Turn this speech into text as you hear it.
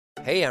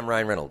Hey, I'm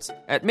Ryan Reynolds.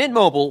 At Mint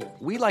Mobile,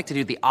 we like to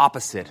do the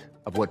opposite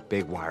of what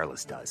Big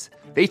Wireless does.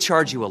 They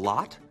charge you a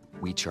lot,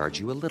 we charge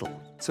you a little.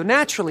 So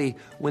naturally,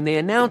 when they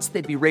announced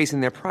they'd be raising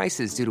their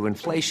prices due to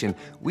inflation,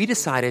 we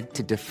decided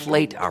to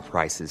deflate our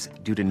prices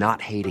due to not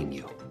hating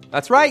you.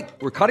 That's right.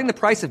 We're cutting the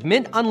price of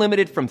Mint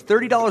Unlimited from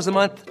 $30 a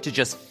month to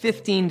just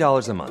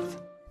 $15 a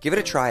month. Give it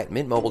a try at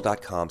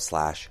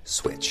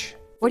mintmobile.com/switch.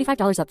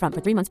 $45 up front for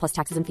 3 months plus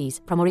taxes and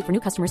fees. Promo rate for new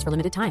customers for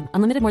limited time.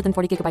 Unlimited more than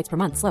 40 gigabytes per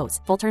month. Slows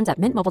full terms at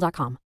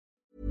mintmobile.com.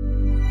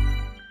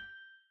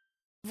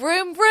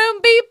 Vroom, vroom,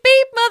 beep,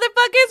 beep,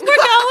 motherfuckers, we're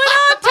going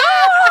on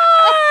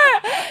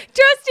tour!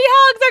 Trusty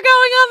Hogs are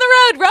going on the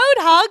road. Road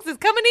Hogs is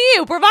coming to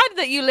you, provided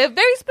that you live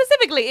very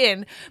specifically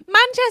in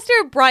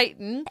Manchester,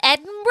 Brighton,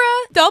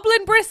 Edinburgh,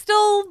 Dublin,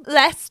 Bristol,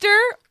 Leicester,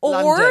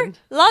 or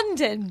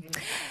London.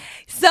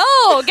 So,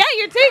 get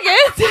your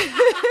tickets,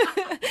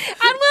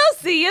 and we'll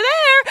see you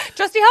there.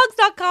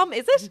 TrustyHogs.com,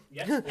 is it?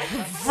 Yes.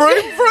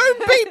 Vroom, vroom,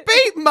 beep,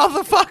 beep,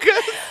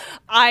 motherfuckers.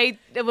 I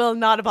will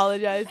not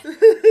apologise.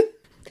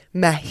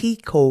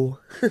 Mexico.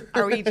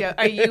 Are we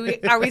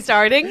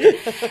starting?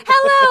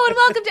 Hello and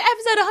welcome to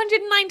episode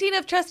 119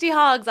 of Trusty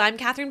Hogs. I'm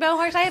Catherine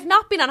Bohart. I have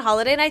not been on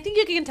holiday and I think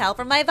you can tell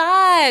from my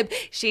vibe.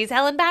 She's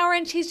Helen Bauer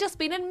and she's just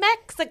been in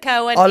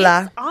Mexico and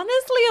Hola. It's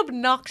honestly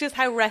obnoxious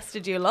how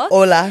rested you look.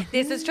 Hola.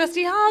 This is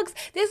Trusty Hogs.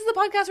 This is the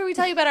podcast where we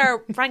tell you about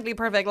our frankly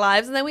perfect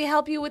lives and then we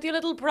help you with your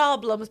little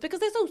problems because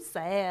they're so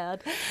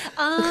sad.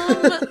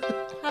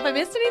 Have I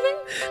missed anything?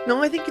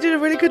 No, I think you did a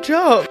really good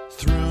job.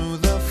 Through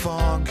the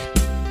fog,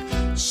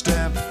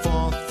 step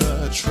forth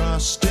the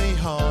trusty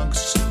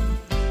hogs.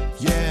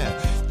 Yeah,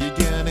 you're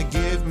gonna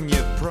give them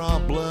your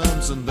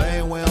problems and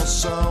they will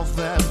solve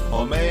them.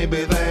 Or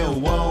maybe they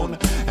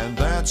won't, and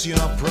that's your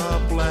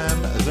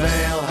problem.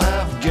 They'll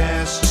have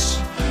guests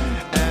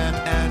and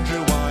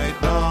Andrew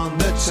White on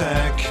the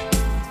tech.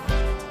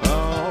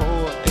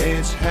 Oh,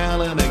 it's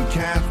Helen and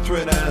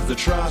Catherine as the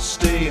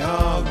trusty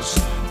hogs.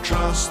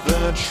 Trust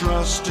the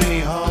trusty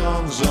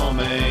hogs, or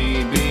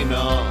maybe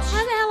not.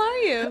 How the hell are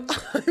you?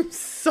 I'm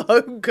so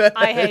good.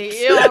 I hate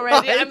you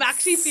already. I'm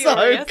actually so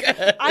furious.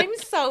 good. I'm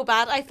so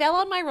bad. I fell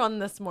on my run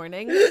this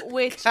morning,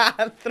 which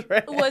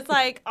Catherine. was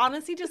like,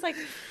 honestly, just like,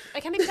 I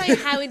can't even tell you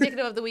how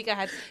indicative of the week I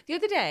had. The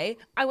other day,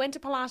 I went to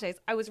Pilates.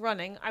 I was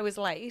running. I was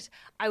late.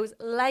 I was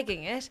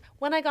legging it.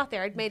 When I got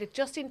there, I'd made it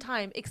just in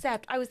time,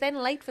 except I was then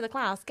late for the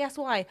class. Guess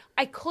why?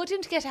 I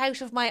couldn't get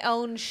out of my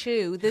own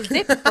shoe. The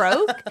zip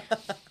broke.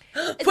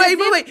 Wait.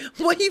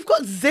 What, you've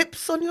got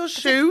zips on your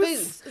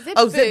shoes? Zip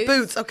Zip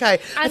boots. Okay.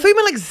 I And- thought you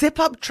meant like zip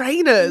up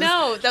trainers.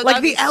 No, like that'd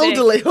the be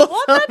elderly sick. or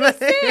What? something. That'd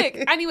be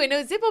sick. Anyway,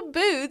 no, zip up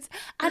boots,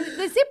 and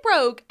the zip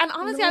broke. And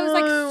honestly, I was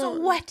like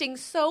sweating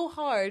so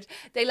hard.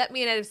 They let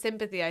me in out of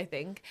sympathy, I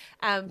think.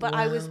 But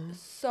I was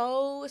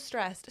so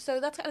stressed. So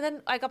and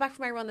then I got back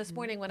from my run this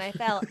morning when I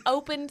fell,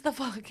 opened the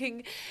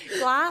fucking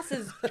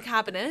glasses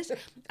cabinet.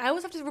 I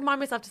always have to remind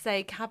myself to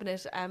say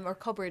cabinet or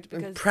cupboard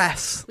because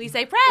Press. we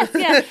say press.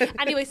 Yeah.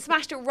 Anyway,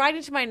 smashed it right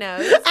into my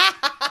nose.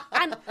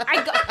 And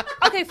I got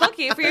okay. Fuck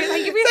you for your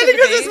thank you for your Only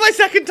because sympathy. it's my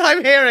second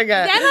time hearing it.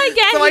 Then I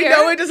get so here. I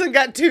know it doesn't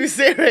get too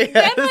serious.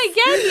 Then I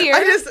get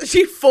here.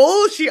 She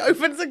falls. She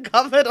opens a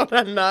cupboard on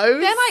her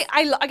nose. Then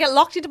I get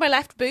locked into my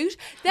left boot.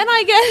 Then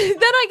I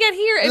get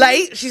here.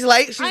 Late. She's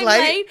late. She's I'm late.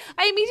 late.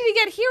 I immediately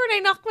get here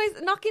and I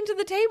knock into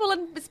the table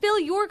and spill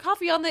your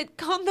coffee on the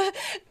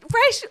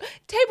fresh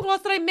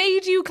tablecloth that I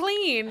made you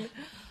clean.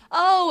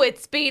 Oh,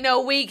 it's been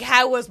a week.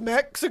 How was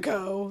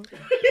Mexico?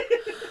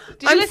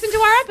 Did you listen to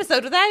our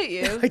episode without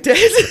you? I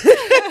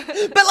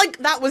did. But like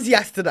that was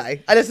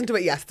yesterday. I listened to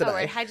it yesterday. All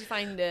right, how'd you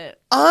find it?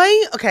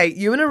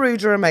 You and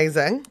Aruja are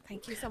amazing.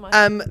 Thank you so much.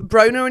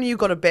 Brona and you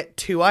got a bit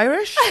too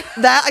Irish.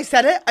 There, I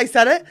said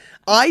it.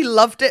 I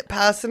loved it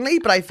personally,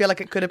 but I feel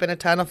like it could have been a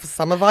turn off for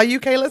some of our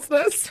UK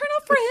listeners. Turn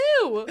off for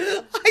who?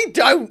 I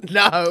don't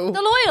know.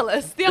 The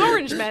loyalists, the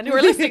orange men who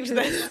are listening to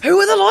this. Who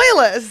are the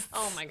loyalists?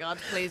 Oh my God,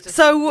 please just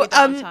So, leave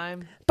that on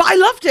time. But I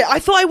loved it. I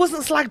thought I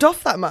wasn't slagged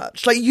off that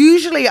much. Like,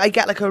 usually I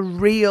get like a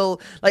real,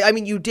 like, I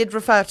mean, you did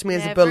refer to me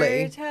as a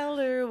bully. Never tell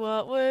her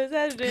what was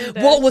edited.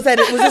 What was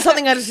edited? Was there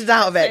something edited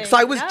out of it? Because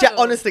I was, No.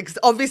 honestly, because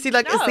obviously,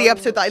 like, it's the No.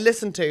 episode that I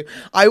listened to.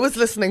 I was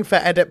listening for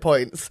edit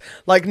points.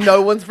 Like,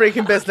 no one's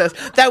freaking business.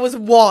 There was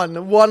one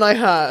I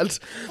heard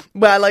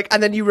where, like,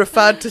 and then you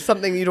referred to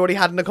something you'd already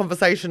had in a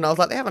conversation. I was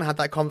like, they haven't had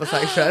that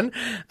conversation.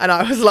 And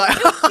I was like,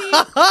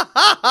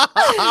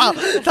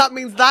 that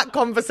means that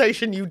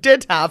conversation you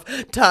did have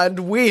turned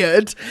weird.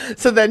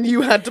 So then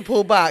you had to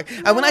pull back.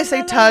 And when I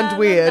say turned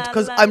weird,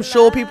 because I'm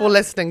sure people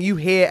listening, you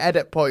hear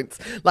edit points.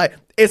 Like,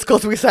 it's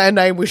because we say a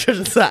name we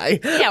shouldn't say.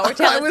 Yeah, or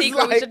tell I a was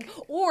secret we like- should,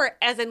 or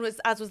as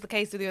was the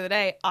case the other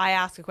day, I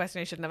asked a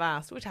question I shouldn't have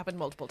asked, which happened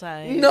multiple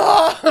times.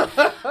 No.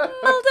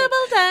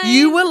 Multiple times.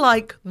 You were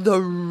like the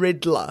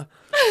Riddler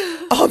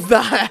of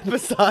that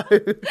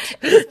episode.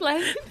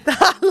 Explain.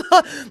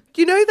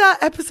 You know that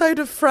episode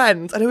of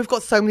Friends? I know we've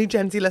got so many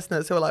Gen Z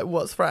listeners who are like,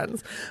 what's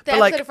Friends? The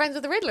episode of Friends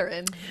with the Riddler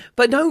in.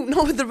 But no,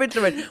 not with the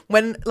Riddler in.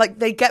 When like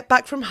they get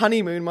back from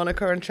honeymoon,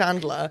 Monica and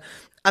Chandler,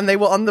 And they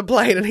were on the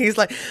plane, and he's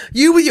like,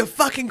 you with your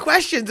fucking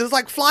questions. It was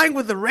like flying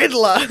with the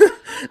Riddler.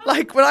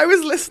 Like, when I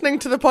was listening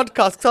to the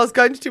podcast, because I was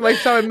going to do my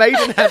show in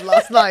Maidenhead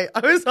last night, I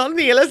was on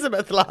the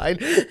Elizabeth line,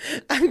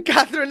 and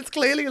Catherine's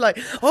clearly like,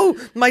 oh,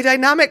 my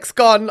dynamic's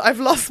gone. I've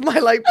lost my,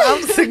 like,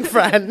 bouncing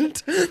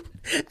friend.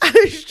 And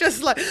it's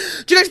just like,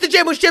 do you go to the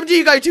gym? Which gym do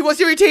you go to? What's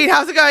your routine?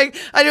 How's it going?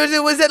 And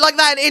was it like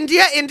that in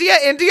India?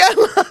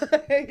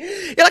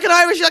 You're like an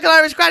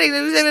Irish granny.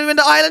 Have you been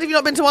to Ireland? Have you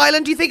not been to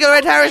Ireland? Do you think a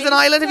red hair is in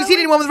Ireland? Have you seen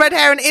anyone with red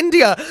hair in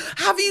India?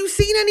 Have you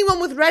seen anyone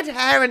with red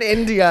hair in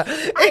India?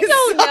 I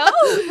don't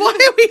know. Why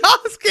are we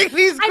asking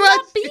these I'm questions?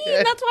 not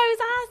being. That's why I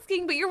was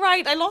asking. But you're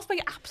right. I lost my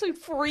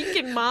absolute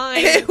freaking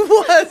mind. It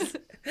was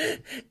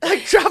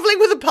like traveling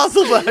with a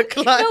puzzle book.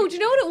 Like. No, do you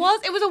know what it was?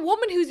 It was a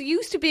woman who's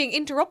used to being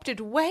interrupted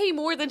way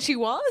more than she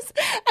was.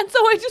 And so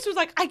I just was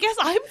like, I guess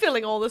I'm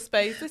filling all the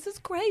space. This is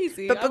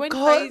crazy. I went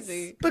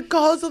crazy.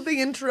 Because of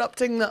the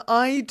interrupting that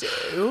I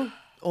do,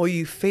 or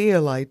you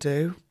feel I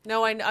do.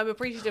 No, I'm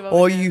appreciative of it.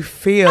 Or you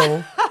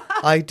feel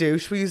I do.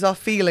 Should we use our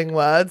feeling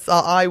words,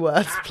 our I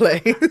words,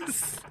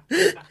 please?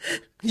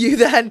 You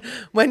then,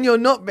 when you're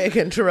not being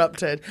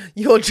interrupted,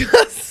 you're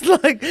just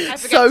like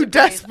so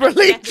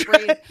desperately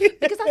trying.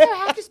 Because that's how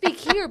I have to speak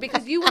here,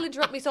 because you will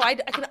interrupt me. So I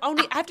can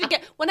only have to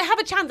get, when I have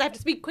a chance, I have to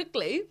speak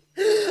quickly.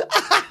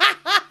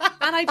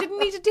 And I didn't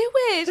need to do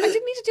it. I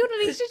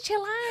needed to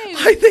chill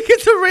out. I think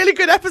it's a really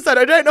good episode.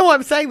 I don't know why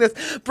I'm saying this.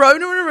 Brona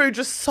and Aru are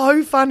just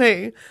so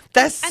funny.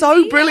 They're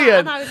so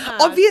brilliant.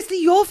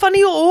 Obviously, you're funny.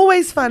 You're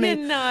always funny.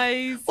 You're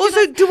nice.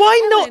 Also, do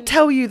I not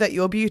tell you that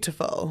you're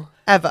beautiful?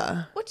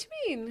 Ever? What do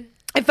you mean?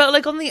 I felt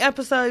like on the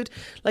episode,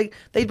 like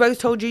they both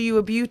told you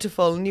were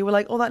beautiful, and you were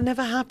like, "Oh, that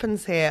never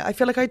happens here." I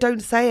feel like I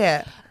don't say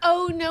it.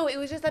 Oh no, it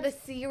was just that a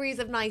series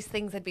of nice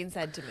things had been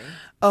said to me.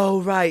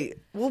 Oh right,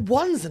 well,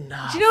 one's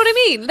enough. Do you know what I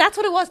mean? That's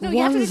what it was. No,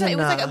 you have to One's do that. It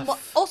was like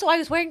enough. also I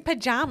was wearing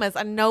pajamas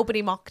and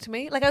nobody mocked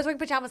me. Like I was wearing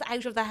pajamas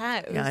out of the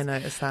house. Yeah, I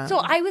noticed that. So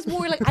I was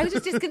more like I was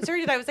just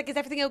disconcerted. I was like, is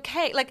everything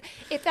okay? Like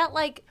it felt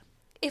like.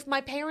 If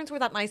my parents were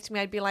that nice to me,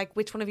 I'd be like,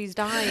 which one of you's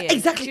dying?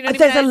 Exactly. Do you know what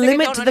There's I mean? a I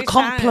limit don't to the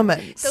understand.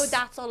 compliments. So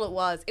that's all it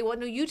was. It was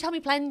no, you tell me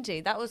plenty.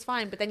 That was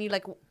fine. But then you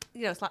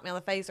slap me on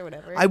the face or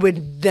whatever. I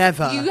would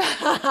never.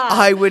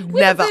 I would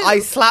With a never. boob. I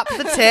slap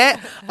the tit.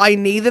 I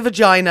knee the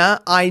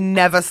vagina. I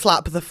never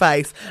slap the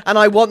face. And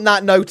I want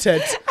that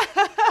noted.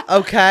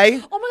 Okay?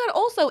 Oh my God.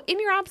 Also, in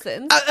your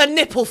absence. A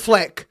nipple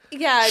flick.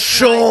 Yeah, it's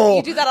Sure. nice.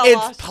 You do that a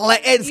lot.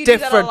 It's You do that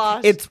a different.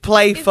 lot. It's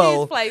playful.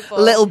 It is playful.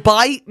 A little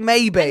bite,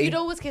 maybe. And you'd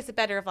always kiss it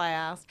better if I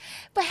asked.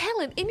 But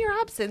Helen, in your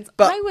absence,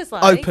 But I was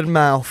like... open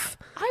mouth.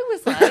 I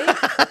was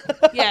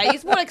like... yeah,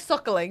 it's more like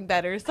suckling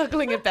better.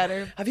 Suckling it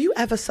better. Have you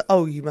ever...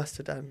 Oh, you must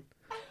have done.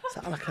 Is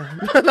that like a...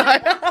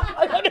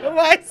 I don't know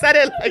why I said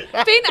it like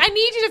that. Finn, I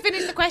need you to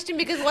finish the question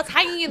because what's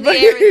hanging in the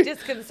air is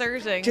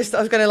disconcerting. I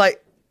was going to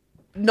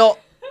not...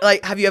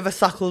 have you ever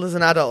suckled as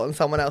an adult on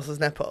someone else's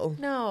nipple?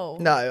 No.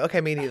 No. Okay,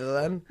 me neither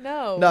then.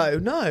 No.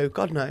 No.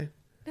 God, no.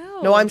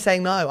 No. No, I'm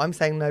saying no. I'm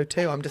saying no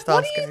too. I'm just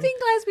What asking. do you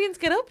think lesbians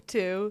get up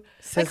to?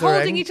 Like Scissoring.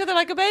 holding each other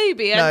like a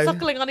baby and No.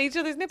 suckling on each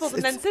other's nipples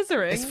and then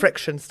scissoring? It's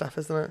friction stuff,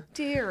 isn't it?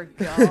 Dear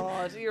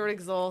God, you're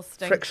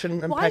exhausting.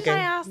 Friction and Why pegging. did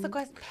I ask the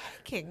question?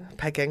 Pegging?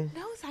 Pegging.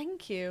 No,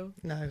 thank you.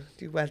 No.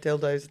 Do you wear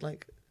dildos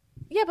and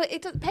Yeah, but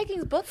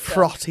pegging's butt. though.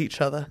 frot each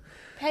other?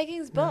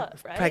 Pegging's butt,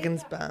 right?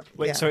 Pegging's bat.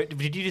 Wait, yeah. sorry,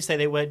 did you just say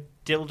they wear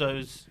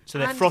dildos, so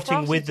they're And frotting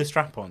with frotted. the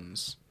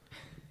strap-ons?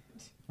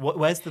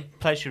 Where's the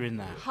pleasure in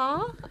that?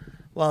 Huh?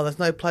 Well, there's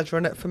no pleasure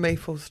in it for me,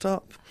 full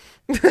stop.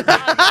 I'm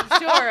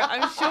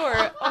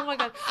sure. Oh my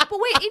God. But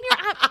wait, in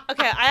your app...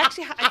 Okay,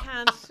 I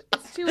can't.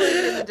 It's too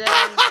early in the day.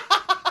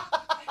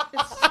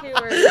 It's too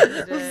early in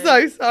the day. I'm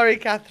so sorry,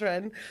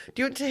 Catherine.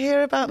 Do you want to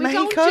hear about We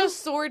Mexico? don't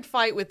just sword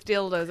fight with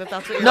dildos, if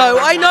that's what you're No,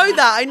 saying.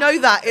 I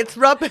know that. It's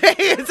rubbing.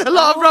 It's a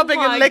lot of rubbing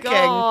and my licking.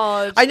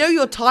 God. I know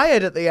you're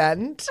tired at the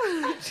end.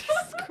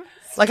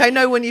 Like, I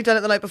know when you've done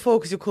it the night before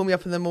because you'll call me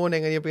up in the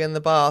morning and you'll be in the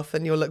bath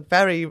and you'll look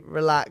very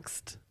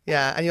relaxed.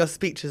 Yeah, and your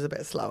speech is a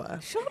bit slower.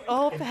 Shut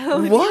up,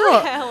 Helen. What?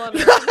 You're Helen.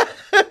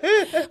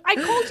 I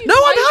called you No,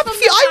 I'm twice happy on for you.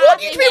 the I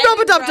want chat you to in be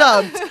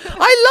rubber-dub-dubbed. Edinburgh.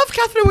 I love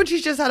Catherine when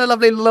she's just had a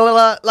lovely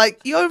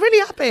like, you're really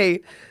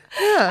happy.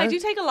 Yeah. I do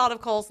take a lot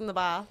of calls in the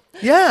bath.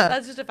 Yeah.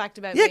 That's just a fact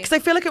about Yeah, me. because I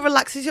feel like it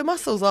relaxes your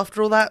muscles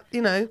after all that,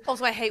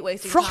 Also, I hate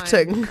wasting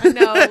Frotting. time.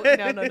 No.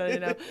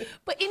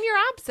 But in your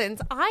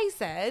absence, I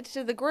said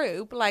to the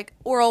group, like,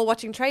 we're all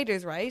watching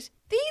Traders, right?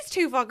 These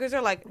two fuckers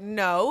are like,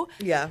 no.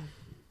 Yeah.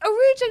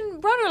 Aruj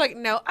and Ron are like,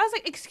 no. I was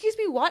like, excuse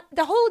me, what?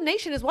 The whole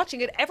nation is watching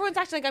it. Everyone's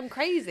acting like I'm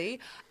crazy.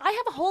 I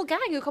have a whole gang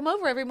who come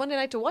over every Monday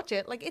night to watch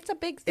it. Like, it's a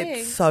big thing.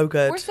 It's so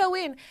good. We're so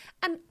in.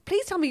 And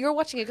please tell me you're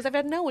watching it because I've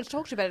had no one to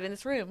talk to about it in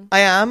this room. I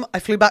am. I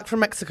flew back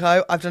from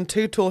Mexico. I've done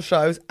 2 tour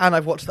shows and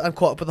I've watched and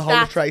caught up with the whole of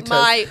That's Traitors.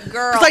 my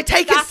girl. Because I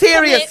take it That's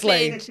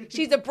seriously. commitment.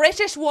 She's a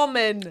British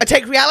woman. I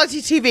take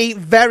reality TV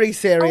very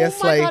seriously.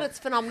 Oh my God, it's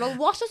phenomenal.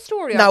 What a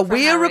story. Now, arc for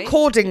we are Harry.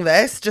 recording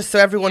this, just so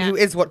everyone Yeah. who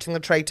is watching The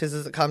Traitors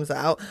as it comes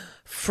out,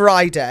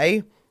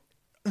 Friday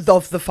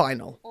of the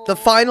final. The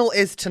final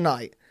is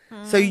tonight.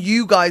 So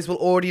you guys will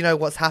already know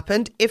what's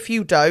happened. If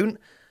you don't,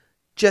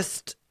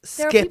 just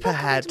There are skip people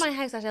ahead. coming to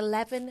my house at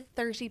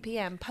 11:30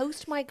 p.m.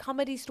 post my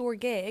Comedy Store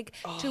gig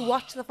to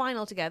watch the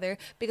final together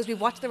because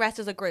we've watched the rest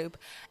as a group.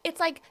 It's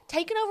like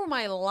taken over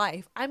my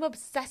life. I'm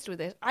obsessed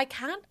with it. I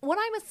can't. When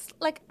I'm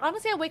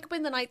honestly, I wake up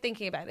in the night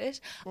thinking about it.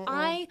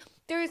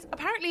 There's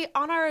apparently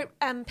on our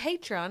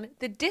Patreon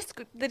the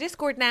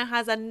Discord now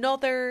has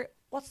another.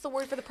 What's the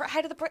word for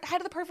how do the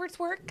perverts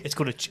work? It's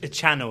called a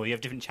channel. You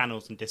have different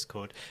channels in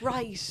Discord.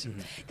 Right.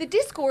 The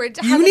Discord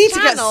has You a need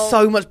channel. to get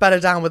so much better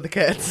down with the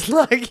kids.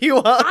 Like you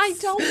are. I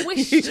don't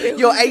wish to.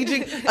 You're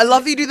aging. I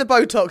love that you do the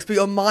Botox, but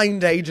your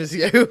mind ages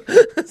you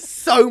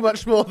so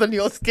much more than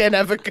your skin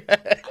ever could.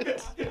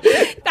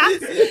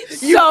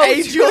 That's You so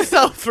age true.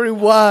 yourself through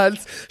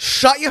words.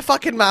 Shut your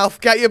fucking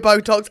mouth, get your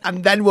Botox,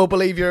 and then we'll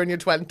believe you're in your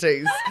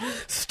 20s.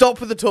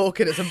 Stop with the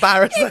talking, it's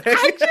embarrassing.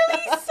 Actually,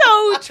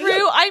 so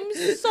true. I'm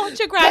such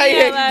a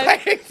granny.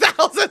 paying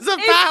thousands of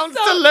pounds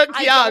to look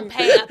I young. don't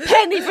pay a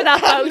penny for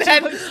that And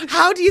then, photo.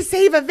 how do you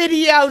save a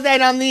video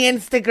then on the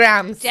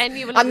Instagrams?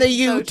 Genuinely, On the it's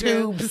so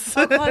true. YouTubes.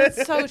 Oh God,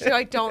 it's so true.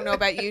 I don't know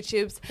about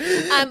YouTubes.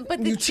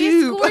 But the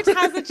YouTube. Discord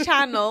has a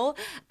channel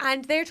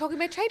and they're talking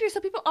about traders, so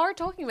people are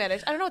talking about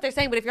it. I don't know what they're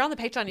saying, but if you're on the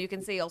Patreon, you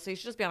can see also. You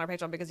should just be on our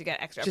Patreon because you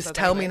get extra Just episodes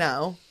tell me anyway.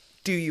 now,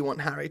 do you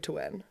want Harry to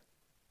win?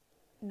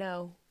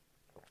 No.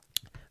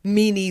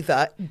 Me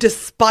neither,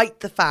 despite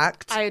the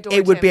fact I adored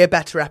it would him. be a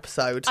better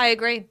episode. I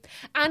agree.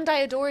 And I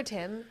adored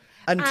him.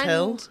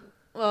 Until? And,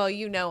 well,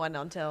 you know, and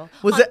until.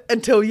 Was it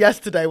until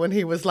yesterday when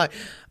he was like,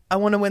 I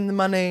want to win the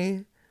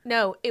money?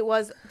 No, there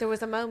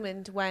was a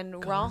moment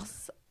when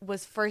Ross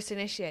was first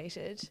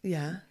initiated.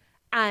 Yeah.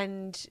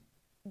 And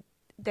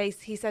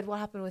he said, what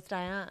happened with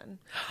Diane?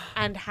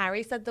 And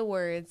Harry said the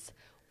words,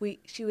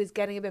 she was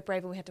getting a bit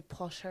brave and we had to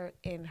push her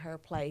in her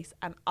place.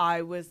 And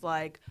I was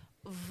like,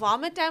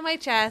 vomit down my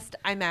chest,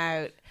 I'm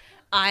out.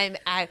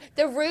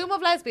 The room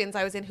of lesbians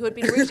I was in who had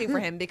been rooting for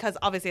him because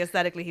obviously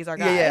aesthetically he's our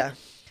guy. Yeah.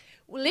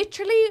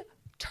 Literally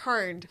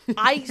turned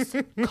ice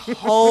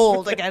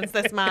cold against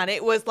this man.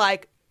 It was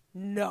like,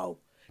 no.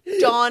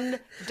 Done,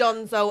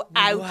 donezo,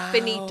 out, Wow.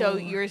 finito,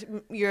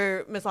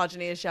 your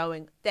misogyny is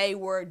showing. They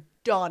were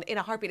done in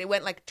a heartbeat. It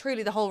went like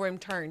truly the whole room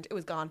turned. It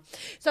was gone.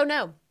 So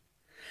no.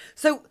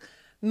 So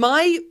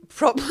my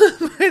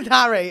problem with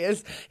Harry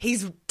is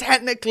he's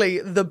technically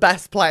the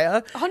best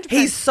player. 100%.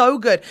 He's so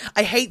good.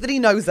 I hate that he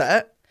knows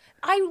it.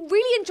 I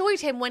really enjoyed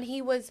him when he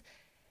was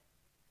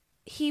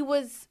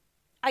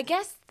I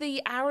guess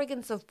the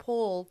arrogance of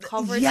Paul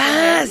covered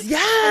Yes, him.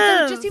 yes. And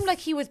so it just seemed like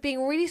he was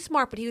being really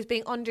smart, but he was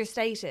being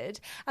understated.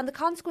 And the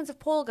consequence of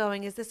Paul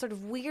going is this sort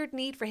of weird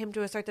need for him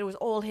to assert that it was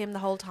all him the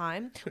whole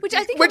time, which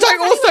I think Which it I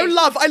was also anyway.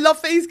 love. I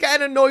love that he's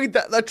getting annoyed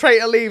that the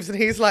traitor leaves and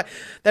he's like,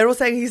 they're all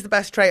saying he's the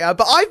best traitor,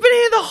 but I've been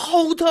here the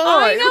whole time.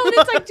 I know, and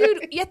it's like,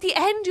 dude, at the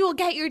end you'll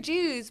get your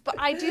dues. But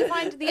I do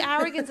find the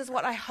arrogance is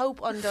what I hope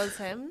undoes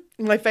him.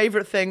 My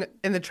favourite thing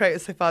in the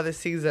traitors so far this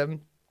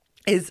season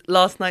is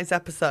last night's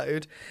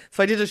episode.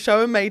 So I did a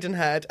show in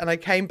Maidenhead and I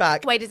came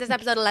back. Wait, is this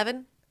episode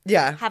 11?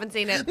 Yeah. Haven't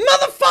seen it.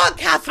 Motherfuck,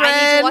 Catherine! I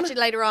need to watch it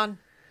later on.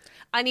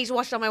 I need to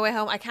watch it on my way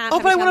home. I can't. Oh,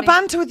 have but you I tell want to me.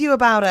 banter with you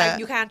about it.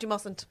 You can't. You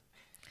mustn't.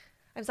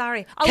 I'm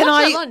sorry. I'll Can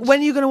watch it I? at lunch.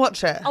 When are you going to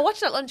watch it? I'll watch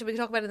it at lunch and we can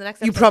talk about it in the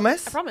next episode. You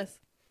promise? I promise.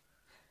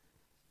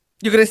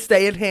 You're going to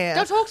stay in here.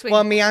 Don't talk to me.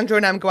 While me, Andrew,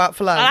 and Em go out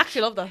for lunch. I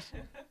actually love that.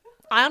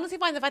 I honestly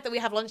find the fact that we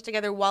have lunch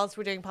together whilst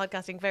we're doing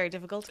podcasting very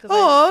difficult. It's a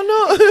lot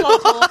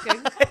of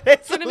talking.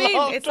 It's Do you know what I a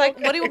lot mean? of It's like,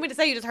 what do you want me to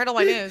say? You just heard all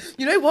my news.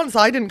 You know, once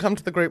I didn't come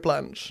to the group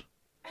lunch.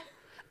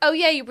 Oh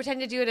yeah, you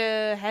pretended you had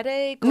a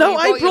headache? Or No, you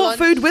I your brought lunch?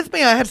 food with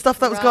me. I had stuff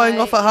that was going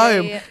off at Right,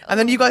 home. yeah. And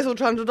then you guys all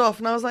trundled off.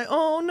 And I was like,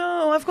 oh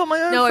no, I've got my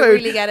own No, food. I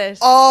really get it.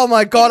 Oh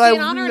my God. It's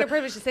an honour and a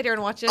privilege to sit here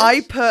and watch it.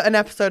 I put an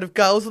episode of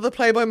Girls of the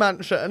Playboy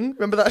Mansion.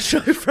 Remember that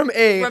show from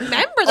E? remember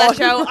that on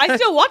show. my- I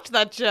still watch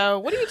that show.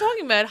 What are you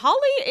talking about? Holly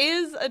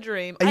is a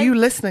dream. Are you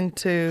listening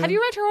to... Have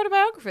you read her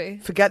autobiography?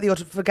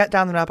 Forget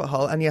Down the Rabbit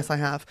Hole. And yes, I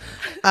have.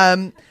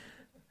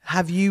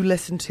 Have you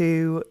listened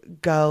to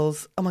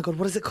Girls... Oh my God,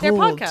 what is it Their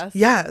called? podcast?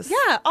 Yes.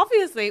 Yeah,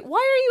 obviously. Why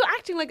are you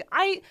acting like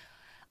I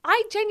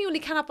genuinely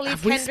cannot believe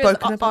Have we Kendra's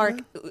spoken about arc.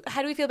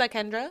 How do we feel about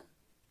Kendra?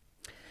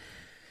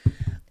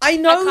 I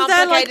know A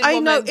that, like, complicated I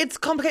know woman. it's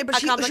complicated, but A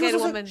she was complicated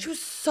also, woman. she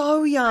was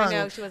so young. I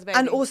know, she was a baby.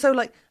 And also,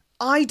 like,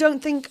 I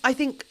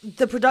think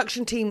the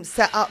production team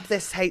set up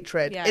this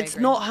hatred. Yeah, I It's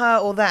agree. not her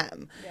or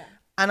them. Yeah.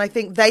 And I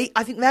think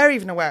they're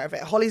even aware of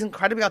it. Holly's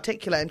incredibly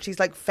articulate, and she's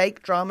like,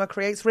 fake drama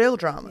creates real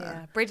drama.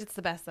 Yeah. Bridget's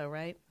the best though,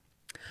 right?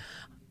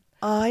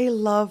 I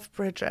love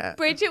Bridget.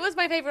 Bridget was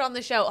my favourite on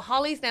the show.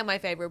 Holly's now my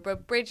favourite,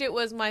 but Bridget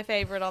was my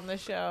favourite on the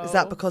show. Is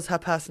that because her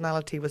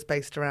personality was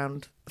based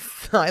around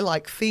I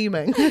like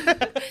theming?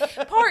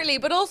 Partly,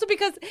 but also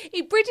because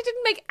Bridget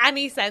didn't make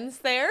any sense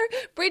there.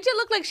 Bridget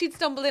looked like she'd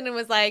stumbled in and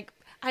was like,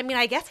 I mean,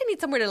 I guess I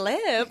need somewhere to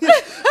live.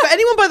 For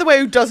anyone, by the way,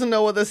 who doesn't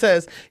know what this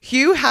is,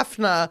 Hugh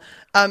Hefner,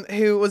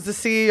 who was the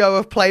CEO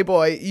of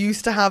Playboy,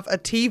 used to have a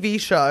TV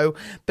show,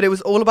 but it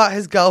was all about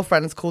his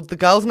girlfriends called The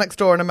Girls Next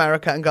Door in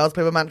America and Girls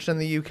Playboy Mansion in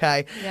the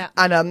UK. Yeah.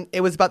 And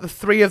it was about the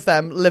three of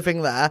them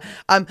living there.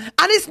 And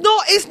it's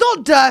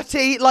not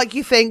dirty like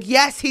you think.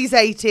 Yes, he's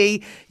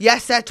 80.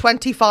 Yes, they're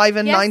 25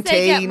 and yes, 19.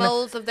 they get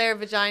moles of their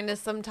vaginas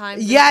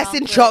sometimes. Yes,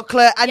 in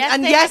chocolate.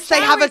 And yes, they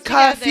have a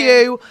showers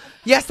curfew.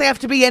 Yes, they have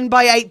to be in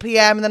by 8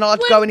 p.m. and they're not allowed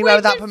to go anywhere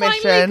without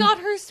permission. Finally got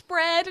her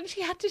spread and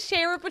she had to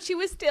share it, but she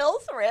was still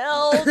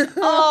thrilled.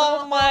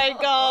 Oh my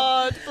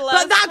God.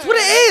 But that's what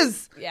it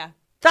is. Yeah.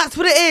 That's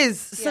what it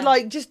is. So,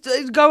 Yeah. just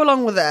go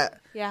along with it.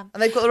 Yeah.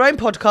 And they've got their own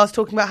podcast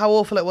talking about how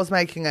awful it was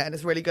making it, and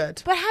it's really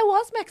good. But how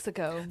was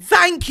Mexico?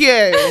 Thank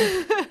you.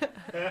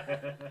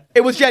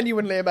 It was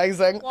genuinely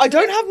amazing. I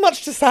don't have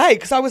much to say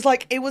because I was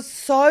like,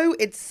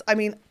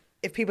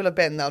 if people have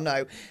been, they'll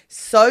know.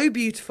 So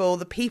beautiful.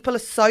 The people are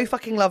so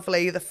fucking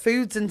lovely. The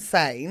food's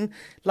insane.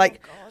 God,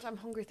 I'm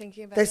hungry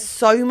thinking about There's it.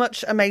 so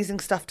much amazing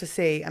stuff to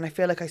see, and I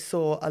feel like I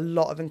saw a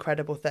lot of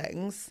incredible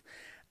things.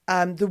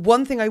 The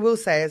one thing I will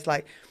say is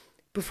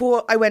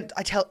before I went,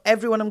 I tell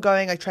everyone I'm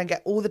going, I try and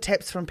get all the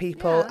tips from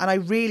people, and I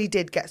really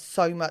did get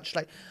so much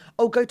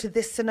go to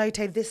this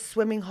cenote, this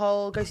swimming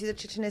hole, go see the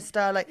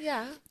Chichinista,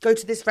 go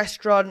to this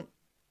restaurant,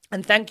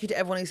 and thank you to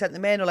everyone who sent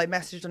them in or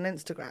messaged on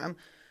Instagram.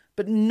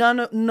 But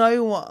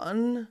no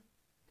one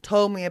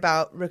told me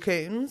about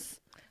Raccoons.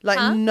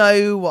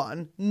 No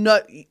one.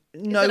 No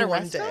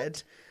one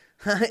did.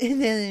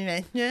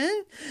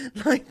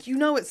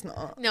 It's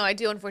not. No, I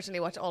do unfortunately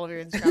watch all of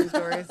your Instagram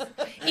stories.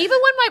 Even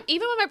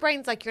when my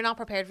brain's like, you're not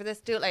prepared for this,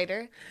 do it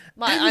later.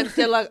 I'm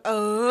still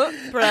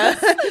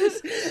breath.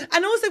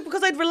 And also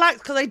because I'd relaxed,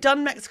 because I'd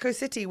done Mexico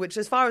City, which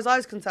as far as I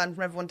was concerned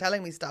from everyone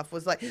telling me stuff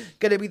was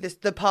going to be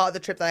the part of the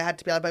trip that I had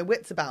to be out of my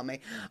wits about me.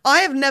 I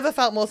have never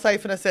felt more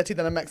safe in a city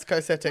than in Mexico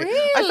City.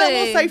 Really? I felt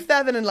more safe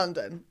there than in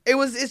London.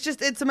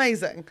 It's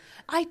amazing.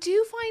 I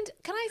do find,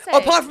 can I say?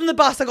 Apart from the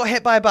bus, I got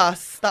hit by a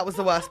bus. That was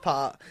the worst part.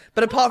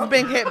 But apart from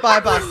being hit by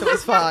a bus, it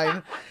was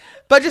fine.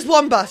 But just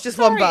one bus,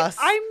 one bus.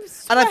 I'm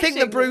and I think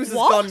the sweating. bruise is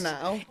What? gone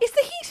now. Is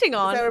the heating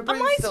on? Is there a Am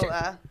bruise I still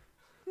there?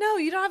 No,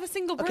 you don't have a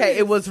single bruise. Okay,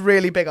 it was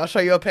really big. I'll show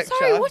you a picture.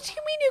 Sorry, what do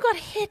you mean you got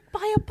hit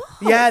by a bus?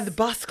 Yeah, the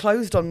bus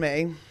closed on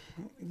me.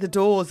 The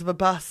doors of a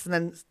bus, and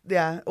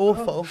then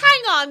awful.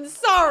 Hang on,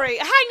 sorry.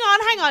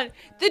 Hang on.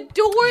 The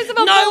doors of a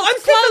bus No, I'm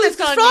sick of this closed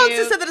because on Francis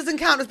you. said that doesn't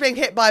count as being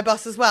hit by a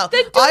bus as well. The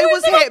I doors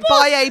was of a hit bus-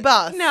 by a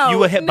bus. No, You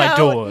were hit by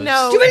doors.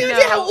 No, Do you have any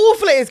idea how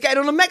awful it is getting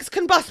on a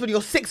Mexican bus when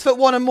you're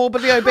 6'1" and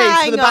morbidly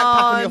obese with a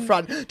backpack on your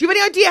front? Do you have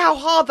any idea how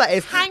hard that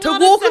is Hang to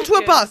on a walk onto a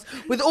second. bus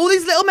with all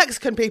these little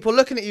Mexican people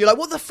looking at you like,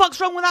 what the fuck's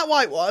wrong with that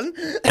white one?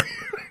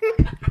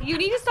 You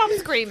need to stop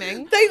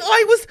screaming.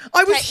 I was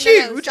No,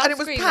 huge stop and it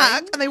was screaming.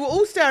 packed and they were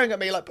all staring at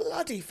me like,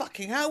 bloody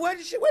fucking hell, where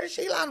did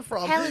she land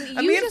from? Helen,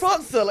 and you me and just-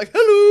 Francis are like,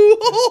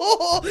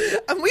 hello.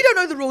 And we don't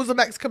know the rules of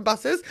Mexican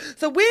buses,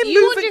 so we're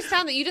You moving.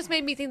 understand that you just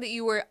made me think that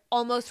you were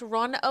almost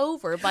run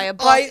over by a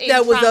bus in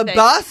there was a traffic.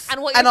 bus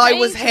what and you're I saying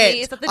was to me hit.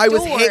 is that the I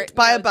was door- hit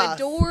by a no, bus.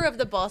 The door of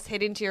the bus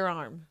hit into your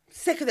arm.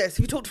 Sick of this.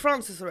 Have you talked to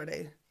Francis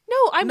already? No,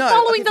 I'm No,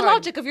 following okay, the fine.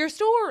 logic of your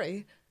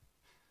story.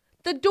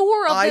 The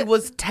door of I the...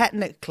 was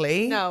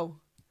technically... No.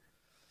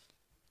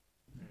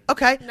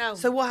 Okay. No.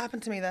 So what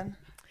happened to me then?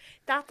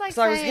 That's like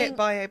So I was saying hit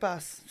by a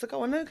bus. So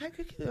go on, okay,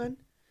 keep going.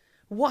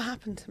 What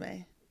happened to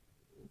me?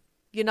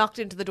 you knocked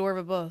into the door of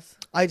a bus.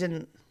 I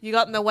didn't. You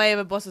got in the way of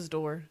a bus's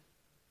door.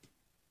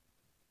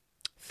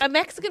 A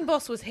Mexican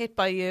bus was hit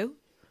by you.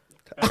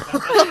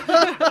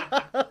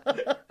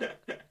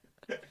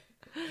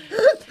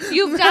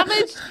 You've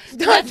damaged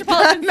the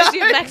metropolitan city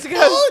of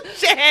Mexico's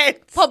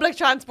Bullshit! public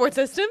transport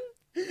system.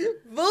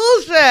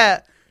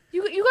 Bullshit!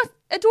 You got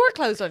a door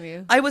closed on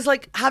you. I was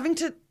having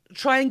to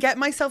try and get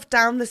myself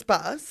down this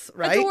bus,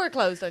 right? A door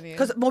closed on you.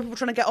 Because more people were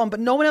trying to get on, but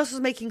no one else was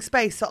making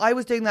space. So I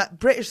was doing that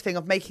British thing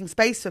of making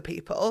space for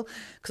people.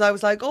 Because I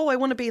was like, oh, I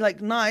want to be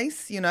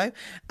nice,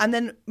 And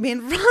then me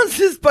and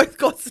Francis both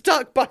got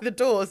stuck by the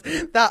doors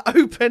that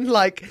open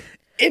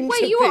into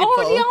Wait, you were people.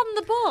 already on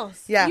the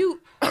bus. Yeah.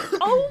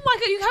 Oh my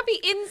god, you can't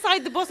be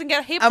inside the bus and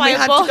get hit And by we a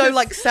had bus. to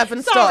go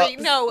 7 Sorry,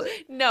 stops.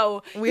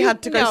 no. We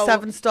had to go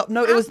 7 stops.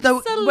 No, it was no.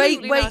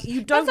 Absolutely Wait, not.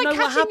 you don't That's know like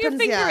what catching your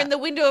happens finger yet. in the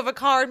window of a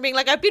car and being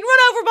like, "I've been run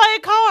over by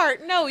a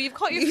car." No, you've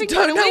caught your You finger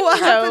don't in a know window. what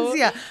happens,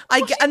 yeah.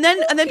 And then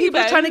talking people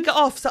are trying to about? get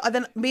off. So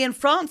then me and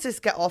Francis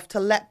get off to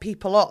let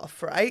people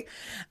off, right?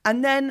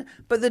 And then,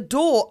 but the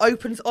door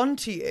opens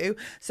onto you.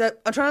 So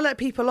I'm trying to let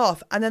people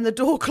off, and then the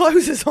door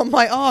closes on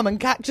my arm and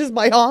catches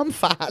my arm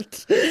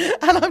fat,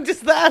 and I'm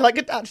just there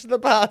attached to the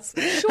bus.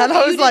 And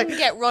I was you didn't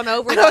get run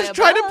over and by I was a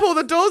trying bus. to pull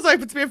the doors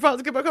open to me and Francis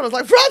to get back on. I was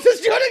like, Francis,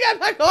 do you want to get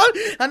back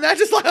on? And they're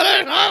just like, I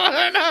don't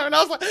know. And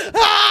I was like,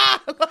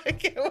 ah!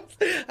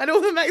 And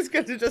all the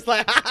Mexicans are just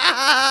like,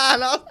 ah!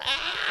 And I was like,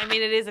 ah! I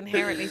mean, it is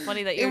inherently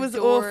funny that It your was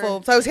door...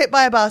 awful. So I was hit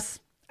by a bus.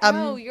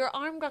 No, your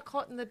arm got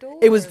caught in the door.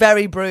 It was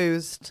very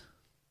bruised.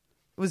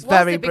 It was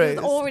very it? Because bruised.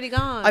 it's already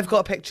gone. I've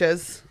got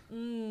pictures.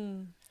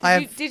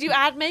 Did you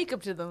add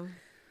makeup to them?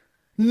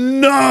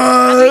 No!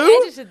 And they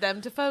edited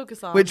them to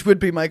focus on. Which would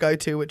be my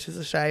go-to, which is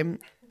a shame.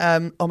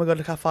 Oh my God,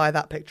 look how fire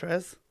that picture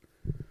is.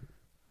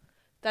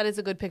 That is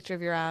a good picture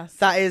of your ass.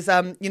 That is,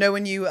 you know,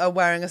 when you are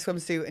wearing a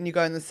swimsuit and you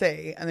go in the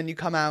sea and then you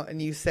come out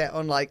and you sit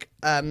on like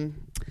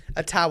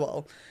a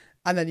towel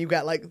and then you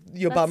get like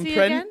your bum see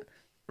print, again?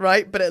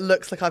 right? But it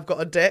looks like I've got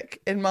a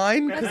dick in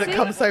mine because it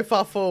comes so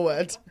far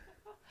forward.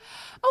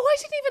 Oh,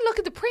 I didn't even look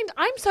at the print.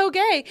 I'm so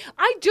gay.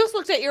 I just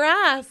looked at your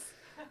ass.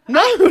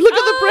 No, look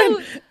at the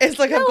print. It's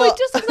like I've got. it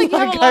just looks like you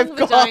have a long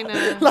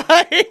vagina.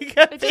 Like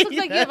It just looks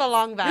like you have a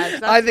long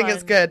vag. That's I think it's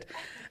fine. good.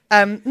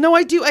 No,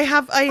 I do. I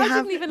have. I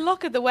didn't even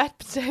look at the wet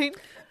stain.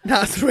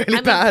 That's really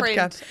And bad. then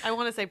Kat. print. I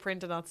want to say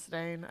print and not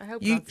stain. I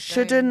hope You not stain.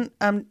 shouldn't.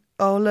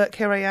 Oh look,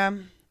 here I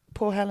am.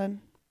 Poor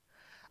Helen.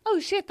 Oh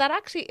shit, that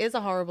actually is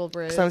a horrible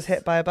bruise. Because I was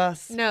hit by a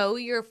bus. No,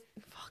 your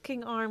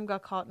fucking arm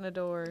got caught in a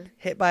door.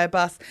 Hit by a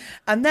bus,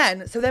 and then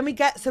we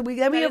That is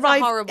a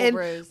arrive horrible in.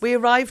 bruise. We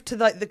arrived to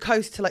like the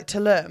coast to like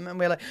Tulum, and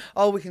we're like,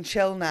 oh, we can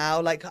chill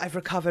now. Like I've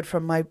recovered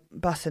from my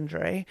bus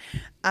injury,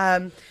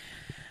 and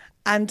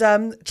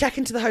check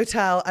into the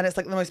hotel, and it's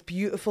like the most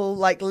beautiful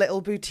like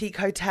little boutique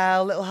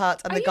hotel, little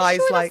hut, and Are the you guy's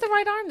sure like, that's the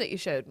right arm that you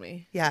showed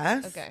me?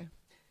 yes, Okay.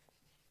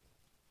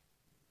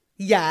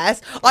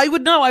 yes, I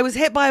would know. I was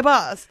hit by a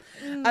bus,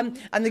 and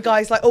the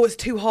guy's like, oh, it's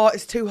too hot,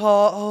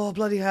 oh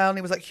bloody hell, and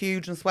he was like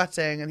huge and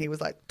sweating, and he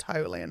was like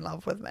totally in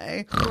love with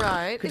me.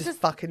 Right. Could It's just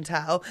just fucking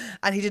tell.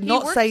 And he did He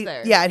not works say,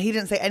 there. yeah, and he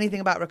didn't say anything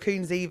about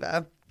raccoons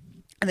either.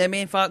 And then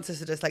me and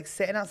Francis are just like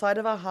sitting outside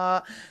of our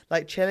hut,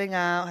 like chilling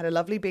out, had a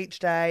lovely beach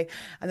day.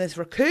 And this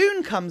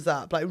raccoon comes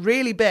up, like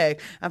really big.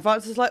 And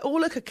Francis is like, oh,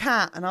 look, a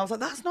cat. And I was like,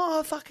 that's not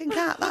a fucking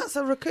cat. That's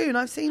a raccoon.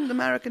 I've seen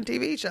American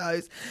TV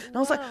shows. And I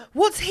was like,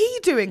 what's he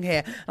doing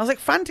here? And I was like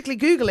frantically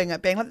Googling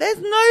it, being like,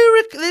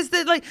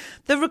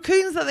 the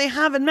raccoons that they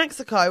have in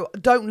Mexico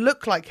don't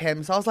look like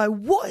him. So I was like,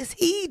 what is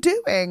he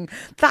doing?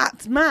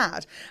 That's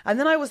mad. And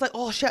then I was like,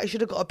 oh shit, I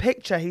should have got a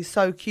picture. He's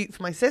so cute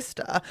for my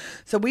sister.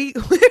 So we're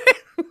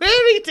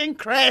eating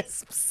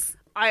crisps.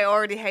 I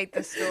already hate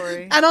this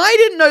story. And I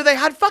didn't know they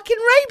had fucking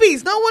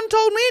rabies. No one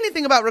told me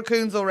anything about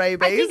raccoons or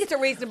rabies. I think it's a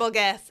reasonable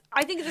guess.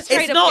 I think it's a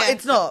straight It's up not. guess.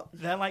 It's not.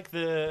 They're like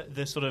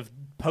the sort of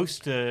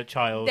poster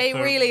child They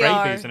for really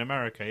rabies are. in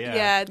America. Yeah.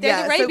 Yeah, they're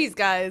Yeah, the so- rabies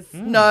guys.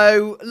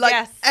 No, like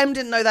Yes. Em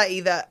didn't know that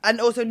either,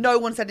 and also no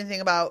one said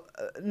anything about.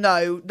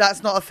 No,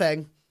 that's not a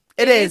thing.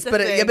 It is, is a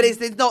but thing.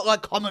 it's not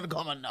like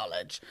common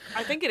knowledge.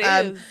 I think it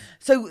is.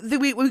 So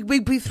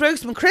we throw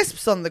some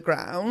crisps on the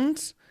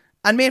ground.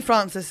 And me and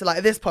Francis are like,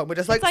 at this point, we're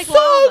just like, like so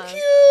llama.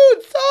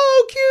 cute,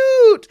 so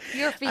cute.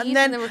 You're feeding and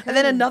then the and then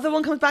raccoons. another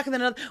one comes back, and then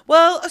another.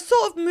 Well,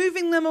 sort of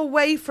moving them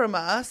away from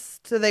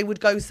us so they would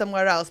go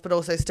somewhere else, but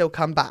also still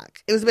come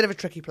back. It was a bit of a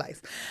tricky place.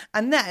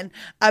 And then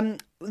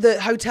the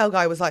hotel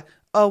guy was like,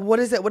 oh, what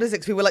is it? What is it?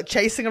 'Cause we were like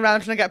chasing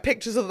around trying to get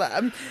pictures of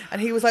them.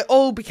 And he was like,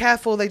 oh, be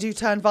careful. They do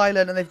turn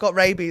violent and they've got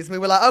rabies. And we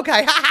were like,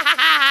 okay.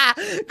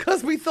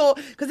 Because we thought,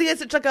 because he had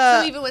such like a...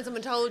 So even when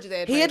someone told you they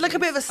had He had like a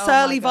bit of a rabies.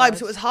 surly Oh my vibe, God.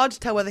 so it was hard to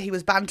tell whether he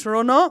was banter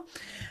or not.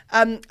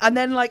 And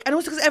then like, and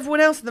also because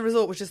everyone else in the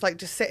resort was just like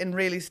just sitting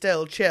really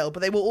still, chill, but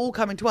they were all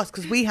coming to us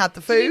because we had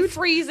the Were you food.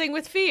 freezing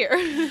with fear.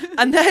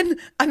 And then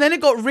it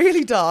got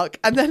really dark,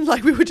 and then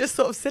like we were just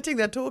sort of sitting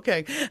there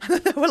talking, and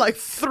then there were like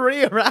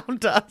 3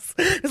 around us.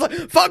 It's like,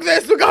 fuck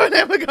this, we're going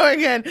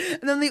in,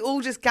 and then they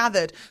all just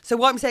gathered. So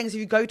what I'm saying is, if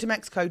you go to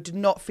Mexico, do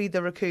not feed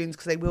the raccoons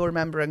because they will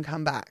remember and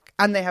come back,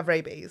 and they have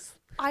rabies.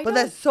 I But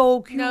they're don't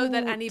so cute. know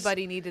that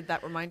anybody needed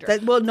that reminder.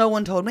 Well, no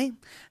one told me.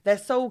 They're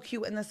so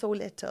cute and they're so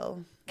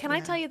little. Can I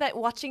tell you that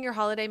watching your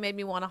holiday made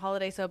me want a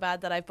holiday so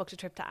bad that I've booked a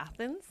trip to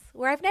Athens,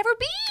 where I've never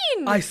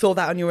been. I saw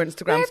that on your Where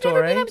Instagram I've story.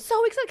 never been. I'm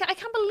so excited. I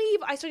can't believe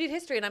I studied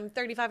history and I'm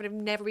 35 and I've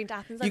never been to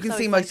Athens. You I'm can so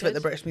see most of it at the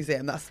excited. British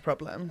Museum. That's the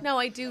problem. No,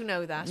 I do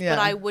know that, Yeah.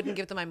 but I wouldn't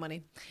give them my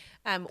money.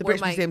 The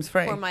British Museum's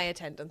free. Or my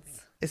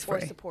attendance. It's Or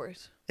free.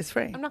 support. It's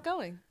free. I'm not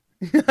going.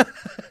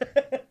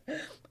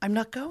 I'm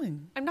not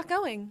going. I'm not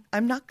going.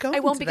 I'm not going. I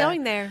won't to be that.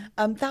 going there.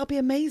 That'll be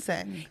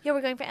amazing. Yeah,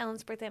 we're going for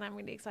Ellen's birthday and I'm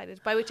really excited.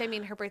 By which I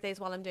mean her birthday is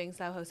while I'm doing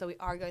Soho, so we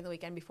are going the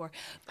weekend before.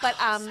 But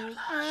I'm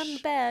a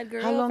bad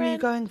girl. How long are you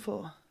going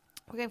for?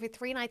 We're going for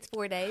 3 nights,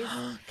 4 days.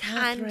 And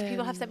Catherine.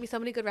 people have sent me so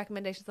many good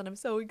recommendations and I'm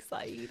so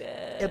excited.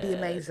 It'll be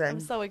amazing. I'm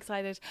so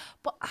excited.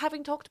 But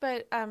having talked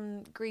about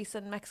Greece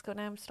and Mexico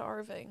now, I'm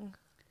starving.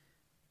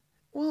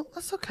 Well,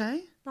 that's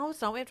okay. No,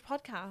 it's not. We have to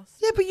podcast.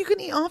 Yeah, but you can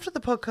eat after the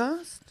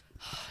podcast.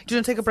 Do you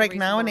want to take a break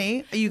now and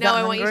eat? Are you No, that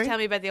I want you to hungry? tell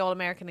me about the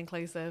All-American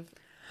Inclusive.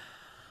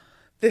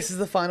 This is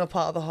the final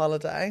part of the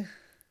holiday.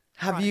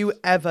 Have Right. you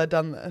ever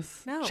done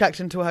this? No.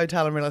 Checked into a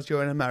hotel and realised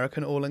you're an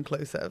American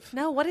all-inclusive?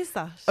 No, what is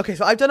that? Okay,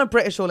 so I've done a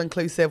British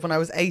all-inclusive when I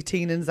was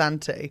 18 in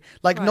Zante.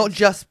 Like, Right. not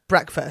just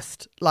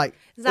breakfast. Like,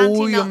 Zante,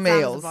 all your not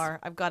meals. Zanzibar.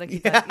 I've got to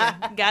get that.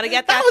 Yeah. Got to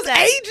get that. That was set.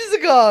 ages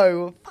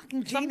ago.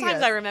 Fucking genius.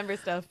 Sometimes I remember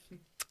stuff.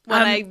 When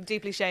I'm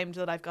deeply shamed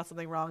that I've got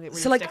something wrong, it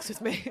really So, like, sticks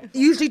with me.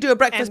 Usually do a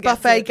breakfast Em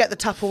gets buffet, it. get the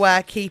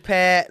Tupperware, keep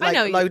it, I like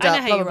know you- load I know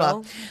up, how blah, you blah, roll.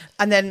 blah.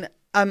 And then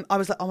I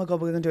was like, oh my God,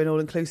 we're going to do an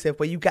all-inclusive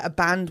where you get a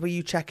band where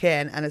you check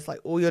in and it's like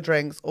all your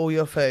drinks, all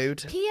your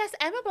food. P.S.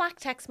 Emma Black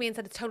texted me and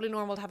said it's totally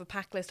normal to have a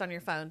pack list on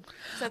your phone.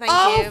 So thank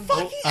Oh, you.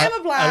 fucking Emma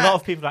Black. A lot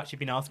of people have actually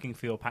been asking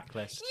for your pack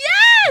list.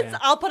 Yes! Yeah.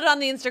 I'll put it on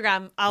the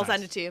Instagram. I'll Nice.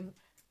 send it to you.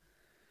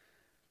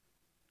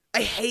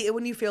 I hate it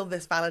when you feel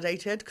this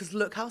validated because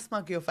look how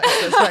smug your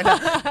face is right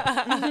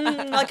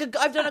now.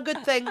 I've done a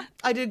good thing.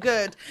 I did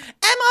good.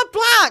 Emma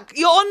Black,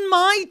 you're on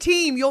my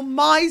team. You're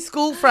my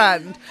school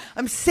friend.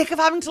 I'm sick of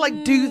having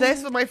to do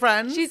this with my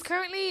friends. She's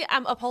currently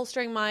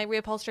reupholstering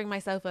my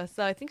sofa,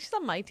 so I think she's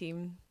on my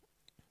team.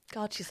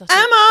 God, she's such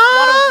Emma!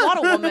 What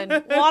a woman.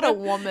 What a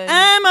woman.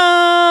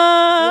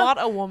 Emma! What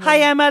a woman.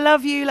 Hi Emma,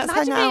 love you. Let's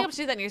Imagine hang being out. able to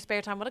do that in your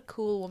spare time. What a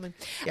cool woman.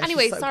 Yeah,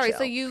 anyway, she's so sorry. chill.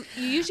 So you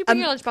usually bring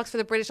your lunchbox for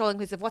the British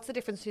all-inclusive. What's the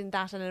difference between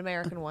that and an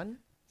American one?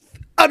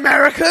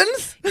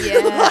 Americans?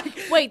 Yeah.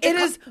 Wait, it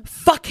is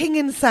fucking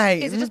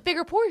insane. Is it just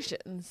bigger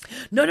portions?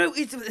 No,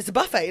 it's a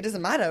buffet. It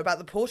doesn't matter about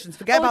the portions.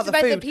 Forget Oh, about it's the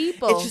about the food.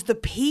 people. It's just the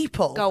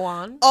people. Go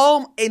on.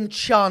 Oh,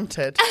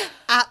 enchanted.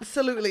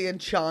 Absolutely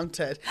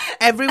enchanted.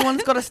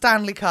 Everyone's got a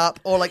Stanley Cup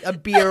or like a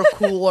beer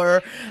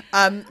cooler.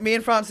 Me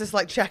and Francis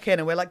check in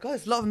and we're like, God,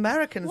 there's a lot of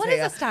Americans What is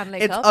here. a Stanley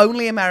It's Cup?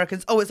 only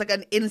Americans. Oh, it's like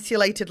an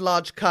insulated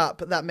large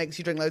cup that makes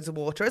you drink loads of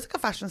water. It's like a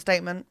fashion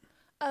statement.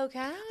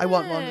 Okay. I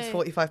want one. It's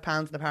 £45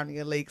 and apparently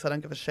it leaks. I don't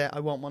give a shit. I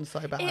want one so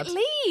bad. It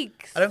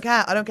leaks. I don't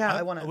care.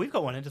 I want it. We've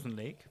got one. It doesn't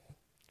leak.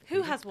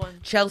 Who has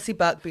one? Chelsea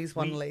Buckby's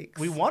one leaks.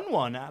 We won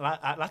one at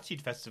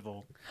Latitude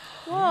Festival.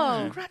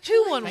 Whoa.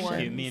 Who won Thank one?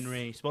 you, me and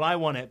Reese. Well, I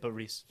won it, but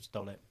Reese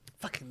stole it.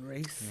 Fucking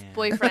Reese. Yeah.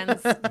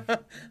 Boyfriends.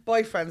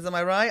 Boyfriends, am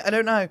I right? I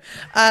don't know.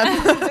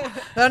 I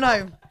don't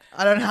know.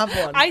 I don't have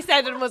one. I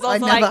said it was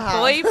also never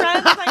have.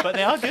 boyfriends. But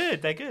they are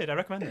good. They're good. I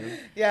recommend them.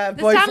 Yeah, The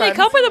Stanley boyfriends.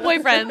 Cup or the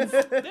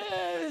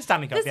boyfriends?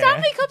 Stanley Cup. The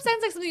Stanley Cup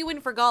sounds like something you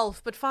win for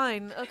golf, but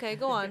fine. Okay,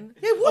 go on.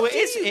 Yeah, what Oh, it do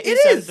is. you- It it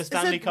is. is. The It's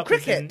Stanley a Cup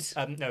cricket. is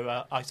in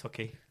ice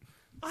hockey.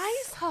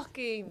 Ice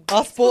hockey.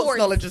 Our sports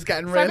knowledge is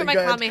getting Sorry really about my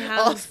good. clammy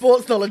hands. Our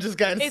sports knowledge is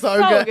getting It's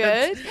so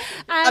good.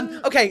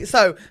 Okay,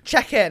 so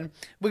check in.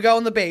 We go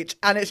on the beach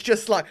and it's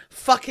just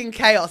fucking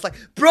chaos.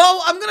 Bro,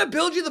 I'm gonna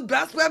build you the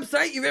best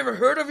website you've ever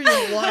heard of in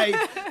your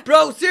life.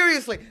 Bro,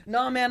 seriously.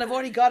 Nah, man, I've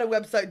already got a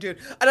website, dude.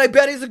 And I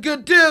bet he's a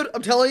good dude.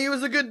 I'm telling you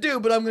he's a good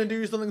dude, but I'm gonna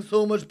do you something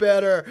so much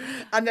better.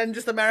 And then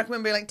just American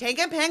women be like,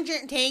 take a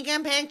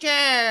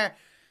picture.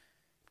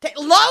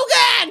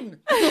 Logan!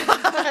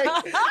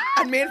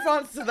 And me and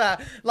Francis are there,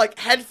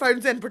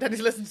 headphones in, pretending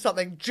to listen to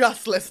something,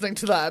 just listening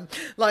to them.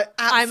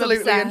 Absolutely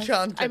obsessed.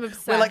 enchanted. I'm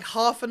obsessed. We're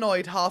half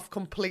annoyed, half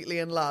completely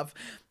in love.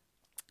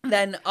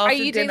 Then after Are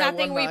you doing dinner that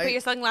thing one where you put night-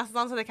 your sunglasses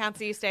on so they can't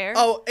see you stare?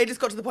 Oh, it just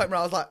got to the point where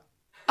I was like,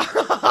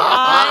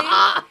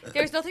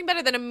 There's nothing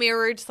better than a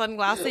mirrored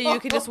sunglass so you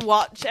can just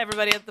watch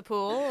everybody at the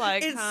pool.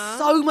 it's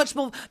so much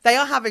more. They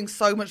are having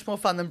so much more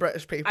fun than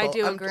British people. I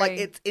do agree.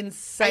 It's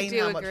insane I do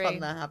how much agree. fun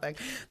they're having.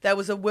 There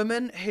was a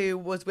woman who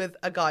was with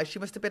a guy. She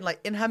must have been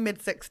in her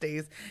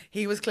mid-60s.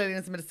 He was clearly in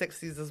his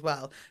mid-60s as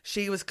well.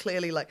 She was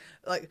clearly like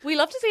We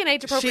love to see an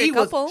age-appropriate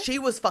couple. She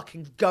was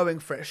fucking going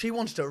for it. She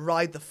wanted to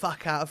ride the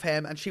fuck out of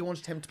him and she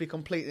wanted him to be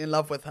completely in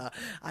love with her.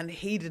 And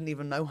he didn't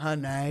even know her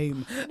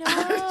name.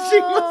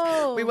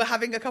 No. We were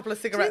having a couple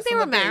of Do you cigarettes think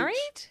they on were the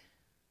beach.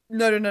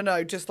 married?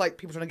 No. Just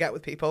people trying to get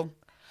with people.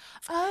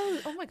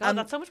 Oh my God,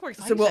 that's so much more So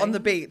exciting. we're on the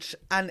beach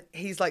and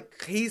he's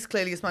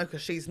clearly a smoker.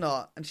 She's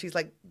not. And she's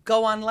like,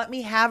 go on, let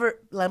me have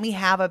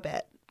a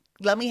bit.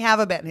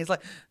 And he's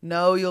like,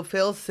 no, you'll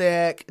feel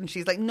sick. And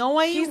she's like, no,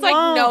 I He's won't.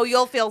 like, no,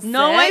 you'll feel sick.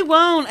 No, I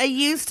won't. I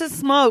used to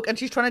smoke. And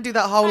she's trying to do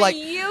that whole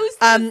used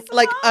to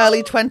smoke.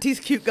 early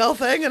 20s cute girl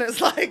thing. And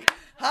it's like,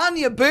 hon,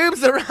 your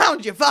boobs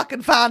around your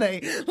fucking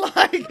fanny.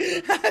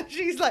 And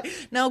she's like,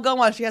 no, go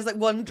on. She has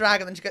one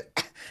drag and then she goes,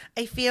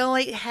 I feel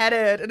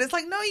lightheaded. And it's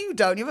like, no, you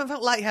don't. You haven't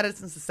felt lightheaded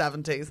since the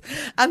 70s.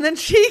 And then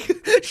she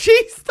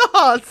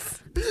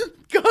starts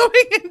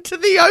going into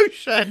the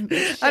ocean.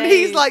 And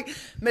he's like,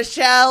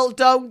 Michelle,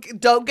 don't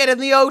get in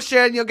the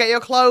ocean. You'll get your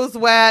clothes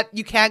wet.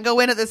 You can't go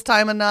in at this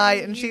time of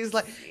night. And she's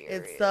like,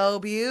 it's so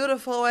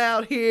beautiful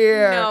out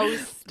here. No,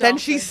 then stop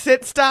she it.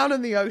 sits down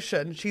in the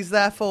ocean. She's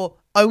there for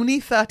only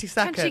 30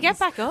 seconds. Can she get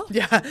back up?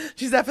 Yeah,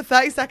 she's there for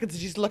 30 seconds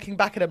and she's looking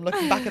back at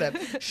him.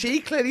 She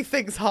clearly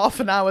thinks half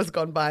an hour's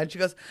gone by and she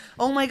goes,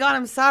 oh my God,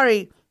 I'm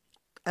sorry.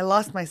 I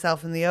lost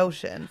myself in the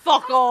ocean.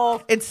 Fuck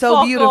off. It's so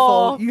Fuck beautiful.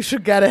 off. You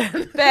should get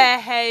it.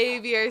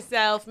 Behave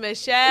yourself,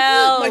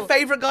 Michelle. My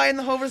favourite guy in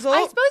the whole resort.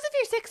 I suppose if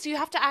you're 60, you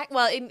have to act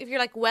if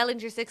you're well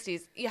into your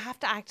 60s, you have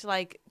to act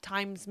like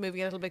time's moving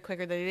a little bit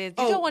quicker than it is.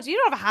 You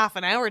don't have a half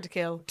an hour to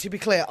kill. To be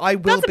clear, I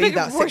will That's a be big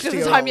that proportion of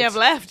 60-year-old. the time you have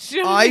left.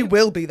 You know what I I mean?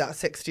 will be that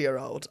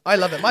 60-year-old. I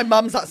love it. My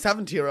mum's that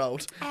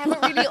 70-year-old. I have a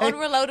really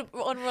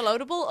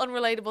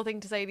unrelatable thing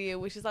to say to you,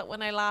 which is that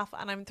when I laugh,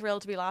 and I'm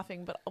thrilled to be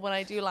laughing, but when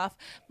I do laugh,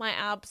 my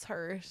abs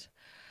hurt.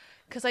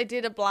 Because I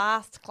did a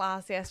blast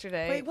class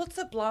yesterday. Wait, what's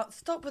a blast?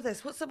 Stop with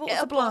this. What's a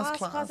a blast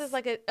class? is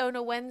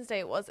Wednesday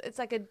it was. It's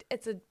a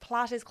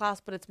Pilates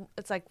class, but it's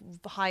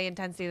high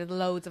intensity with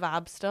loads of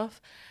ab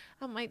stuff.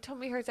 And my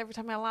tummy hurts every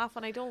time I laugh,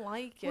 and I don't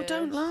like it. Well,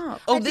 don't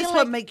laugh. I Oh, this feel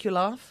won't make you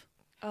laugh.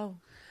 Oh.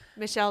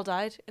 Michelle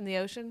died in the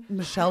ocean.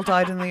 Michelle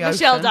died in the ocean.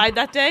 Michelle died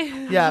that day.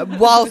 Yeah,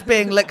 whilst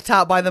being licked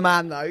out by the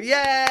man, though.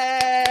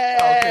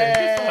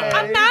 Yay!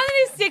 A man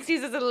in his 60s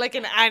isn't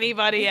licking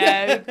anybody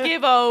out.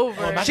 Give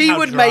over. Imagine She how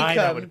would dry make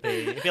that them. would be.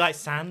 It'd be like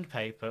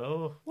sandpaper.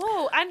 Oh.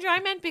 Whoa, Andrew, I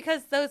meant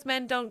because those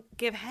men don't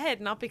give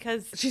head, not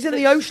because... She's in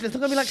the ocean. It's not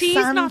going to be like she's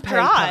sandpaper. not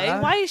dry.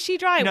 Why is she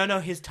dry? No,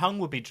 his tongue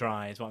would be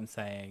dry, is what I'm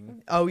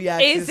saying. Oh, yeah.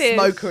 Is He's a it?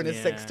 smoker in his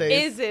Yeah. 60s.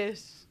 Is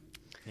it?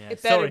 Yeah.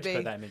 It better Sorry be. to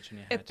put that image in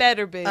your head. It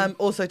better be.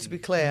 Also, to be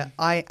clear,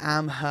 I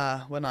am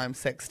her when I'm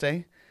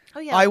 60. Oh,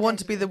 yeah, I okay. want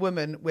to be the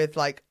woman with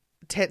like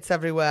tits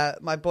everywhere.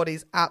 My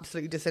body's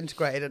absolutely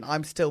disintegrated, and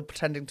I'm still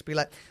pretending to be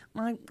like,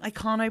 I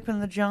can't open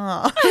the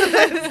jar.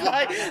 It's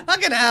like,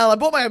 fucking hell, I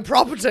bought my own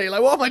property.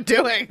 Like, what am I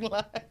doing?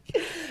 Like,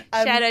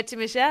 Shout out to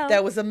Michelle.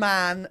 there was a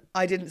man,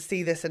 I didn't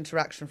see this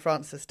interaction,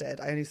 Francis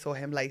did. I only saw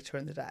him later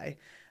in the day,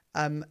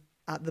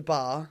 at the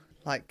bar,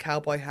 like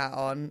cowboy hat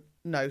on,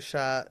 no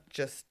shirt,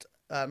 just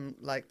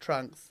like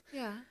trunks.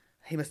 Yeah.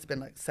 He must have been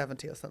like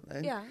 70 or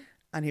something. Yeah.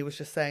 And he was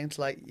just saying to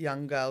like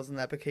young girls in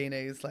their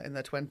bikinis, like in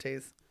their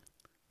 20s,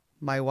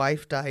 my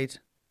wife died.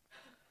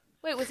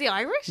 Wait, was he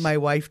Irish? My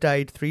wife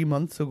died 3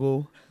 months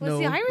ago. Was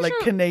he Irish like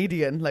or-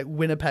 Canadian, like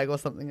Winnipeg or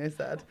something. I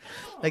said,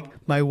 like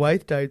my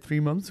wife died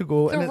 3 months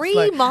ago. And 3 it's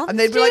like, months, and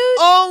they'd be like, dude?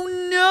 "Oh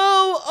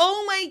no!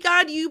 Oh my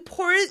God! You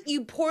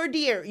poor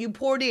dear! You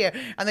poor dear!"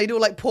 And they do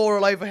like pour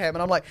all over him,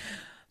 and I'm like,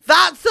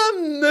 "That's a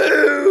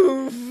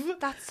move!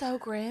 That's so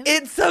grim.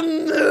 It's a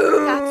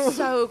move! That's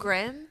so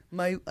grim.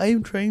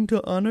 I'm trying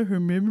to honor her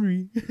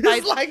memory."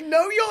 It's like,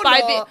 no, you're By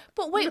not.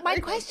 but wait, my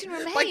question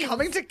remains. By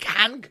coming to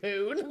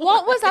Cancun.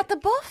 What was at the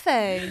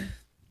buffet?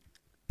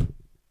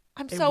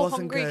 I'm It so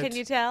wasn't hungry. good. Can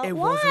you tell? It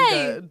Why? wasn't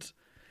good.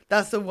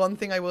 That's the one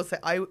thing I will say.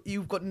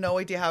 You've got no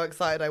idea how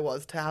excited I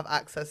was to have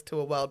access to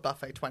a world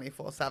buffet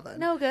 24/7.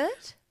 No good.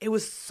 It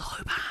was so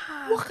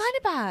bad. What kind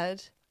of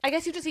bad? I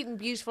guess you've just eaten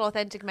beautiful,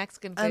 authentic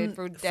Mexican food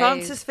for days.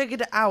 Francis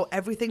figured it out.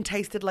 Everything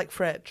tasted like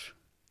fridge.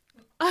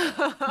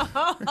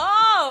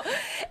 Oh,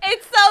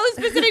 it's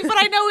so specific, but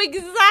I know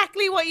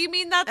exactly what you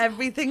mean. That's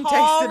Everything horrid.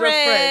 tasted of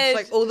fridge.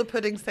 Like all the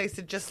puddings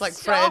tasted just like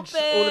Stop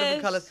fridge. All the different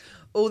it. colours.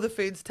 All the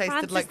foods tasted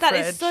Francis, like that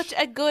fridge. is such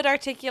a good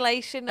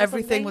articulation. Of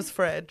Everything something. was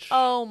fridge.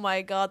 Oh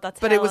my god, that's.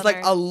 But hell it was on like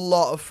earth. a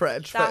lot of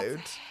fridge That's food.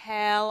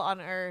 hell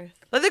on earth.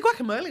 Like the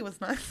guacamole was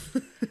nice.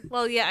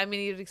 Well, yeah, I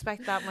mean, you'd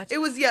expect that much. It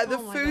was, yeah, the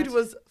Oh my food God.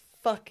 was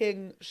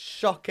fucking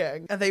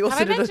shocking. And they I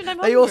also mentioned I'm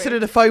they also hungry?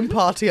 did a foam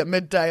party at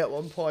midday at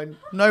one point.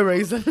 No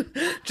reason.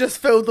 Just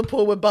filled the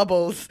pool with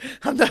bubbles.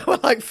 And there were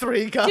like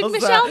 3 girls Did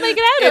Michelle there make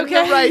it out in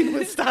okay? the rain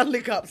with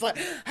Stanley Cups, like,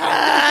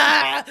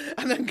 ah!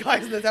 And then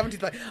guys in their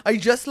 70s like, I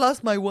just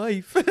lost my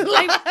wife. I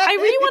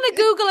really want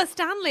to Google a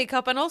Stanley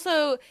Cup, and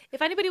also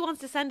if anybody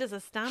wants to send us a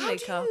Stanley How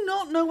do Cup. you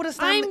not know what a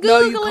Stanley I'm No,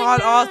 you Googling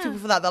can't now. ask people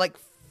for that. They're like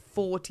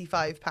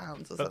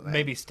 £45 or But something.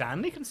 maybe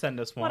Stanley can send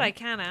us one. What I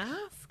can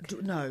ask.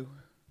 No.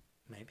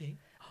 Maybe.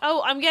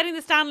 Oh, I'm getting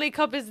the Stanley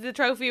Cup is the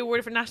trophy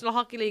award for National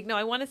Hockey League. No,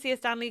 I want to see a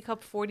Stanley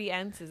Cup 40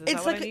 ounces. Is It's that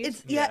what like I need?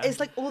 it's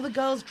like all the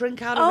girls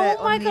drink out of it.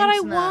 Oh my on the god, I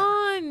internet.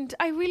 want!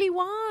 I really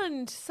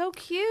want. So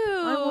cute.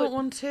 I want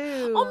one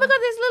too. Oh my god,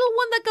 there's a little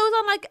one that goes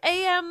on like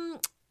a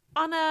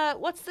on a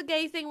what's the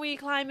gay thing where you're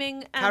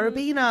climbing?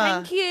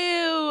 Carabiner. Thank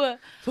you.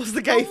 What's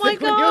the gay Oh my thing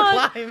when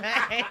God. you're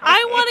climbing?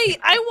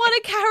 I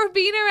want a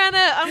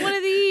carabiner and one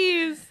of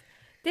these.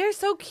 They're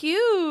so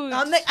cute.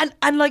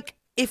 And like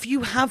if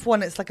you have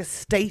one, it's like a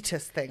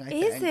status thing. I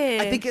Is think.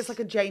 it? I think it's like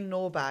a Jane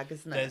Knorr bag,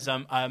 isn't it?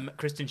 There's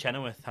Kristen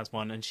Chenoweth has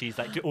one, and she's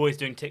like always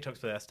doing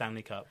TikToks with her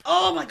Stanley Cup.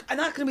 Oh my god, and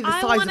that's gonna be the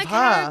I size want of a her.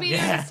 carabiner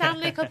Yeah. and a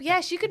Stanley Cup.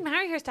 Yeah, she could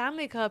marry her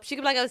Stanley Cup. She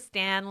could be like, oh,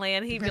 Stanley.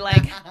 And he'd be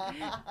like,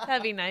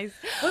 that'd be nice.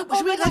 Well,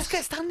 Oh my let's gosh.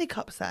 get Stanley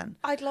Cups then.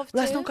 I'd love to.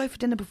 Let's not go for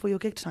dinner before your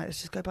gig tonight. Let's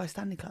just go buy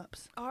Stanley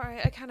Cups. All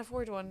right, I can't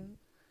afford one.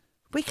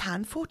 We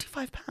can.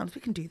 £45.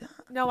 We can do that.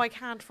 No, I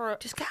can't for...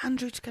 Just get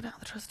Andrew to get out of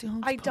the trusty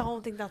hogs. I pot.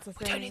 don't think that's a We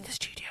thing. don't need the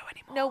studio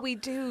anymore. No, we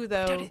do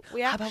though.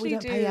 We How about actually we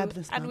don't do. pay Eb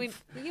this and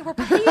month? we're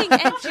paying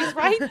Eb. She's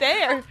right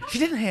there. She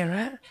didn't hear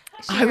it.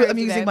 She heard I'm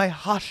you using then. my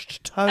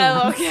hushed tone.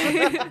 Oh,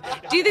 okay.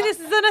 Do you think this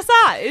is an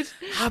aside?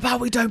 How about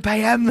we don't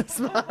pay M this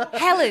month?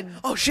 Helen,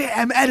 Oh shit,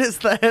 M edits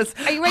this.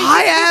 Are you ready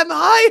Hi to- M,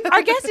 hi.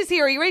 our guest is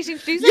here. Are you ready to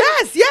introduce her?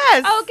 Yes,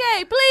 yes.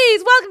 Okay,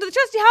 please welcome to the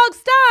Trusty Hog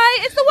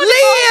Sty. It's the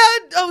wonderful.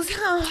 Leah. Oh,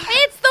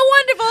 It's the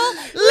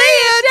wonderful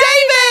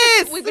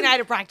Leah Davis. We've been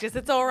out of practice.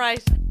 It's all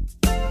right.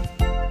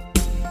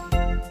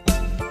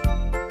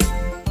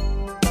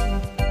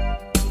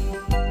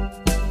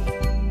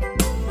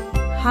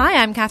 Hi,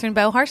 I'm Catherine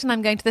Bohart and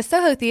I'm going to the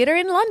Soho Theatre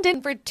in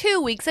London for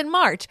 2 weeks in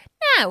March.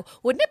 Now,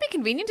 wouldn't it be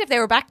convenient if they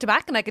were back to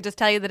back and I could just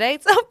tell you the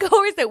dates? Of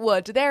course it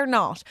would. They're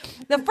not.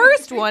 The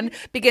first one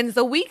begins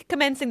the week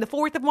commencing the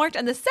 4th of March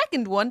and the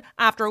second one,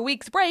 after a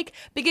week's break,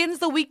 begins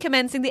the week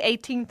commencing the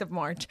 18th of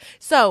March.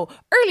 So,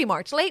 early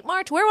March, late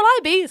March, where will I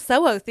be?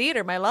 Soho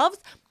Theatre, my loves.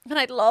 And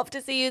I'd love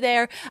to see you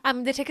there.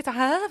 The tickets I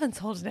haven't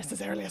sold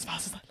necessarily as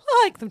fast as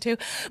I'd like them to.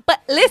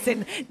 But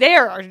listen,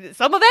 there are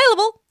some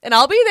available. And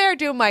I'll be there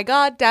doing my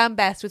goddamn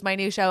best with my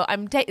new show.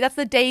 That's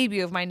the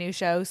debut of my new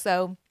show.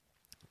 So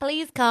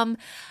please come.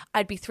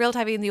 I'd be thrilled to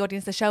have you in the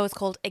audience. The show is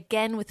called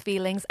Again with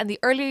Feelings, and the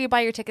earlier you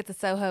buy your tickets at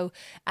Soho,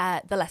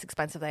 the less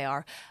expensive they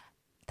are.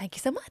 Thank you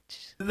so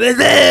much. What's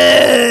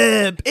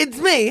up? It's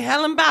me,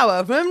 Helen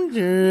Bauer from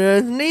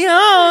Disney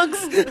Hogs.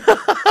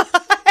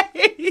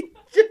 I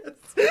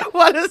just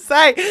want to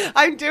say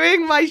I'm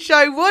doing my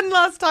show one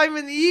last time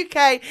in the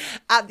UK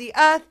at the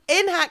Earth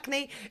in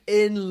Hackney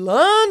in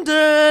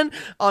London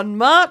on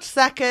March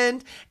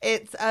 2nd.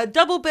 It's a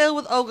double bill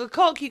with Olga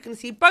Koch. You can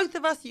see both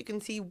of us. You can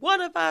see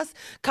one of us.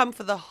 Come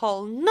for the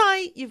whole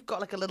night. You've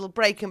got like a little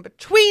break in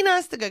between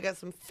us to go get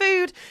some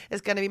food.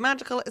 It's going to be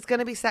magical. It's going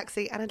to be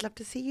sexy. And I'd love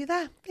to see you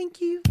there.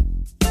 Thank you.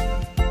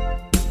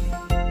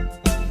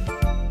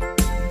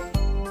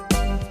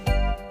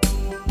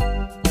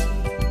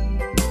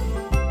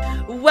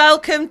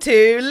 Welcome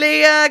to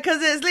LEAH, because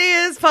it's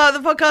LEAH's part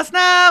of the podcast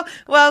now.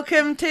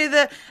 Welcome to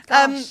the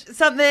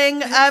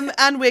something,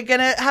 and we're going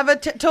to have a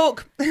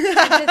talk.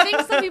 I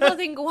think some people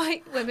think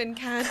white women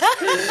can't.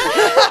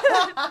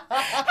 Hello!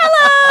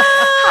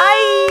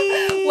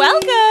 Hi!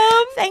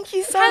 Welcome! Thank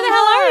you so How much. the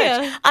hell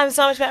are you? I'm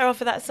so much better off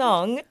for that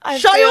song. I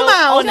Shut feel your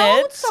mouth!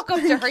 honoured. Don't suck up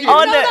to her. You know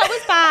Honoured. that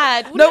was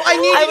bad. No, I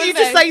needed you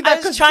to say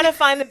that. I was trying to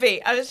find the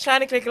beat. I was trying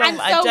to click along, And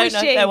but so I don't was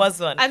know she. if there was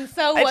one. And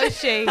so was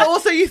she. But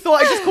also, you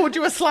thought I just called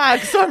you a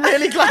slag, so I'm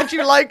really glad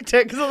you liked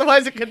it, because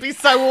otherwise it could be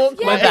so awkward.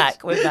 We're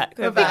back. We're back.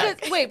 We're back.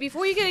 Because, wait,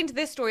 before you get into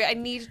this story,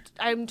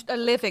 I'm a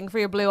living for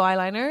your blue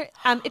eyeliner.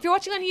 If you're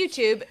watching on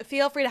YouTube,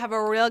 feel free to have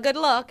a real good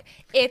look.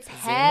 It's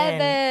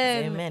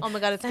heaven. Zoom in. Oh my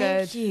God, it's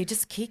Thank good. you.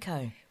 Just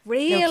Kiko.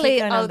 Really?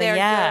 No, Kiko Oh, number, they're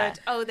yeah. good.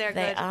 Oh, they're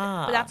They good.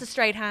 are. But that's a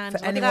straight hand. For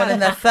Look at anyone that. in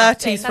their 30s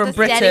That's from a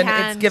steady Britain,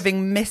 hand. it's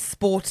giving Miss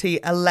Sporty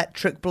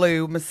electric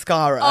blue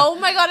mascara. Oh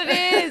my God, it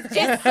is.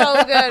 It's so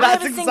good. I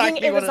That's was thinking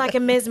exactly it what was it like a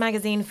Ms.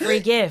 Magazine free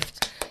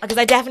gift. Because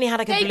I definitely had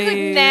like a They blue...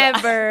 could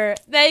never.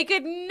 They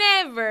could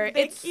never.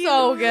 It's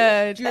so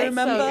good. Do you It's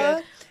remember, so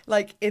good.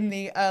 like, in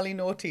the early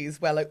noughties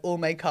where, like, all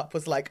makeup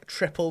was, like,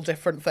 triple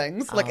different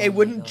things? Like, it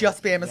wouldn't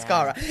just be a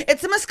mascara.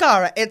 It's a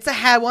mascara, it's a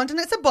hair wand, and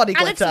it's a body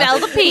And it glitter.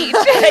 smells of peach.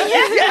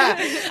 Yeah.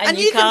 And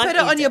you can can't put it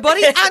eat on your it.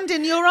 body and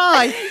in your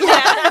eye.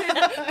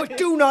 But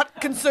do not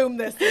consume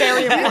this.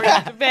 Very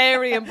important.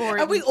 Very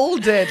important. And we all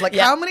did. Like,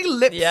 how many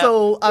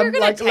Lipsil You're gonna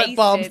like lip taste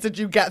balms it. did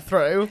you get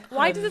through?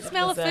 Why does it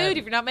smell of food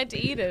if you're not meant to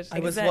eat it? I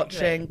was Exactly.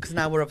 watching, because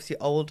now we're obviously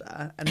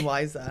older and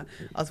wiser,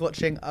 I was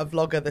watching a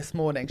vlogger this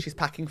morning. She's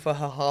packing for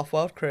her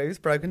half-world cruise,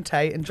 Brogan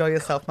Tate, enjoy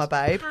yourself, my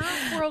babe.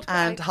 Half-world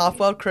And cruise.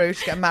 half-world cruise,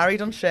 she's getting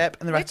married on ship,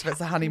 and the rest of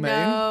it's a honeymoon.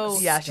 No.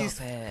 Yeah, Stop she's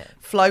it.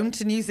 flown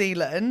to New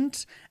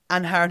Zealand,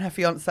 and her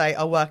fiance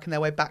are working their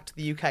way back to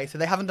the UK. So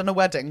they haven't done a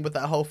wedding with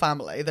their whole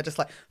family. They're just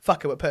like,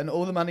 fuck it, we're putting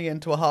all the money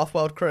into a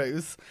half-world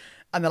cruise.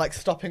 And they're like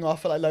stopping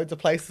off at like loads of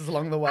places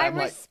along the way. I'm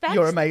like,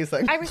 you're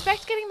amazing. I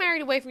respect getting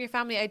married away from your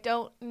family. I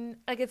don't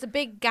like. It's a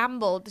big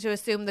gamble to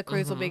assume the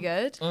cruise will be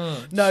good.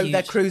 No, Huge,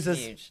 they're cruisers.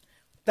 huge.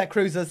 They're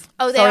cruisers.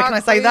 Oh, they Sorry, are can I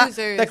say that?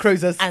 cruisers. They're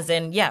cruisers. As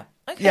in, yeah.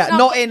 Okay. Yeah,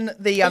 not in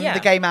the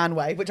gay man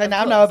way, which I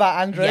now know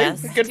about Andrew.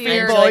 Yes. Good for I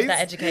you, enjoyed boys. that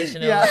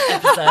educational Yeah.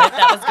 episode.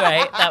 That was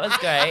great. That was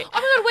great. Oh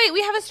my God! Wait,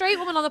 we have a straight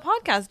woman on the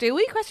podcast, do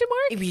we? Question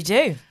mark. You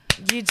do.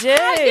 You do.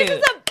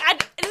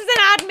 This is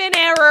an admin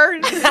error.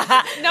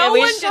 No we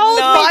one should told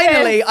not- me.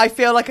 Finally, I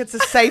feel like it's a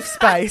safe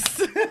space.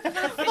 We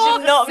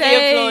should not be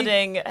sake.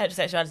 applauding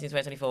heterosexuality in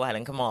 2024,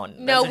 Helen. Come on.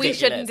 No, That's we ridiculous.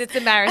 shouldn't. It's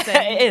embarrassing.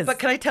 It is. But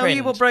can I tell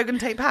you what Brogan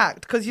Tate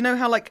packed? Because you know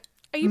how like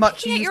Are you much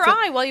picking at used your to-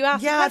 eye while you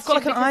ask? Yeah, the I've got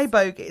like an question eye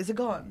bogey. Is it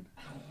gone?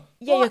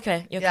 Yeah, you're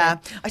okay. You're Yeah,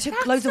 okay. I took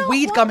That's loads of not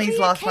weed what gummies we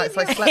last night,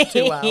 so I slept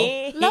too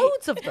well.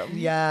 Loads of them.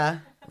 Yeah.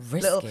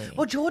 Risky.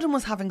 Well, Jordan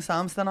was having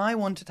some, so then I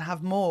wanted to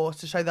have more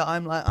to show that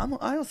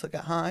I also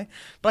get high,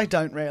 but I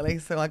don't really.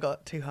 So I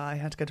got too high. I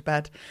had to go to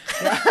bed.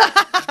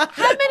 How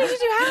many did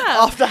you have?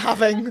 After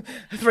having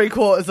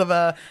 3/4 of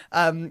a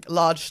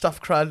large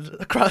stuffed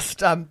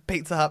crust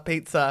Pizza Hut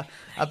pizza,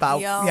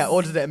 Yum.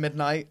 ordered it at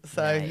midnight.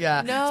 So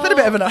yeah, No. it's been a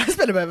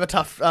bit of a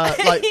tough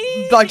like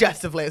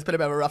digestively. It's been a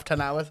bit of a rough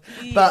 10 hours,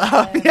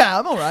 but yeah,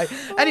 I'm all right.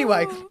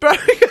 Anyway,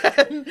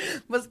 Brogan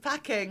was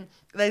packing.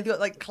 They've got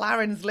like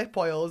Clarins lip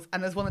oils,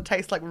 and there's one that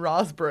tastes like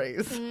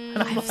raspberries. And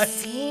I'm I've like,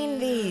 seen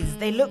these.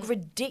 They look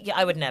ridiculous.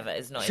 I would never.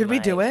 It's not. Should in we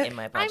my, do it? In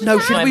my I'm budget. No,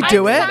 sad- should we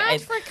do it? I'm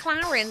sad for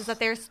Clarins that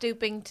they're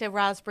stooping to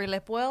raspberry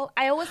lip oil.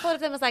 I always thought of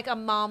them as like a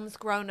mom's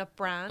grown-up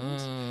brand.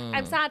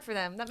 I'm sad for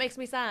them. That makes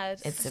me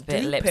sad. It's a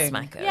bit lip Steeping.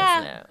 smacker, isn't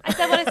yeah, it? I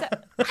said what I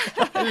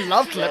said. I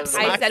loved lip I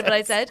smack. said what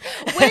I said.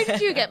 Where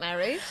did you get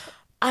married?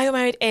 I got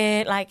married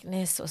in like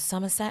near sort of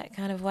Somerset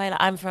kind of way. Like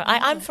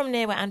I'm from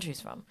near where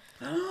Andrew's from.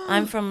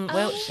 I'm from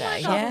Wiltshire.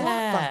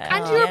 Yeah.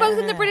 And you were both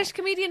in the British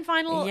Comedian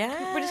final.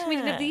 Yeah. British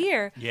Comedian of the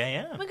Year.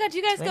 Yeah. Oh my God,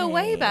 you guys go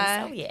way Twinnies.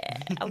 back. Oh yeah.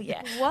 Oh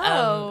yeah.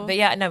 Whoa. But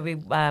yeah, no, we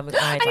got married.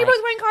 And you're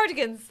both wearing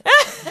cardigans.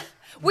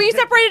 Were you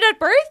separated at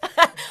birth?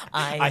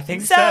 I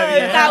think so.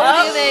 Yeah.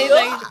 That would be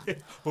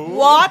amazing.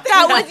 What?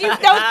 That was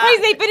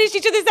crazy. They finished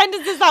each other's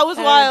sentences. That was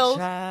wild.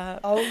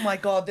 Oh my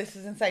god, this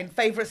is insane.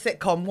 Favourite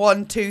sitcom?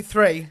 1, 2,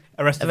 3.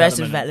 Arrested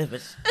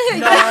Development. No,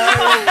 Get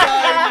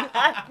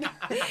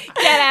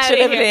out Should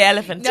of have been the here.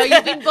 elephant. No,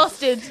 you've been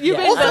busted. You've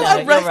been also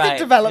busted. Arrested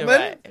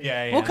Development.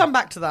 Yeah. We'll come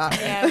back to that.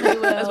 Yeah, we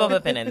will. There's one more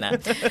pin in there.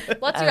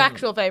 What's your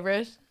actual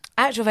favourite?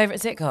 Actual favourite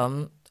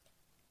sitcom?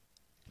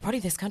 Probably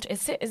This Country.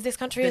 Is This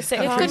Country a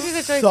sitcom? Country's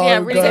This Country's a choice. so Yeah,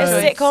 really good. Is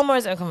good it a choice. sitcom or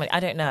is it a comedy? I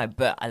don't know,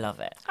 but I love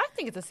it. I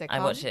think it's a sitcom. I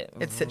watch it.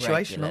 It's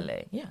situational.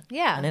 regularly. Yeah.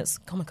 Yeah. And it's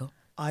comical.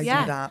 I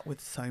Yeah. do that with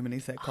so many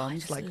sitcoms. I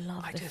just like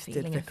love I the just did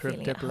feeling of Vicar of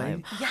feeling at Dibley.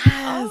 home. Yes.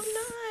 Oh,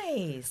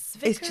 nice. It's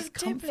Vicar just of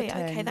Dibley. comforting.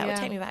 Okay, that would Yeah.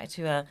 take me back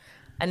to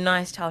a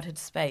nice childhood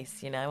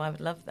space, I would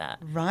love that.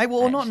 Right,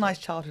 well, not a Actually. nice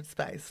childhood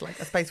space, like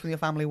a space when your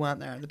family weren't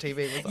there and the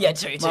TV was on. Yeah,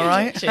 true. Am I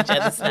right? True,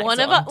 the snacks One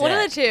are of on one of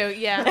deck. the two.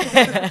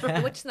 Yeah.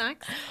 Which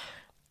snacks?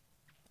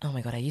 Oh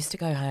my God, I used to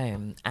go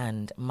home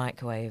and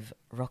microwave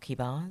Rocky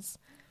bars.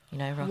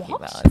 Rocky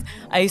What? bars.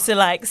 I used to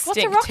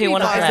stick a Rocky two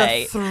on a bar? That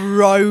plate. is a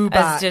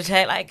throwback. As to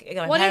take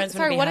my What parents is?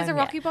 Sorry, wouldn't be what is a home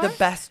Rocky yet. bar? The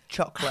best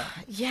chocolate.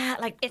 Yeah,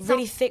 It's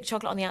really not- thick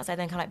chocolate on the outside,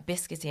 then kind of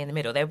biscuity in the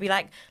middle. They would be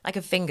like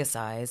a finger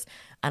size,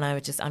 and I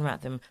would just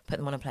unwrap them, put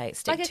them on a plate,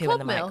 stick Like a two in the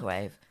Club Milk?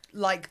 microwave.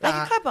 Like Like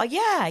that. a club bar,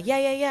 yeah.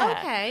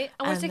 Okay,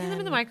 and we're sticking them in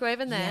the then- microwave,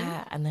 and then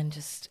Yeah, and then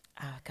just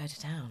go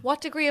to town. what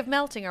degree of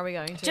melting are we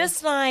going to?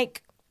 Just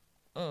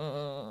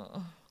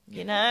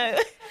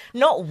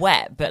not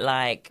wet, but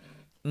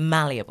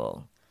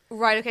malleable.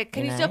 right. Okay,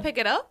 can you still pick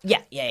it up? Yeah.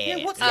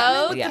 What's Okay.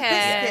 that with the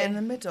biscuit in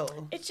the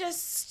middle? It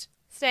just...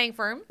 Staying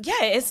firm.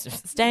 Yeah, it is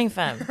staying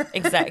firm.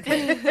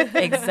 Exactly.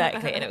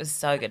 Exactly. And it was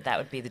so good. That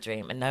would be the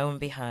dream. And no one would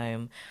be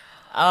home.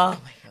 Oh,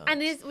 my God. And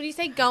when you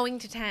say going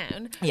to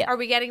town, Yeah. are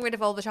we getting rid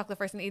of all the chocolate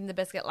first and eating the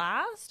biscuit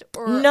last?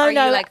 Or No, are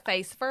no. you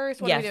face first?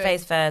 What are we doing?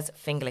 face first,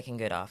 finger licking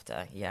good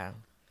after. Yeah.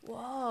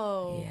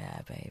 Whoa.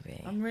 Yeah,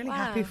 baby. I'm really Wow.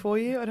 happy for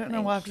you. I don't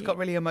know why I've just got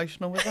really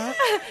emotional with that.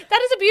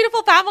 That is a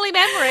beautiful family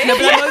memory. No,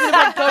 but I know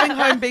that going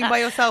home, being by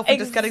yourself, and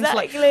just getting to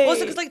Exactly.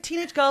 also because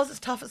teenage girls,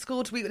 it's tough at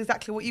school to eat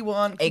exactly what you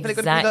want. You feel like you've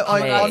Exactly. got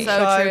to be Oh my God, on so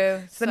show.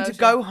 true. So then So to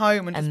true. go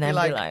home and just And then be be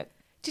like, like,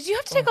 Did you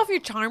have to take off your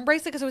charm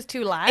bracelet because it was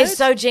too loud? it's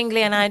so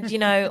jingly and I, First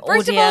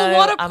audio, of all,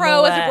 what a I'm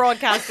pro as a aware.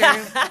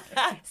 broadcaster.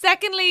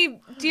 Secondly,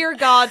 dear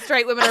God,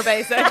 straight women are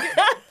basic.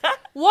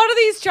 What are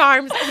these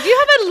charms? Do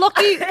you have a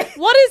lucky...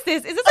 What is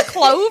this? Is this a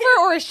clover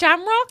or a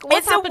shamrock? What's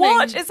It's happening? a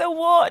watch. It's a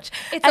watch.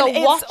 It's And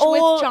a watch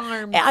with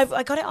charms.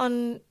 I got it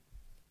on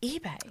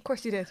eBay. Of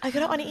course you did. I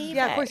got it on eBay.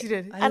 Yeah, of course you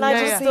did. And I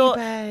love just thought,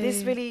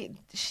 eBay.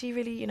 she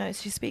really,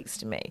 she speaks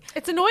to me.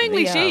 It's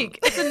annoyingly Yeah. chic.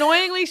 It's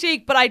annoyingly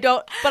chic, but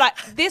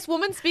this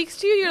woman speaks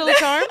to you, your little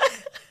charm.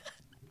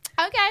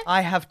 Okay. I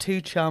have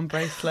 2 charm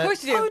bracelets. Of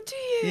course you do. Oh, do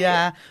you?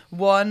 Yeah,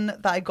 one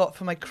that I got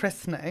for my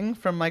christening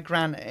from my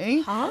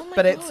granny, Oh my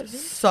but God, it's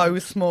so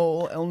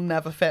small it'll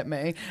never fit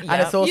me, and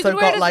Yeah. it's You also could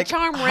wear it got as a like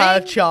charm her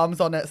ring. charms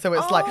on it, so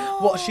it's like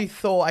what she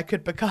thought I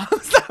could become.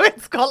 So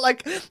it's got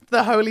like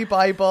the Holy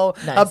Bible,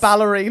 a Nice.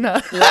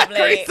 ballerina, a Lovely.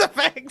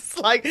 crucifix,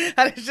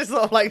 and it's just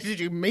sort of like, did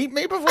you meet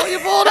me before you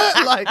bought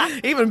it?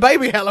 Like even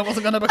baby Helen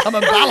wasn't going to become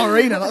a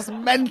ballerina. That's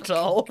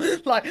mental.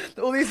 Like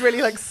all these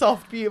really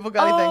soft, beautiful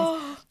girly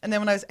things. And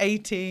then when I was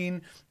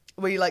 18.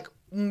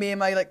 Me and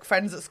my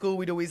friends at school,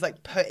 we'd always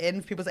put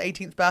in for people's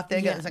 18th birthday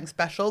and get them something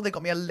special. They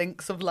got me a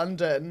Links of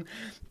London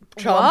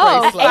charm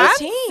Whoa, bracelet.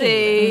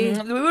 fancy.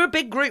 We were a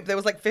big group. There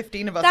was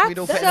 15 of us. That's We'd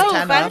all put in so a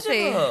tenner.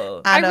 fancy.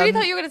 Oh. I And, really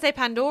thought you were going to say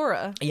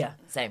Pandora. Yeah,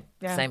 same.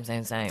 Yeah.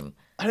 Same.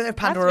 I don't know if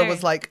Pandora very-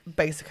 was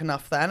basic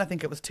enough then. I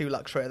think it was too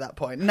luxury at that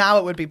point. Now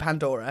it would be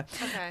Pandora.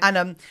 Okay.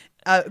 And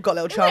got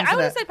little charms I in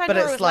would've it. said But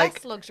Pandora it's was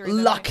less luxury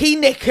than lucky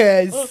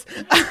knickers.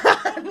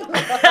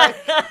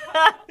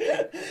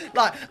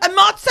 A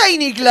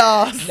martini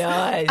glass.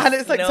 Nice, And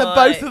it's so nice.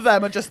 both of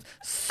them are just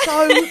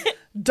so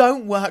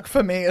don't work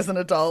for me as an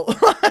adult.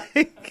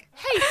 Hey,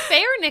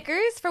 spare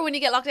knickers for when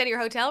you get locked out of your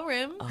hotel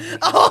room.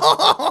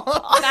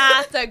 Oh.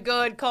 That's a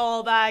good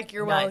callback.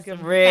 You're Nice,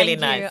 welcome. really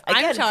Thank you. nice. I'm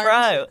Again,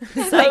 charmed.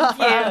 pro.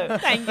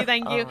 Thank you.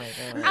 Thank you.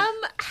 Oh my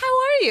God. How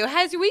are you?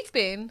 How's your week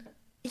been?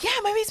 Yeah,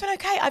 my week's been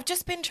okay. I've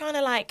just been trying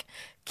to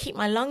keep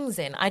my lungs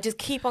in. I just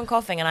keep on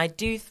coughing, and I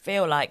do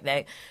feel like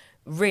they're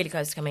really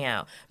close to coming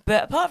out.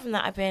 But apart from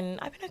that, I've been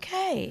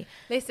okay.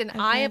 Listen,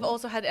 I have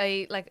also had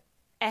a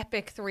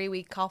epic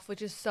 3-week cough,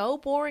 which is so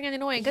boring and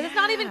annoying because it's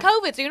not even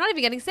COVID, so you're not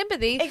even getting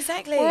sympathy.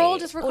 Exactly. We're all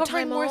just Or recovering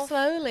time more off.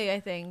 slowly, I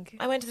think.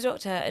 I went to the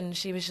doctor and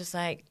she was just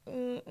like,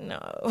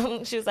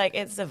 no. She was like,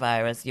 it's a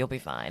virus, you'll be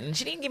fine. And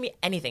she didn't give me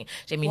anything.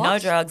 She gave me no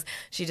drugs.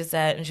 She just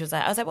said, and she was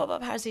like, I was like, what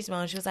about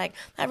paracetamol? And she was like,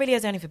 that really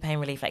is only for pain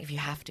relief, if you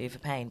have to for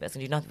pain, but it's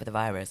going to do nothing for the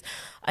virus.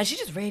 And she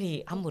just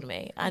really humbled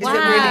me. Is it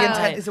really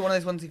intense? Is it one of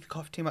those ones if you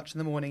cough too much in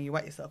the morning, you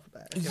wet yourself a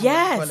bit? If you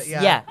want to call it-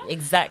 Yes. Yeah,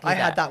 exactly. I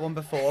had that one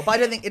before, but I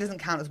don't think it doesn't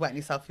count as wetting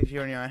yourself if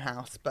you're in your own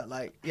house. But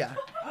yeah,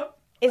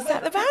 Is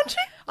that the boundary?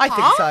 I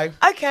think so.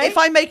 Okay. If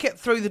I make it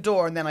through the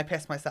door and then I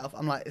piss myself,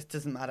 I'm like, it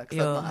doesn't matter because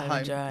You're I'm not home at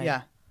home. dry.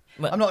 Yeah,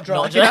 Well, I'm not dry.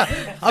 not dry.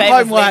 Yeah.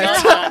 I'm home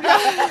Famously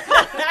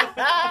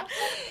wet.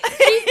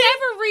 She's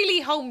never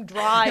really home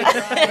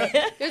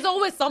dry. There's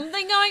always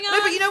something going on.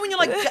 No, but you know when you're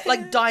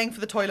like dying for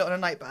the toilet on a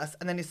night bus,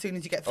 and then as soon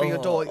as you get through your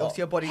door, obviously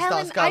your body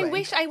Helen, starts going. I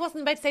wish I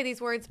wasn't about to say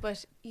these words,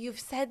 but you've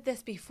said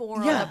this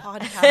before Yeah. on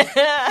the podcast.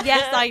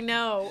 Yes, I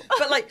know.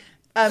 But like,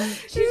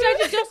 She's trying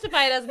to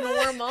justify it as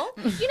normal.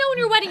 You know when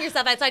you're wetting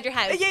yourself outside your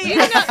house? You know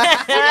you're on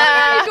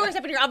your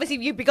doorstep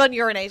and you've begun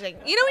urinating.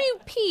 You know when you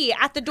pee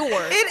at the door?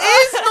 it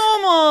is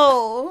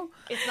normal.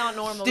 It's not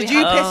normal. Did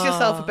you piss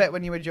yourself a bit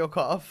when you would jerk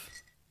off?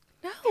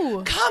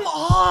 No. Come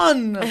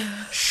on,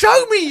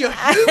 show me your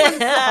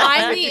human.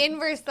 I'm the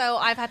inverse though.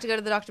 I've had to go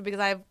to the doctor because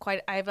I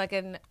have like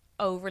an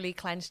overly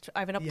clenched, I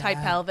have an uptight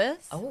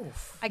pelvis. Oh.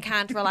 I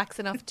can't relax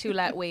enough to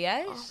let wee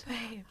out.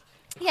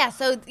 Yeah,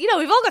 so, you know,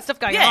 we've all got stuff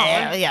going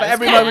on. But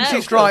every moment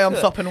she's dry, I'm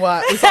sopping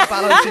wet. We sort of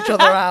balance each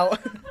other out.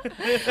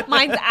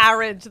 Mine's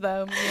arid,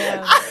 though.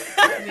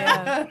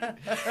 Yeah.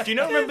 Do you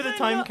not remember the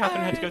time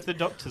Catherine had to go to the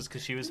doctors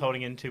because she was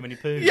holding in too many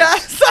poos?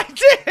 Yes, I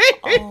did.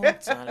 Oh,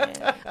 darling.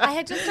 I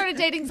had just started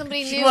dating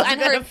somebody new wasn't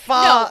and gonna her...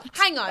 fart. No,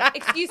 hang on.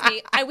 Excuse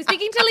me. I was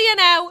speaking to Leah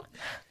now.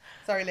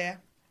 Sorry, Leah.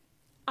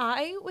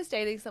 I was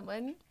dating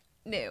someone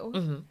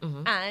new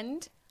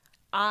and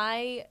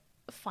I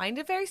find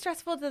it very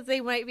stressful that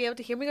they might be able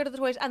to hear me go to the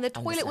toilet, and the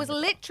toilet was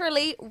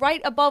literally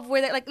right above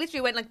where they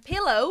literally went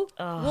pillow,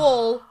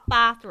 wall,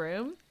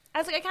 bathroom. I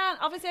was like,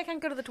 I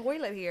can't go to the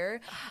toilet here.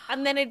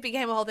 And then it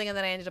became a whole thing, and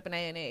then I ended up in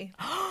A&E.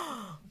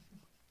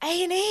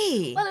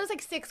 A&E? Well, it was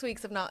like 6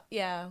 weeks of not,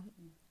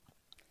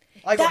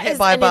 I got That hit is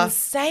by a an bus.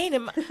 insane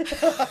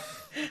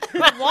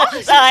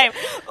what time?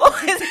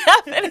 What is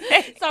happening?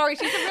 Sorry,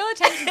 she's a real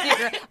attention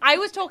seeker. I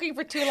was talking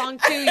for too long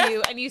to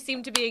you, and you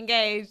seem to be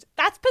engaged.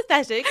 That's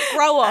pathetic.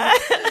 Grow up.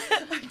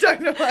 I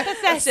don't know why.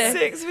 Pathetic.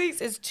 6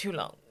 weeks is too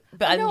long.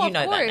 But No, you of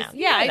know course. that now.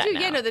 Yeah, I do. Now.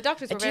 Yeah, no, the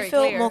doctors were Do you very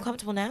feel clear. more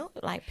comfortable now?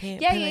 Like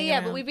Yeah.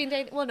 around? But we've been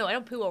dating. Well, no, I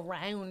don't poo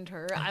around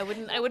her. I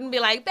wouldn't be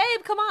like,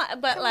 babe, come on.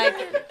 But like,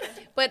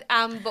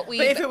 but we.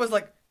 But if it was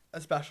like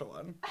a special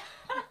one,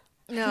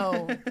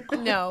 no,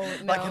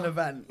 like an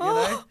event, you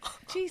know,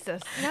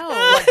 Jesus, no.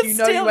 like you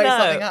know you Still made no.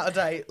 something out of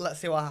date. Let's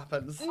see what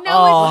happens. No,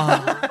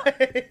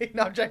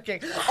 No, I'm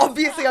joking.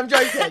 Obviously, I'm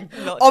joking.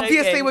 Not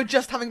Obviously, joking. we're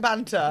just having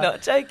banter.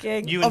 Not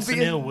joking. You and Obvious-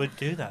 Sunil would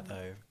do that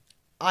though.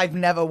 I've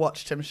never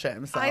watched him shit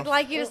himself. I'd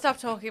like you to stop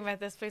talking about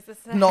this, please. This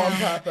is Not on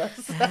hell.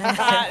 purpose.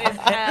 That is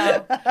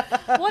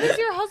hell. What is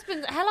your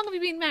husband? How long have you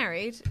been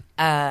married?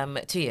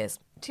 2 years.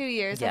 2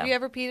 years. Yeah. Have you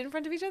ever peed in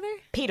front of each other?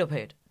 Peed or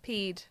pooed?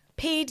 Peed.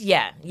 Peed,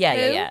 yeah.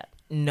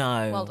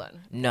 No. Well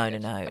done. No.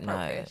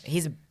 Appropriate.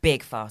 He's a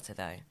big farter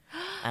though,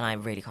 and I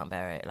really can't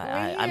bear it. Like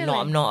I'm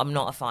Really? not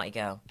a farty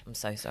girl. I'm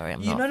so sorry.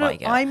 I'm not a farty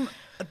girl.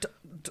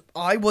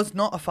 I was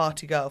not a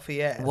farty girl for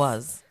years.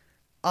 Was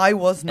I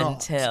was not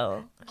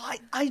until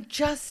I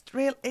just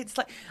real. It's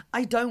like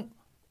I don't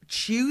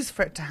choose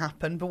for it to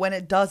happen, but when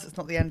it does, it's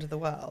not the end of the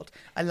world.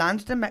 I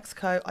landed in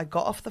Mexico. I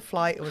got off the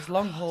flight. It was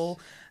long haul,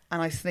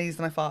 and I sneezed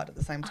and I farted at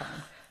the same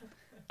time.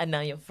 and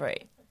now you're free.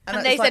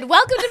 And they said,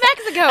 "Welcome to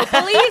Mexico.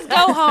 Please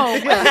go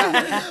home."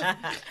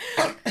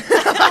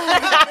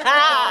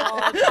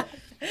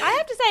 I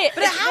have to say,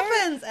 But it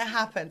happens. It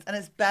happens, and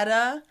it's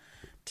better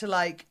to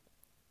like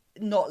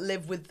not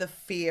live with the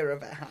fear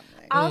of it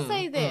happening. I'll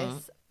say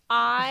this: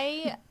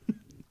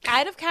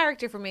 out of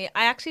character for me,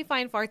 I actually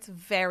find farts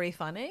very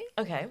funny,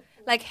 Okay.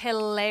 like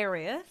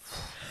hilarious,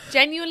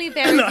 genuinely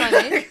very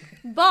funny.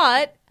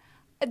 But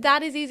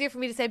that is easier for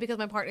me to say because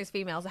my partner's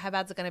female. So how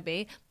bad's it going to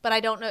be? But I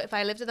don't know if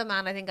I lived with a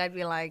man. I think I'd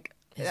be like,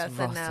 It's "That's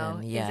a no."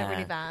 rotten, Is yeah. it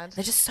really bad?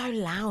 They're just so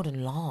loud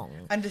and long.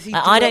 And does he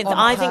Like, do I it don't. on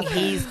I think purpose?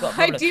 he's got. I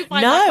Problems. do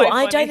find no, that quite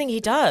I don't funny. think he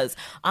does.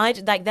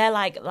 Like they're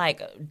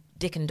like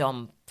Dick and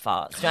Dom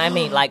farts. Do you know what I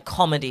mean? Like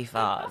comedy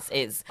farts.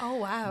 It's Oh,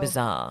 wow.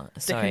 bizarre.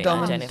 Sorry, and Dom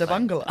and Jennifer. the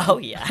bungalow. Oh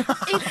yeah.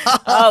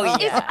 Oh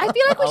yeah. I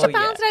feel like we should Oh,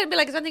 balance yeah. it out and be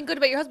like, "Is there anything good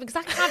about your husband?"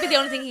 Because that can't be the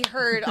only thing he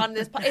heard on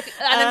this. And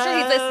I'm sure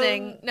he's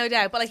listening, no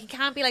doubt. But like, he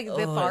can't be like the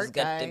Oh, fart there's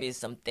got guy. to be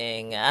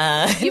something.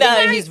 been No,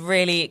 married- he's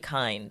really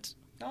kind.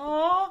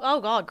 Oh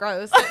God,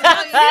 gross!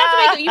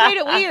 You made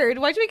it weird.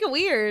 Why'd you make it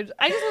weird?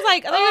 I just was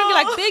like, I thought you were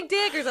gonna be like big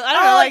dick or something. I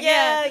don't know.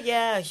 Like,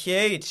 yeah,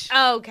 huge.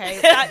 Okay,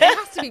 it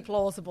has to be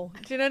plausible.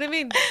 Do you know what I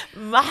mean?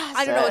 Massive.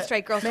 I don't know what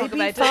straight girls talk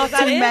Maybe about. Is that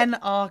farting it? men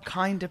are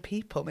kinder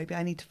people. Maybe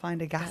I need to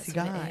find a gassy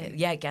That's what guy. it is.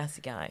 Yeah,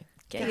 gassy guy.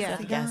 Gassy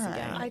Gassy guy.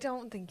 guy. I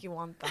don't think you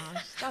want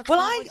that. That's Well,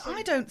 not what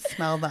I don't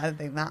smell that. I don't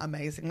think that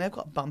amazing. I've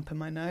got a bump in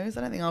my nose.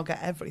 I don't think I'll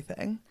get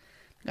everything.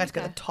 I have to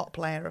get the top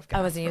layer of gas.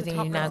 Oh, as in you think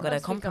top you've now row, got to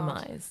that's sweet God.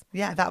 compromise?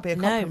 Yeah, that would be a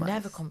No, compromise.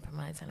 never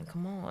compromise, Helen.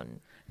 Come on.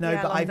 No,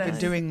 Yeah, but long I've been days.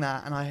 doing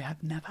that, and I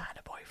have never had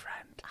a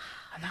boyfriend,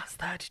 and that's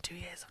 32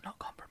 years of not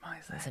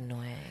compromising. It's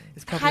annoying.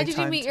 It's probably How did you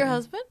time meet to- your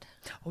husband?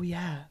 Oh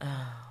yeah.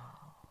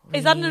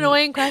 Is that an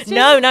annoying question?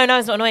 No,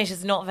 it's not annoying. It's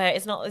just not very.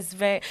 It's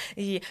very.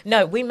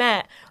 No, we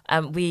met.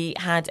 We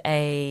had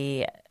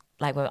a.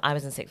 Like, when I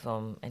was in sixth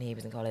form and he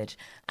was in college,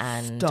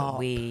 and Stop.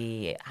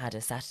 we had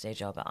a Saturday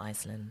job at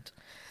Iceland.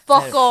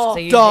 Fuck off. So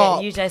you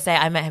Stop. usually say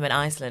I met him in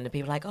Iceland, and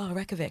people are like, "Oh,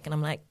 Reykjavik," and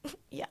I'm like,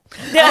 "Yeah."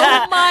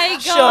 Oh my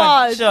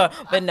God. Sure.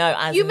 But no,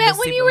 as You in met the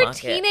when you were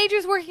supermarket.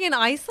 teenagers working in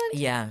Iceland?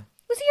 Yeah,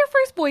 Was he your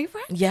first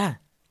boyfriend? yeah.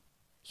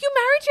 You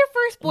married your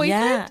first boyfriend?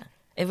 Yeah.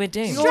 If we're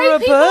doomed. You're Straight a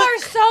people book. are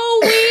so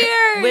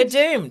weird. We're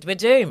doomed. We're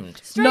doomed.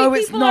 Straight No,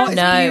 it's people not. are It's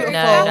No, weird. beautiful.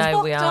 no, That's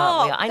no, we fucked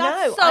are. up. I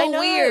That's know. so I know.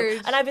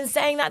 weird. And I've been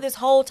saying that this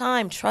whole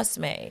time. Trust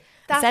me.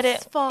 I said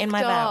it That's in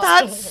my fucked up.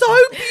 vows. That's so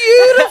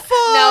beautiful.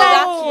 No,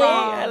 that's Thank you,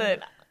 wrong. Ellen.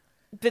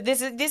 But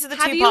this is the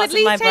Have two you at parts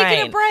of my least brain.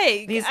 taken a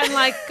break These- and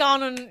like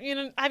gone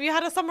and have you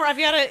had a summer? Have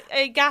you had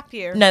a gap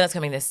year? No, that's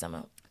coming this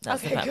summer.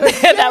 That's Okay, the good.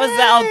 plan. That was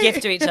our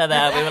gift to each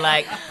other. We were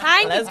like,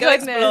 Thank let's go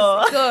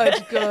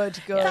goodness. explore.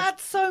 Good.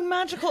 That's so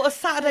magical. A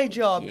Saturday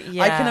job.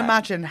 Yeah. I can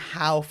imagine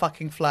how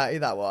fucking flirty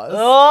that was.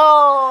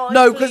 Oh,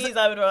 No, because please,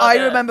 I would rather. I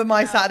remember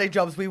my Saturday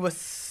jobs. We were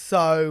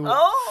so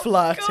Oh,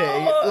 flirty.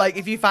 God. Like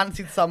if you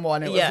fancied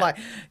someone, it was Yeah. like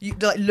you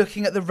like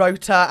looking at the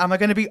rota. Am I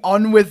going to be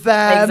on with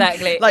them?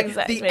 Exactly, Like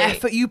exactly. the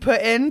effort you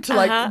put into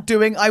like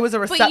doing. I was a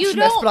you receptionist,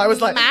 don't but I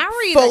was like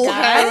marry full the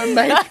guy. hair and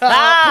makeup.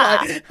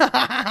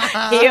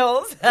 like,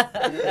 Heels.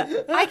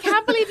 I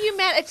can't believe you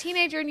met a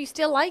teenager and you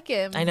still like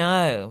him. I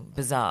know,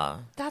 bizarre.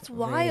 That's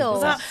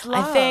wild. That's I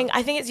love. think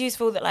it's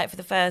useful that like for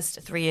the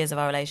first 3 years of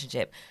our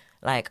relationship,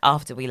 like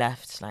after we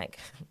left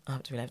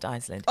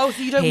Iceland. Oh,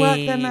 so you don't work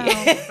there now?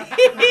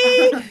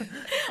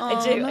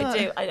 I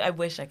do. I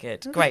wish I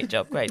could. Great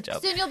job.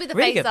 Soon you'll be the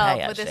Really face good off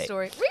pay, with this actually.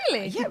 story.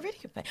 Really? Yeah, really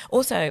good pay.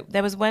 Also,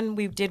 there was when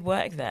we did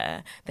work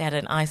there, they had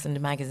an Iceland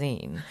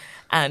magazine,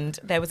 and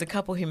there was a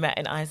couple who met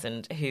in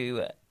Iceland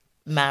who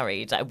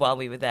married like while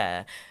we were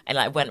there, and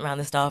like went around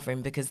the staff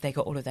room because they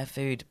got all of their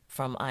food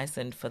from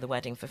Iceland for the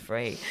wedding for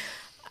free.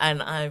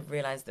 And I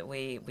realised that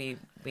we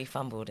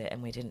fumbled it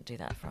and we didn't do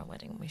that for our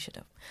wedding. We should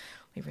have.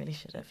 We really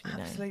should have. You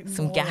know, Absolute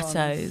some morons.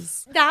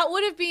 gatos. That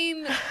would have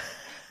been.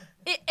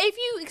 If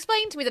you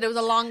explained to me that it was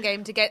a long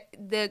game to get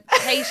the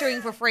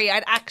catering for free,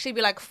 I'd actually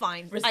be like,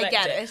 fine, I Respect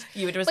get it. it.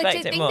 You would But respect to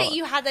it think more. that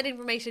you had that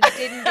information,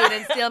 didn't do it,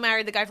 and still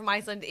married the guy from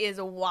Iceland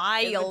is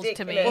wild to me.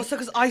 ridiculous. Also,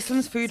 because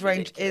Iceland's food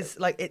range is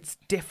like it's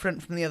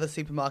different from the other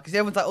supermarkets.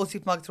 Everyone's like, all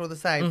supermarkets are all the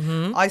same.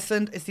 Mm-hmm.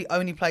 Iceland is the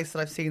only place that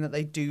I've seen that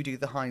they do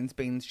the Heinz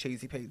beans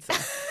cheesy pizza.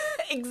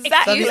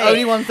 Exactly. They're the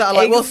only ones that are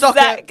like, we'll stock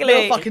it,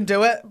 we'll fucking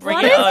do it. Bring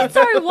What it is on. it?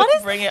 Sorry, what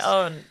is Bring it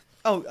on.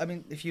 Oh, I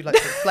mean, if you'd like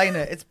to explain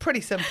it, it's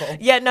pretty simple.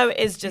 Yeah, no, it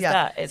is just Yeah,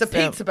 that. it's a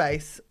pizza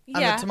base, and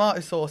Yeah. the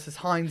tomato sauce is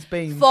Heinz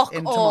beans Fuck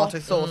in off.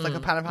 tomato sauce, like a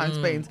pan of Heinz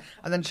beans,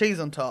 and then cheese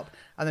on top,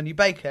 and then you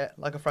bake it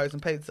like a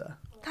frozen pizza.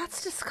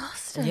 That's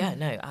disgusting. Yeah,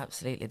 no,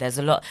 absolutely. There's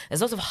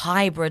lots of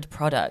hybrid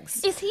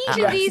products. Is he at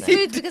eating these Iceland.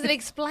 foods because it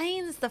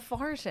explains the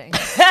farting?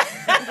 Is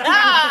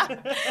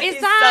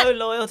He's that so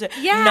loyal to.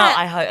 Yeah. No,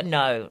 I hope.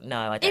 No,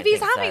 I don't. if he's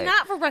think having so.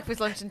 that for breakfast,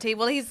 lunch, and tea?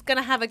 Well, he's going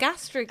to have a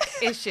gastric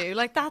issue.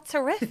 Like that's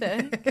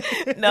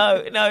horrific.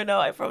 No.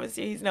 I promise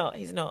you, he's not.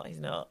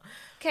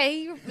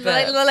 Okay,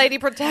 But- the lady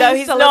protests No,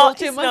 he's a not. little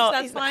too he's much. not,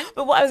 That's he's fine. Not.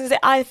 But what I was going to say,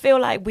 I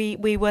feel like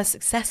we were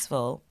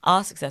successful.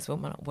 Are successful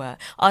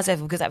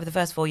because like for the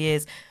first 4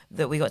 years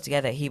that we got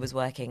together, he was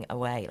working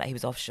away, like he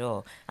was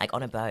offshore, like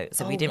on a boat.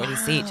 So we didn't really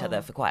see each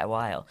other for quite a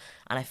while.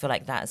 And I feel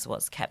like that's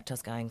what's kept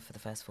us going for the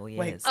first 4 years.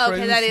 Wait, Okay,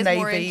 cruise, that is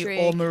more navy, intrigue.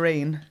 or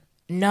marine?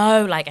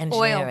 No, like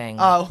engineering.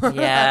 Oh.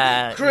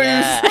 Yeah.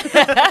 Cruise.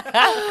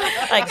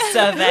 yeah. Like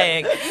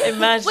surveying.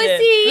 Imagine. Was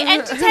he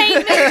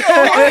entertainment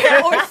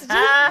or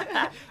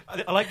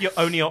I like your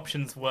only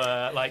options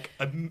were like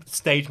a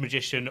stage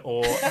magician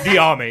or the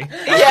army.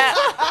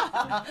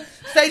 Yeah,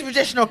 Stage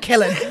magician or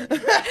killing?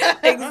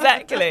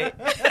 exactly.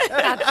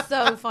 That's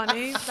so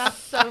funny. That's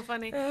so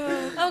funny.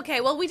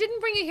 Okay, well, we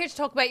didn't bring you here to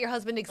talk about your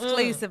husband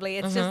exclusively.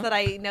 It's just that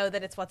I know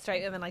that it's what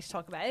straight women like to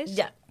talk about.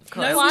 Yeah, of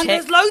course. No,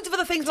 there's loads of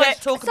other things we like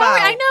to talk Sorry,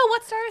 about. I know.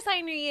 What star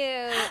sign are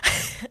you?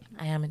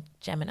 I am a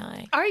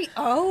Gemini. Are you?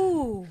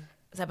 Oh.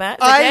 Is that bad?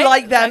 I Okay?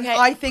 like them. Okay.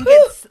 I think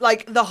it's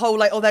like the whole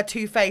like, oh, they're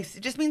two-faced.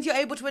 It just means you're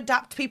able to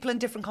adapt people in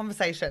different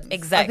conversations.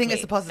 Exactly. I think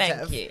it's a positive.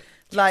 Thank you.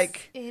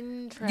 Like,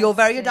 Interesting. you're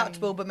very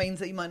adaptable, but means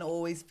that you might not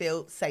always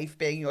feel safe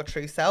being your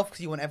true self because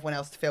you want everyone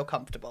else to feel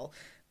comfortable.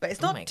 But it's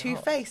my not God.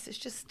 two-faced. It's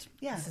just,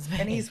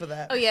 an ease with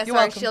it. Oh, yeah, You're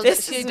sorry. welcome.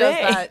 This She is does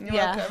me. that. You're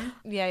yeah. welcome.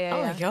 Yeah.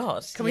 Oh my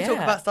god. Can we talk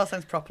about star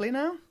signs properly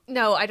now?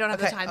 No, I don't have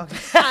the Okay,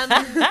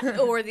 time.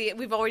 Or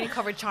we've already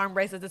covered charm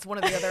bracelets. It's one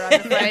or the other,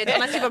 I'm afraid.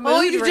 Unless you have a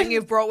mood you ring didn't-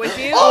 you've brought with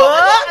you. Oh,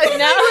 no. I've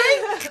got a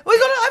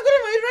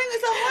mood ring.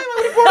 Is that fine? I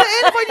would have brought it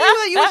in if I knew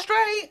that you were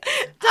straight.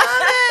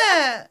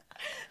 Damn it.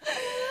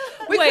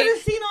 We Wait. could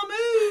have seen our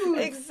mood.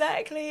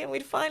 Exactly, and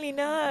we'd finally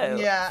know.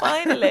 Yeah.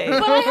 Finally.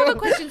 But I have a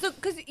question. So,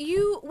 because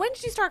when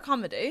did you start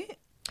comedy?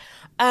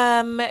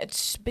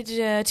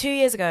 2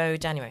 years ago,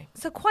 January.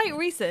 So quite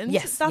recent.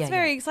 Yes, That's yeah,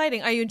 very yeah.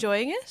 exciting. Are you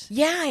enjoying it?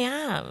 Yeah, I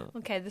am.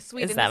 Okay, the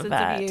sweet Is that innocence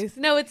bad? of youth.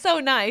 No, it's so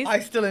nice. I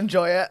still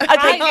enjoy it. Okay,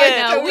 I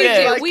good. know, we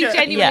good. do. We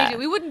genuinely Yeah. do.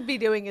 We wouldn't be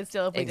doing it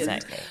still if we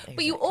Exactly. didn't.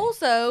 But you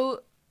also,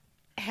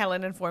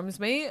 Helen informs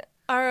me,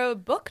 are a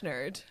book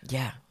nerd.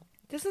 Yeah.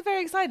 This is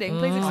very exciting.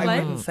 Please I explain.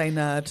 wouldn't say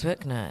nerd. Book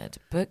nerd.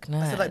 Book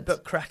nerd. I said like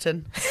book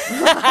cretin.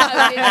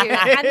 How did you?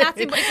 And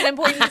it's an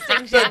important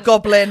distinction. Book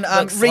goblin.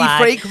 Book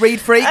Read slag.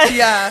 freak.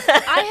 Yeah.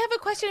 I have a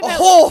question A about.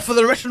 whore for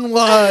the written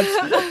word.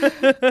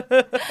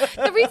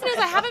 The reason is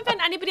I haven't found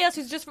anybody else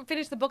who's just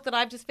finished the book that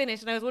I've just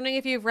finished, and I was wondering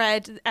if you've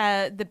read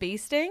The Bee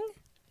Sting.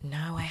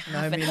 No, I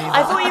haven't. me neither.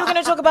 I thought you were going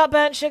to talk about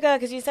Burnt Sugar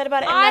because you said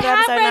about it in I another have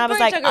episode, and I read was Burnt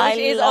like, Sugar, I which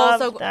is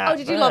love also. that Oh,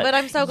 did you love book. it?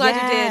 I'm so glad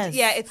you Yes. did.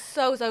 Yeah, it's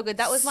so good.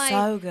 That was my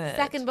So good.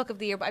 second book of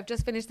the year, but I've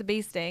just finished The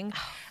Bee Sting,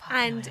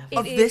 and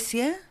Of it is- this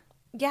year?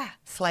 Yeah,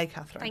 Slay,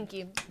 Catherine. thank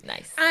you.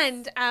 Nice.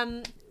 And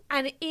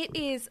it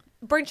is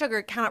Burnt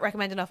Sugar. Cannot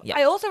recommend enough. Yeah.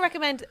 I also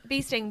recommend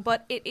Bee Sting,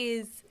 but it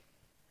is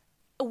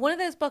one of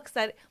those books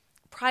that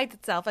prides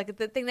itself. Like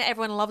the thing that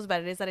everyone loves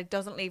about it is that it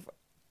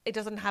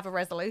doesn't have a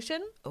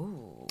resolution.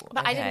 Ooh,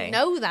 But I didn't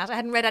know that. I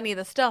hadn't read any of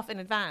the stuff in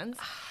advance.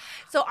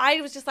 So I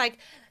was just like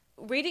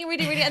reading,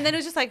 and then it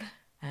was just like,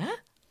 huh?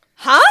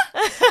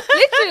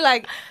 Literally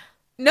like,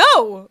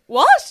 no,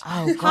 what?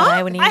 Oh, God, Huh?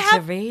 I would need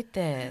to read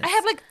this. I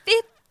have like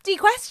 50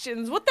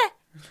 questions. What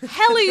the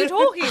hell are you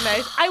talking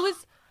about?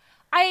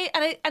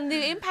 And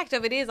the impact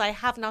of it is I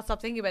have not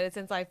stopped thinking about it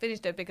since I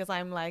finished it because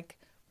I'm like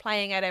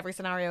playing out every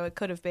scenario it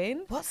could have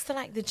been. What's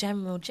the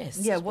general gist?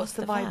 Yeah, what's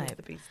the vibe of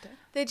the Bee Sting?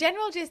 The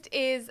general gist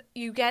is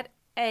you get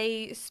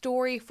a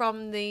story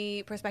from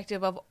the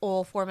perspective of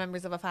all 4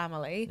 members of a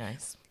family.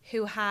 Nice.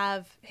 Who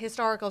have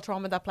historical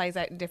trauma that plays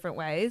out in different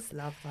ways.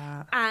 Love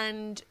that.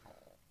 And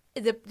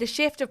the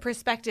shift of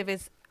perspective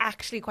is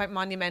actually quite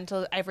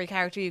monumental every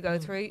character you go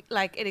through.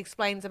 Like, it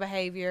explains a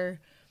behaviour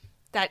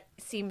that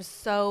seems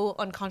so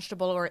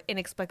unconscionable or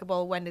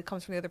inexplicable when it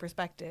comes from the other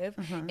perspective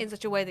in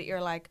such a way that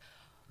you're like,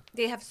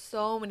 they have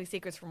so many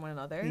secrets from one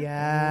another.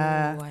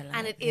 Yeah. Ooh, I like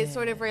And it is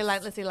sort of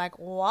relentlessly like,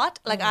 what?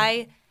 Like,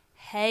 I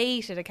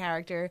hated a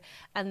character,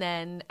 and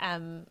then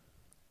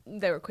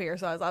they were queer,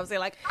 so I was obviously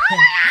like,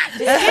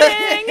 just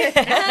kidding.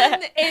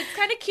 And it's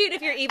kind of cute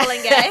if you're evil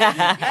and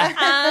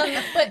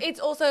gay. But it's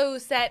also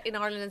set in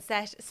Ireland, and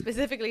set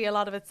specifically, a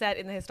lot of it's set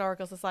in the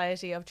Historical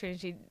Society of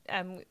Trinity,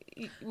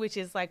 which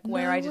is like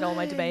where I did all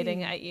my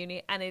debating at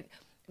uni, and it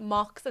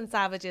mocks and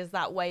savages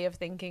that way of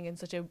thinking in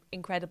such an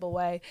incredible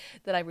way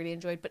that I really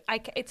enjoyed. But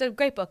it's a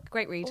great book,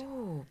 great read.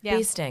 Ooh, Yeah.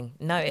 Bee Sting.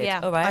 Noted. Yeah.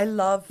 All right.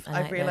 I've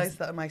like realised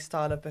this. that my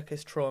style of book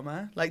is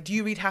trauma. Like, do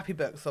you read happy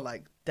books or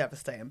like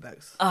devastating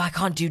books? Oh, I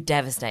can't do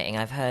devastating.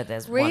 I've heard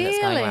there's one that's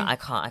going Really? around. I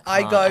can't.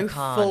 I go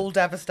can't. full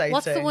devastating.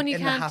 What's the one you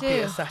in can't the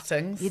happier do?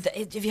 settings?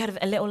 Have you heard of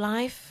A Little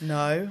Life?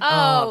 No.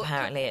 Oh,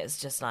 apparently it's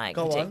just like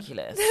Go on.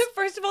 ridiculous.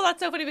 First of all, that's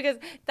so funny because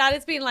that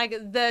has been like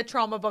the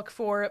trauma book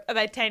for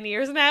about 10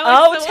 years now.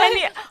 Oh, It's the 10 one-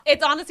 years.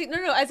 It's honestly,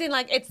 no, as in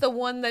like it's the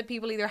one that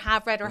people either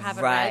have read or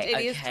haven't Right,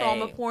 read. It is okay.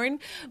 trauma porn.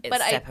 It But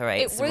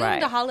separates, it ruined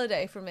right. the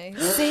holiday for me.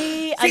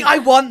 See, See, I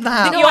want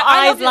that. No, your I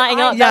eyes loved it. lighting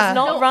up. Yeah. That's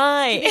not No, to be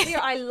right. clear,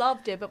 I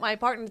loved it, but my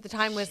partner at the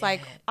time was like,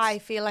 I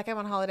feel like I'm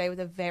on holiday with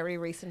a very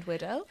recent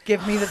widow.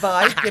 Give me the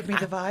vibe. Give me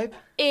the vibe.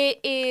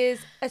 It is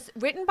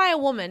written by a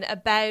woman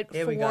about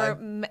Here we 4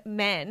 go.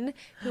 men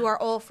who are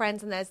all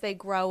friends, and as they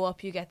grow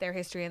up, you get their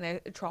history and their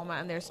trauma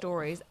and their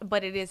stories.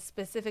 But it is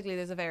specifically,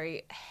 there's a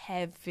very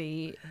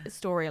heavy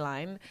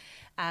storyline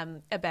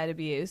about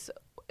abuse.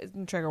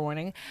 Trigger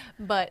warning.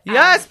 But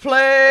Yes, please.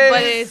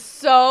 but it is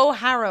so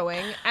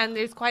harrowing, and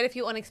there's quite a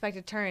few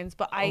unexpected turns.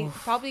 But I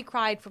probably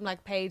cried from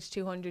like page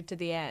 200 to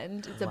the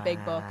end. It's a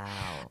big book,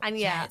 and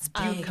yeah, it's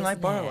big. Can I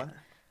isn't borrow it? it?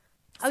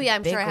 oh yeah,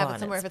 I'm big sure I have one, it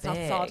somewhere if it's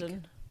it's not big.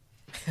 sodden.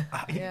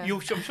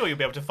 I'm sure you'll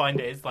be able to find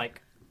it. It's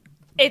like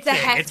It's a thick.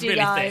 hefty It's really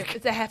guy. thick.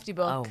 It's a hefty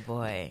book. Oh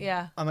boy.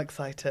 Yeah. I'm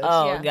excited.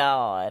 Oh Yeah.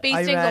 God. Bee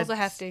I Sting's read- also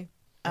hefty.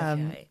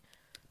 Okay.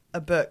 A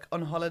book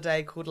on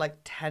holiday called like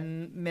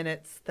 10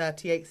 minutes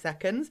 38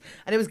 seconds,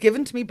 and it was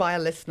given to me by a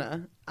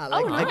listener at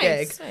like my nice.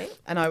 gig. Sweet.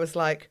 And I was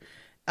like,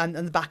 and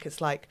on the back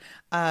it's like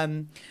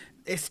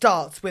it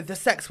starts with the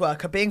sex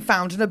worker being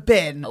found in a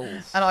bin,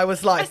 and I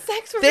was like, A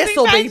sex worker this being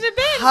will found be in a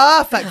bin?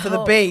 perfect for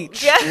the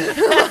beach.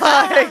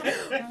 Like,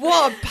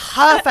 what a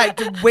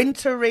perfect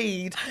winter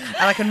read, and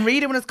I can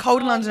read it when it's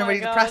cold in London and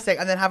really depressing,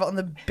 and then have it on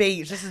the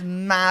beach. This is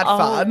mad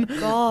fun.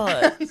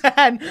 God.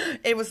 And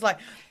it was like,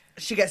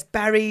 she gets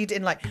buried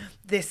in like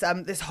this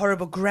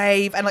horrible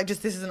grave, and like,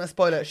 just, this isn't a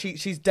spoiler,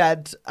 she's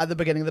dead at the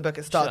beginning of the book.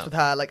 It starts with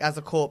her like as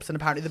a corpse, and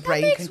apparently the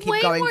brain can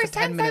keep going for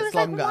 10 minutes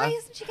longer. Why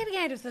isn't she getting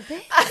out of the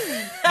bin?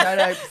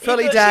 No,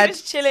 fully She dead,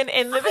 was chilling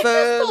in the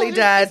fully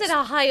dead. Is it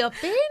a high up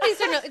bin?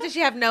 Does she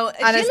have no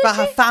agility? And it's about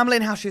her family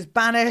and how she was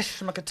banished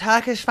from like a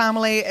Turkish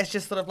family. It's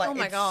just sort of like, Oh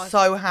my it's God.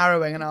 so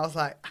harrowing, and I was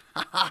like,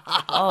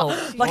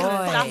 Oh Like, boy.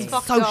 That's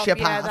fucked sociopath. up.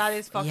 Yeah, that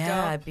is fucked Yeah,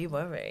 up. I'd be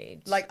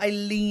worried. like, I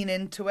lean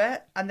into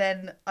it, and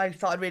then I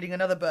started reading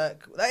another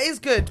book that is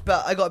good,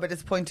 but I got a bit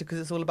disappointed because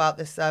it's all about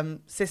this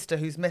sister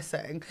who's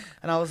missing,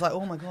 and I was like,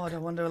 oh my God, I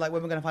wonder like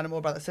when we're going to find out more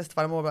about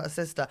the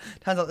sister.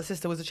 Turns out the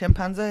sister was a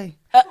chimpanzee.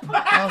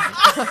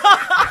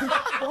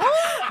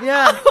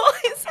 Yeah. What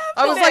is happening?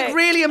 I was like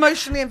really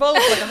emotionally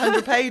involved for like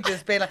 100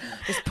 pages, being like,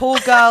 this poor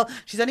girl,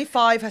 she's only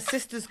 5, her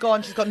sister's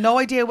gone, she's got no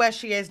idea where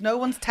she is, no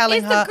one's telling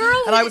Is the her.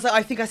 girl And I who- was like,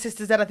 I think her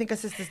sister's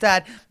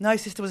dead. No,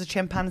 sister was a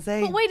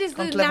chimpanzee. But wait, is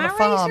Gone the to live on a narrator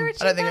farm. a I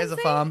don't think it is a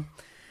chimpanzee? farm.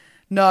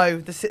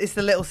 No, it's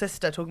the little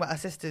sister talking about her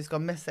sister who's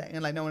gone missing,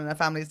 and like no one in her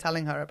family is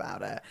telling her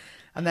about it.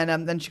 And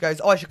then she goes,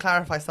 "Oh, I should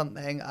clarify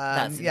something."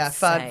 That's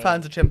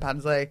Fern's a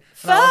chimpanzee.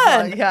 Fern,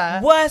 Like,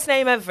 yeah. Worst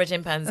name ever for a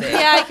chimpanzee.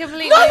 Yeah, I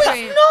completely No,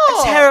 agree. it's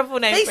not. A terrible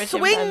name They for a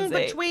swing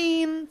chimpanzee.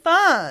 between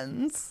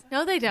ferns.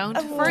 No, they don't.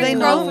 they Ferns grow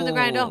know. from the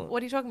ground up.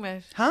 What are you talking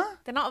about? Huh?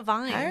 They're not a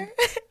vine.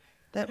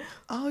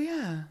 Oh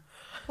yeah.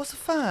 What's a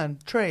fern?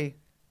 Tree.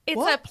 It's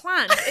What? a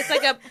plant. It's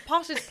like a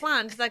potted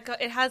plant. Like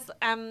it has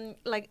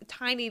like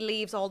tiny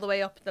leaves all the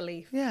way up the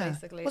leaf. Yeah.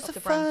 Basically. What's up a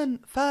the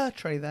branch. fir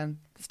tree then?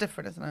 It's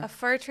different, isn't it? A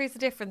fir tree is a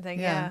different thing.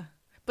 Yeah. Yeah.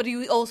 But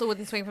you also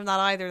wouldn't swing from that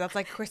either. That's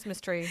like a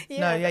Christmas tree. No,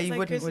 that's you like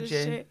wouldn't, would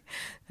Christmas you? tree.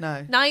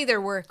 No. Neither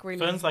work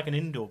really. Fern's like an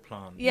indoor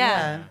plant.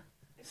 Yeah.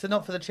 So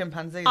not for the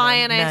chimpanzee. I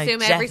then. and I No, assume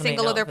every definitely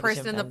single not other for the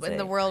person in the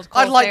chimpanzee. world.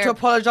 I'd calls like their- to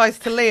apologise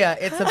to Leah.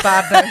 It's a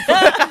bad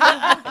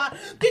name.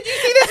 Did you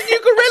see this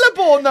new gorilla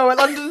born though at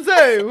London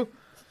Zoo?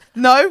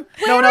 No?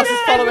 No one else is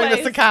following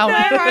this account.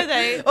 Where are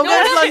they? I'm No going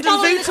one to else is London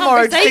following Zoo the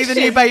tomorrow to see the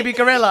new conversation. baby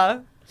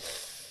gorilla.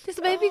 There's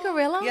a baby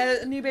gorilla.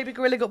 Yeah, a new baby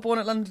gorilla got born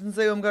at London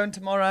Zoo. I'm going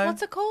tomorrow.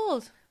 What's it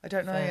called? I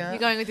don't know yet. You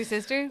going with your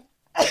sister?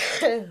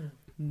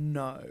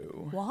 No.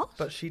 What?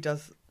 But she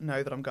does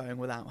know that I'm going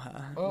without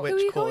her, Who are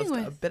which you caused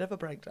going a with? bit of a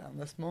breakdown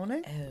this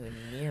morning.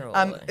 Oh, Nero.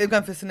 I'm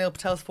going for Sunil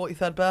Patel's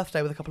 43rd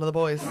birthday with a couple of the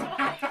boys.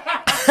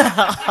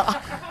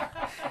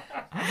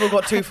 We've all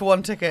got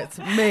 2-for-1 tickets.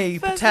 Me,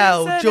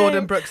 Patel, surname.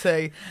 Jordan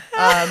Brooksy,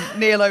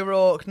 Neil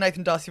O'Rourke,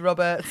 Nathan Darcy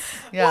Roberts.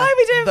 Yeah, Why are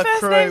we doing the first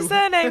crew. name,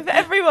 surname for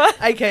everyone?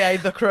 AKA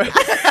the crew.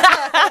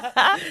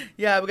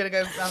 Yeah, we're going to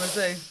go down the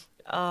zoo.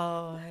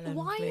 Oh, Helen,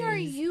 Why please. are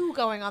you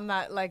going on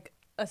that like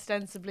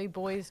ostensibly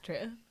boys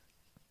trip?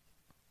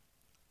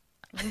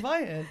 I'm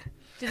invited.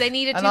 Do they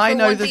need a And I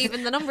know 2-for-1 to this-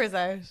 even the numbers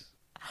out?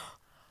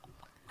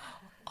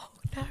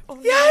 No, oh,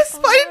 no, Yes, oh,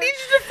 but I didn't need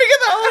you to figure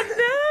that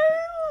out.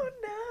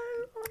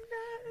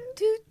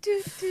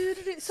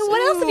 So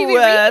what else have you been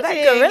that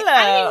reading? gorilla.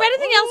 Have you read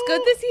anything else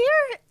good this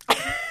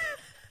year?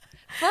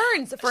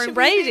 Fern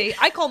Brady.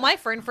 I call my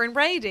Fern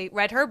Brady.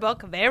 Read her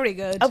book, very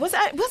good. Oh, was it?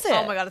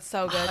 Oh my god, it's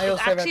so good. I It's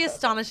also read actually that.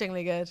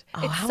 astonishingly good.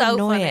 Oh, It's how so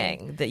annoying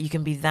funny. that you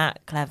can be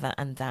that clever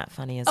and that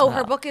funny as Oh, well.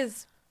 her book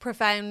is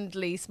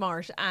profoundly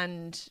smart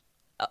and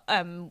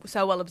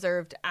so well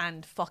observed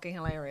and fucking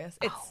hilarious.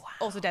 It's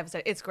also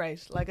devastating. It's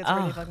great. Like it's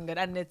really fucking good,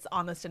 and it's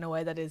honest in a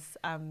way that is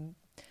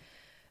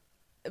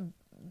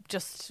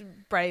just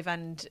brave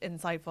and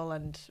insightful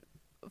and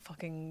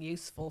fucking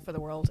useful for the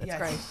world. It's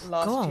great.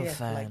 Last Go on, year,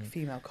 for, like Fern.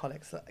 female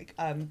colleagues,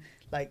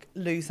 like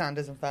Lou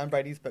Sanders and Fern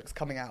Brady's books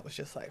coming out was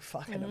just like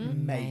fucking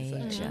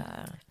amazing.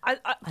 Major. I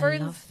I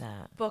love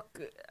that. book,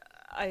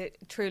 I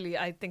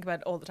think about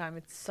it all the time.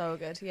 It's so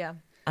good. Yeah.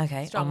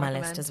 Okay, Strong on my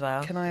recommend. list as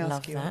well. Can I ask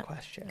love you that. a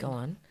question? Go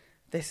on.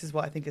 This is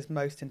what I think is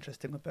most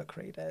interesting with book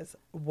readers.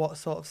 What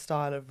sort of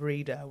style of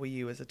reader were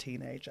you as a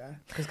teenager?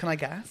 Because can I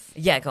guess?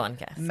 Yeah, go on,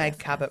 guess. Meg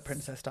guess, Cabot, guess.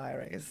 Princess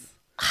Diaries.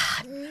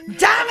 Damn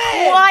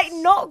it! Quite,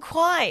 not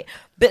quite,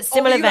 but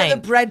similar oh, you vein.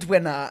 like the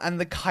breadwinner and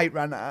the kite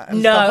runner.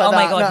 And No, stuff like oh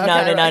my that? god,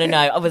 no, okay, right. no.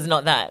 I was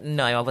not that.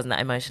 No, I wasn't that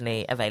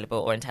emotionally available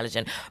or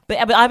intelligent.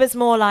 But I was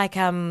more like,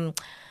 the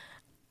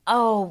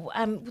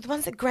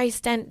ones that Grace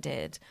Dent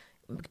did.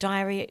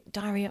 Diary.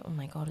 Oh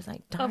my god, it's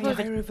like Diary of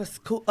a Diary of a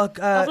school, Of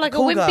like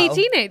cool a wimpy girl.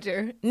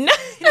 teenager. No,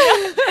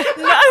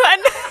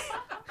 and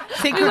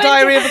Secret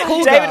Diary of a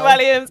cool David girl.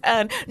 Williams,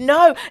 and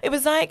no, it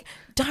was like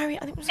Diary.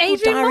 I think it was called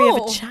Adrian Diary of a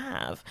Mole.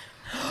 Chav.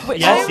 Which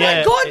Yes, is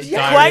yeah. God, it's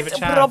yeah. Diary of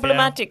quite a Chav,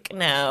 problematic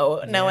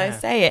now. Now I Yeah.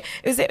 say it.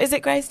 Is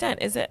it Grace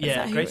Dent? Is it? is Yeah,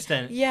 that who Grace it-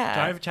 Dent. Yeah.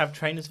 Diary of a Chav,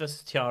 Trainers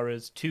vs.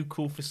 Tiaras, Too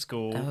Cool for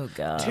School. Oh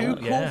god. Too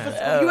cool yeah. for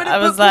school. You had a I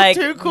book was called like,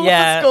 Too Cool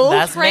yeah, for School.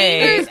 that's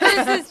Trainers me.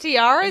 versus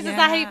tiaras. Is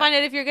that how you find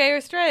out if you're gay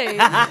or straight?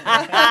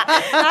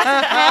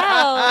 That's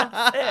hell.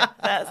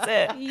 That's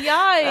it.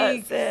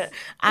 Yikes. That's it.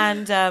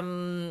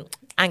 And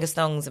Angus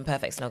Thongs and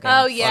Perfect Snogging.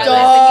 Oh yeah,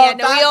 Stop.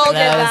 no, we all did Those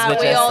that. were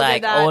We just all like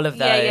did that. all of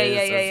those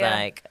Yeah. was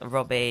like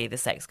Robbie, the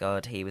sex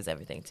god. He was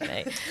everything to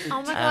me.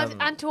 Oh my god!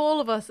 And to all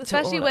of us,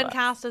 especially all when of us.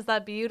 cast as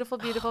that beautiful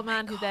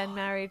man who then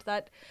married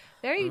that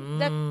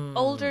that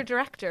older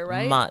director,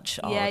 right? Much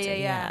older, Yeah.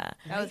 yeah.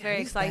 That was very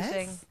who's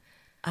exciting. this?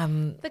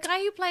 The guy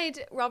who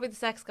played Robbie the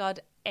sex god,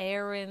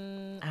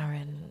 Aaron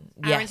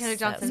Yes, Taylor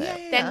Johnson, that's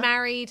it. then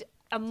married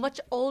a much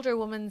older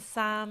woman,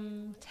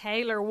 Sam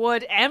Taylor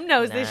Wood. M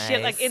knows this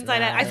shit like Nice,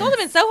 inside out. I saw them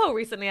in Soho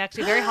recently,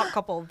 actually. Very hot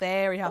couple.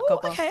 Very hot Oh,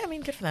 couple. okay. I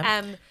mean, good for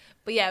them.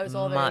 But yeah, it was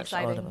all very Much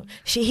older. exciting.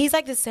 He's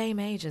like the same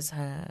age as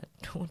her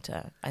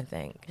daughter, I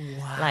think.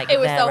 Wow. Like It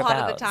was so hot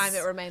at the thereabouts. time,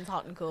 it remains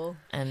hot and cool.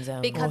 And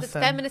Because it's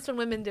Awesome. feminist when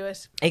women do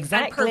it.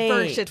 Exactly. And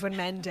perverted when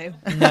men do.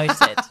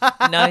 Noted.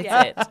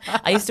 Yeah.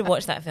 I used to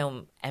watch that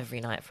film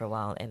every night for a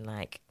while in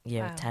like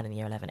year Wow. 10 and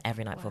year 11.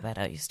 Every night before bed,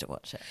 I used to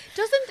watch it.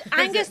 Doesn't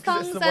Angus It's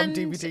Thongs the one and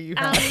DVD you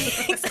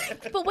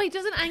but wait,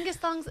 doesn't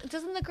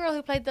the girl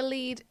who played the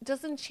lead,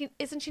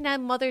 isn't she now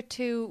mother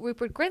to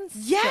Rupert Grint's?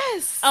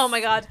 Yes. Oh my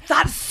god.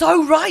 That's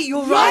so right.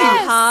 you're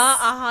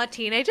right.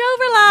 Teenage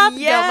overlap.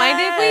 Don't mind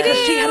if we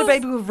do. She had a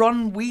baby with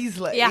Ron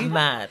Weasley. Yeah.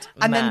 Mad.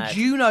 And then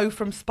Juno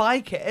from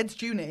Spy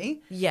Kids,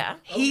 Junie. Yeah.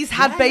 He's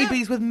had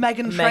babies with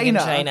Meghan Trainor.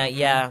 Meghan Trainor,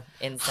 yeah.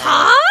 Insane.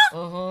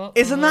 Huh?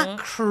 Isn't that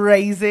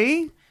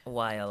crazy?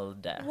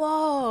 Wild.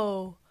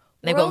 Whoa.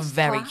 They've got a World's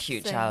very collapsing.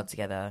 cute child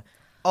together.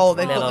 Oh,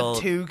 they've got Little-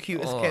 the two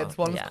cutest kids.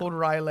 One's yeah. called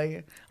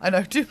Riley. I know.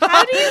 How do you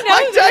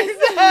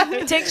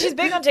know She's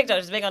big on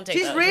TikTok. She's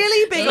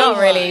really big Not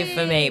on really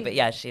for me, but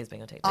yeah, she is big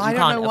on TikTok. I You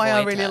don't can't know why I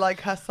avoid really her.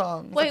 like her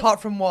songs, Wait.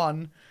 apart from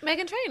one,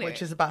 Meghan Trainor.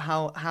 which is about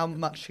how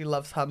much she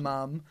loves her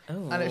mum.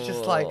 And it's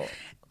just Ooh. like,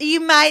 you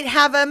might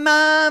have a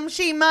mum,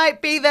 she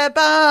might be the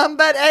bum,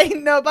 but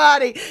ain't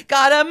nobody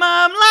got a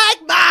mum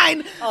like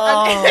mine.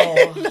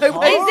 Oh, Is this the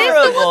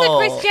one that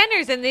Kris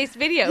Jenner's in this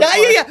video?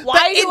 Yeah.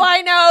 Why But do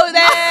I know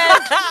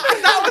this?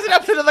 That was an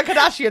episode of the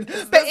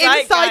Kardashians. But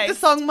inside the zeitgeist.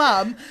 song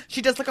Mum,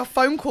 she does like a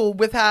phone call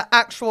with her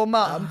actual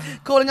mum,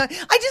 calling her,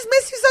 I just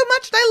miss you so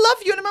much and I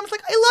love you. And her mum's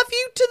like, I love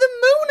you to the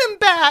moon and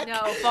back.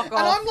 No, fuck And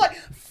off. I'm like,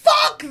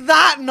 fuck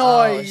that Oh,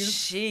 noise.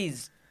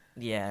 she's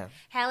yeah.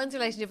 Helen's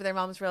relationship with her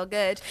mom's real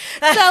good.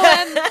 So,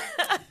 hey,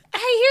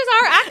 here's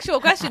our actual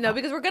question though,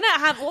 because we're gonna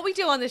have what we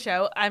do on the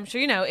show. I'm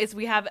sure you know is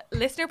we have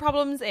listener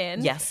problems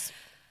in. Yes.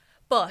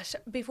 But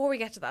before we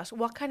get to that,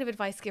 what kind of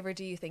advice giver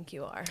do you think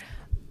you are?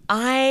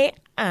 I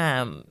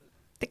am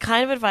the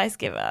kind of advice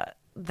giver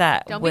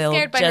that Don't be will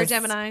scared by her just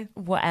Gemini.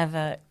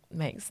 Whatever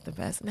makes the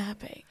person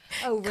happy.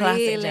 Oh, Classic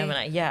really?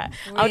 Gemini, yeah.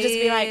 I'll just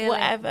be like, Really?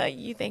 whatever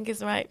you think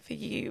is right for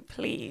you,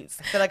 please.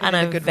 feel like I and did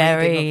a I'm good reading of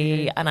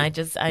very, you. and I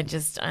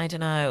don't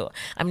know.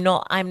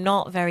 I'm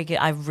not very good.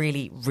 I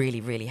really,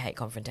 really, really hate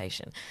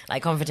confrontation.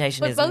 Like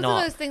confrontation But is both not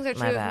of those things are my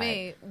true of bag.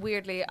 me.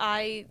 Weirdly,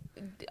 I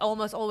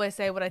almost always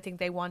say what I think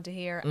they want to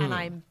hear, and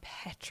I'm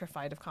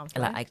petrified of conflict.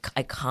 Like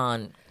I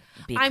can't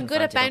be. I'm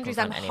good at confronted or boundaries.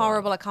 I'm confront anyone.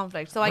 horrible at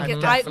conflict. So I I've get.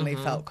 definitely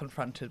felt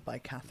confronted by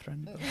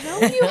Catherine No,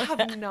 you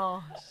have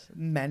not.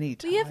 many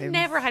times. We have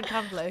never had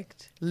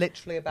conflict.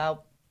 Literally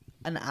about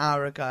an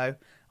hour ago,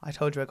 I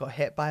told you I got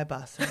hit by a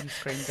bus and you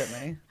screamed at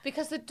me.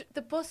 Because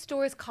the bus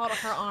doors caught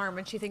her arm,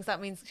 and she thinks that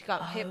means she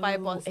got hit by a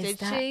bus. Is Did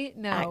that she?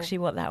 No. Actually,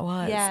 what that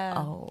was. Yeah.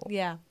 Oh.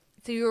 Yeah.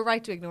 So you were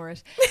right to ignore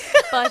it.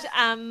 But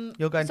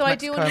You're going so to I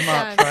do Mexico in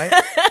March, understand.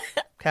 right?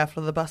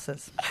 Careful of the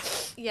buses.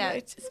 Yeah,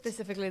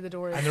 specifically the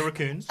doors. And the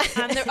raccoons.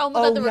 And oh my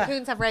god, the yeah.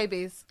 raccoons have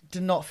rabies. Do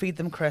not feed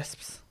them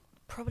crisps.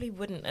 Probably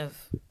wouldn't have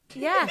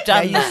Yeah.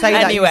 done Yeah, you say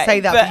that, anyway, you say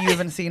that, but- but you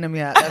haven't seen them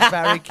yet. They're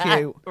very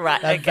cute.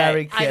 Right, They're okay.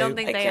 very cute. I don't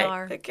think they Okay,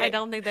 are. okay. I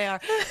don't think they are.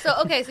 So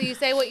okay, so you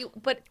say what you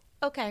but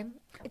okay.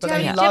 But Do they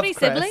you have love any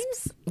crisps.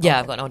 siblings? Yeah,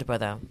 I've got an older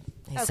brother.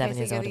 He's Okay, 7 so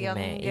years you're older the than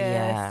me. youngest.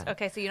 Yeah.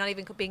 Okay, so you're not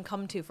even being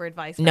come to for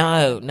advice.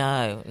 No.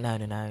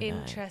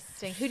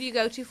 Interesting. Who do you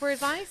go to for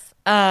advice?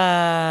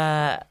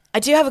 I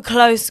do have a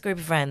close group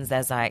of friends.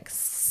 There's like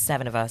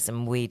 7 of us,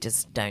 and we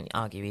just don't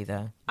argue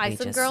either. Iceland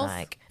we just girls?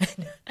 Like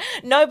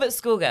no, but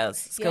schoolgirls.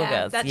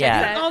 Schoolgirls. that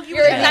Yeah. checks out. Argue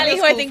You're with exactly your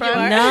who I school think you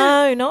friend.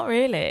 are. No, not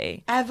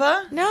really.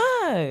 Ever?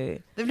 No.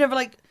 They've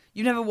never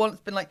you've never once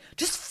been like,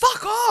 just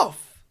fuck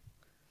off.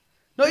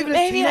 Not even as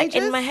Maybe like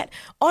teenagers? in my head.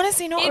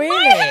 Honestly, not In my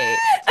really. head!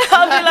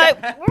 I'll be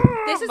like,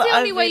 This is but the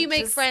only I way would you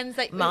make just friends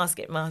that mask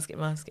it.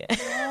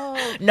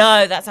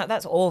 No,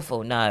 that's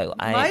awful. No,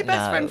 My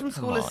best friend from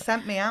come school has on.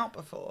 sent me out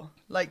before.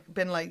 Like,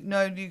 been like,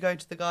 no, you go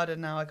to the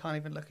garden now, I can't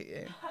even look at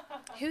you.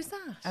 Who's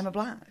that? Emma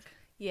Black.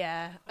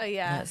 Yeah. Oh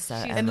yeah. That's so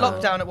She's In Emma.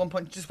 lockdown at one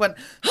point, she just went,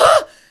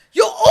 huh,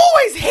 you're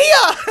always here!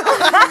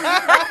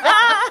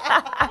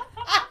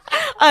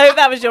 I hope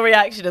that was your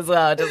reaction as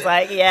well. Just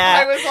like,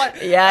 yeah. I was like,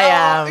 yeah,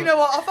 I am. You know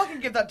what? I'll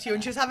fucking give that to you.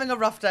 And she was having a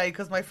rough day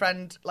because my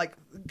friend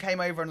came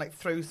over and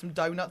threw some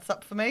donuts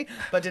up for me,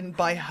 but didn't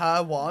buy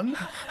her one.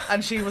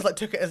 And she was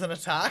took it as an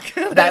attack.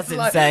 That's It's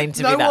like, insane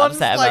to be no that one's,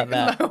 upset about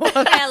that. No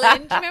one.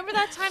 Ellen, do you remember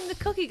that time the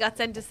cookie got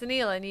sent to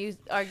Sunil and you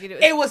argued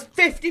It was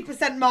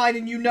 50% mine,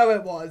 and you know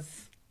it was.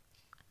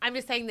 I'm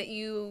just saying that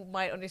you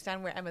might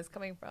understand where Emma's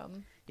coming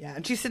from. Yeah,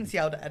 and she's since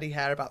yelled at Eddie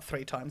Hare about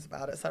 3 times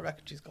about it, so I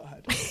reckon she's got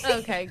her.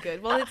 Okay,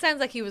 good. Well, it sounds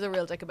like he was a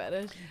real dick about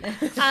it.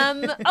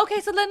 Okay,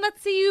 so then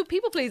let's see you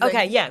people pleasing.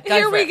 Okay, yeah. Go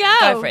Here for we it. go.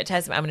 Go for it.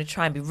 Tess, I'm going to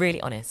try and be really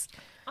honest.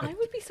 I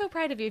would be so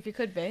proud of you if you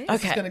could be. Okay.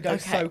 It's going to go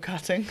so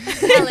cutting.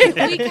 Ellen,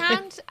 we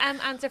can't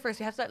answer first.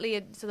 We have to let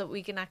Leah so that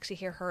we can actually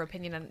hear her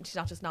opinion and she's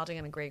not just nodding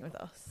and agreeing with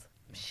us.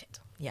 Shit.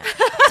 Yeah.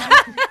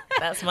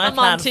 That's my I'm on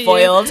plan to you.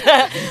 foiled.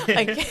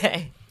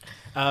 Okay.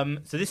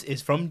 So this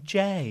is from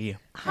Jay.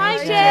 Hi,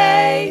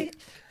 Jay.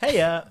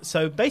 Hey,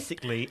 so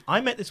basically, I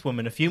met this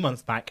woman a few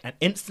months back and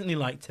instantly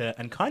liked her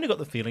and kind of got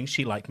the feeling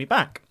she liked me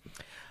back.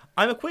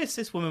 I'm a queer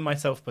cis woman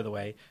myself, by the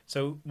way,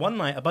 so one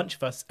night a bunch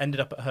of us ended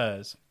up at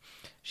hers.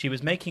 She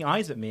was making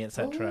eyes at me,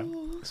 etc.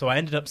 So I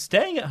ended up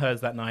staying at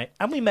hers that night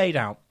and we made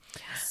out.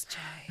 Yes, Jay.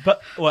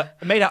 But,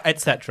 made out,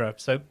 etc.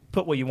 So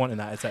put what you want in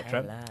that,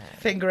 etc.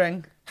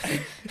 Fingering.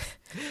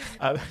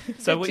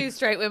 So The we... two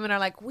straight women are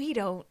like, we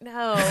don't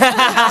know.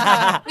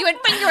 You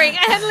went fingering,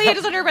 and Leah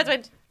just under her breath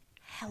went,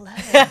 hello.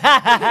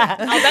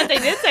 I bet they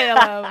did say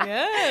hello.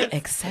 Yes.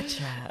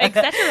 Etc.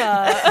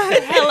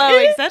 Hello,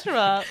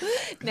 etc.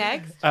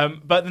 Next.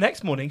 But the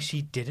next morning,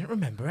 she didn't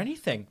remember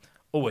anything.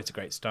 Always a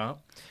great start.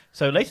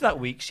 So later that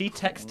week, she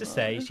texts to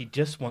say she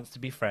just wants to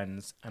be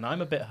friends, and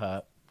I'm a bit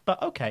hurt,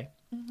 but okay.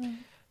 Mm-hmm.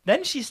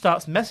 Then she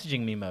starts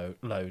messaging me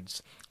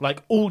loads,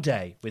 like all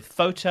day, with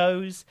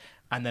photos,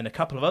 and then a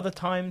couple of other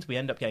times we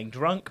end up getting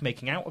drunk,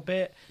 making out a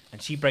bit, and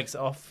she breaks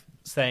it off,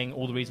 saying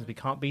all the reasons we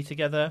can't be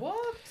together.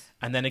 What?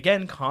 And then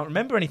again, can't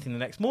remember anything the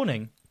next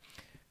morning.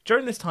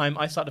 During this time,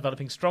 I start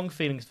developing strong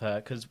feelings for her,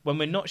 because when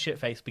we're not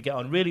shit-faced, we get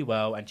on really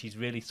well, and she's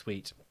really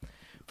sweet.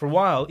 For a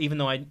while, even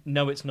though I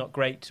know it's not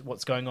great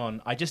what's going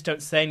on, I just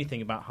don't say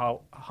anything about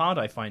how hard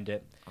I find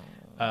it.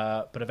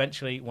 But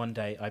eventually, one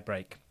day, I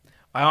break.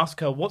 I ask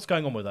her what's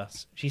going on with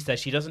us. She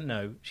says she doesn't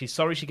know. She's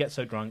sorry she gets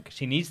so drunk.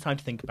 She needs time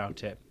to think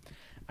about it,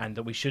 and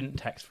that we shouldn't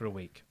text for a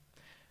week.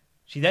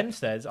 She then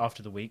says,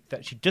 after the week,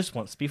 that she just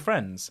wants to be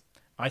friends.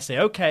 I say,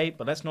 okay,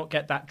 but let's not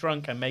get that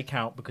drunk and make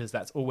out, because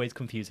that's always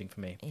confusing for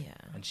me. Yeah.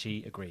 And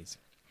she agrees.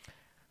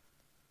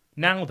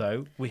 Now,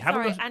 though, we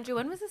haven't... Sorry, Andrew,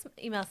 when was this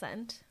email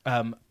sent?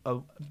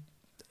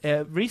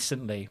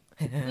 Recently.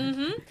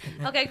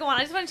 Okay, go on.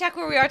 I just want to check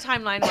where we are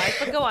timeline-wise,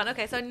 but go on.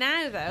 Okay, so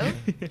now, though...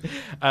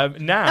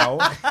 Now...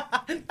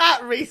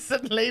 That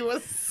recently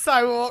was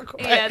so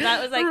awkward. Yeah,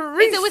 that was like...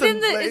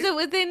 Recently. Is it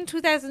within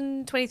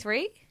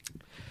 2023?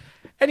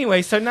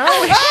 Anyway, so now...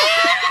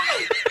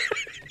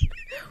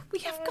 We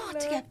have got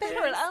to get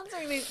better at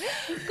answering these.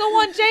 Go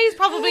on, Jay's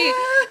probably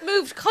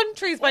moved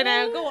countries by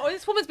now. Go on,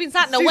 this woman's been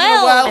sat in a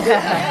well.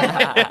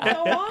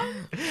 Go on.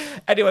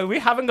 Anyway, we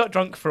haven't got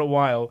drunk for a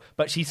while,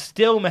 but she's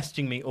still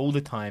messaging me all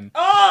the time.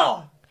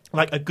 Oh!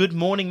 Like a good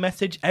morning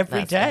message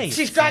every day.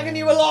 She's dragging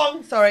you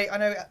along. Sorry, I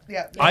know.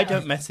 Yeah. I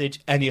don't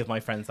message any of my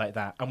friends like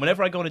that. And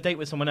whenever I go on a date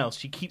with someone else,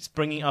 she keeps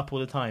bringing it up all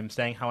the time,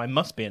 saying how I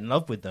must be in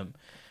love with them.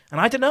 And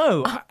I don't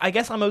know. I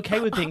guess I'm okay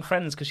with being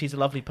friends because she's a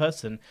lovely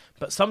person.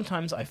 But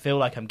sometimes I feel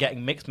like I'm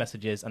getting mixed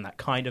messages, and that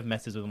kind of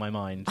messes with my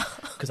mind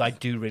because I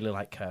do really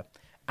like her.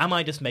 Am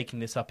I just making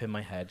this up in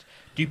my head?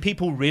 Do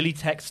people really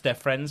text their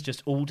friends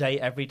just all day,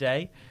 every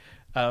day?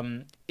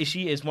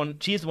 She is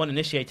the one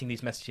initiating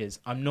these messages.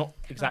 I'm not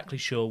exactly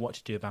sure what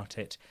to do about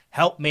it.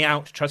 Help me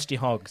out, trusty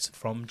hogs,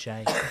 from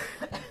Jay.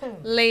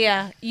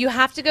 Leah, you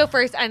have to go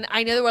first. And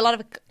I know there were a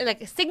lot of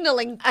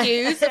signalling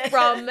cues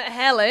from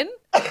Helen.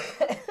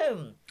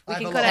 We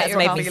can cut out your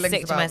made me feelings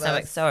sick to about my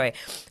stomach. this. Sorry.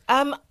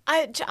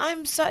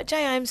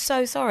 Jay, I'm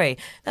so sorry.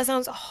 That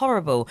sounds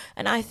horrible.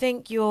 And I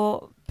think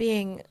you're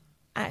being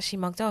actually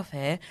mugged off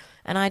here.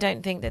 And I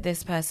don't think that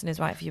this person is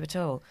right for you at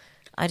all.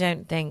 I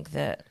don't think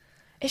that...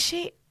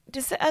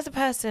 as a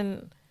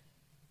person,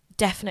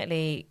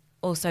 definitely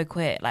also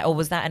quit? Like, or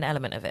was that an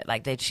element of it?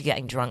 Like, did she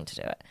getting drunk to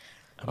do it?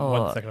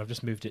 1 second, I've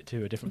just moved it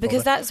to a different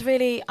Because folder. that's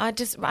really,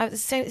 it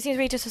seems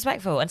really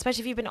disrespectful. And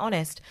especially if you've been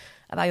honest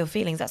about your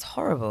feelings, that's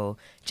horrible.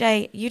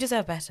 Jay, you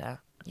deserve better.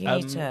 You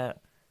need to...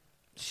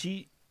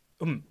 She's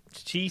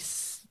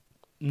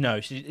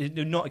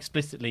not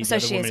explicitly. So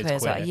the she woman is queer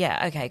as well. queer.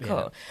 Yeah, okay, cool.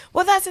 Yeah.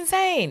 Well, that's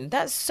insane.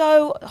 That's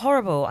so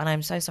horrible. And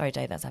I'm so sorry,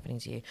 Jay, that's happening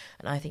to you.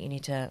 And I think you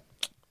need to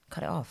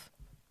cut it off.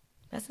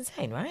 That's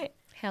insane, right?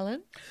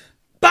 Helen?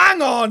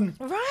 Bang on!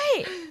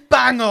 Right.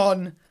 Bang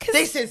on!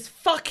 This is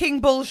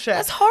fucking bullshit.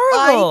 That's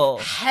horrible.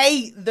 I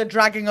hate the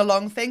dragging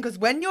along thing, because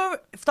when you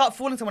start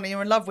falling someone and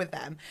you're in love with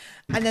them,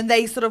 and then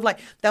they sort of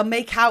they'll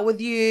make out with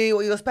you,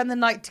 or you'll spend the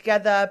night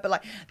together,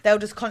 but they'll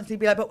just constantly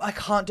be like, but I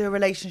can't do a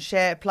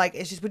relationship, we're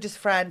just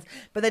friends.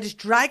 But they're just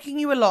dragging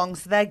you along,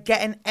 so they're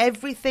getting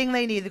everything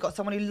they need. They've got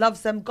someone who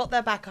loves them, got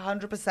their back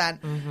 100%,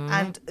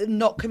 and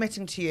not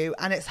committing to you.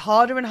 And it's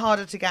harder and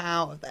harder to get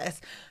out of this.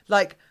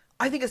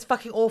 I think it's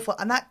fucking awful.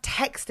 And that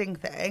texting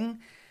thing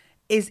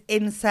is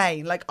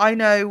insane. I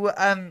know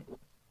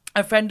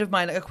a friend of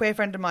mine, a queer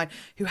friend of mine,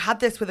 who had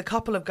this with a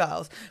couple of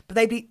girls, but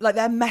they'd be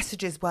their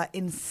messages were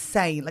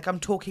insane. I'm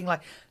talking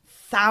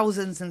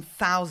thousands and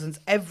thousands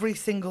every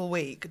single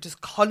week,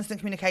 just constant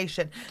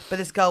communication. But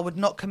this girl would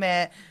not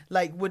commit,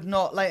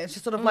 it's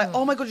just sort of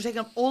oh my God, you're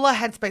taking up all our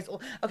headspace.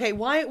 Okay,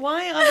 why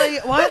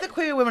are the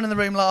queer women in the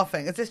room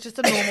laughing? Is this just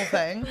a normal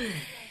thing?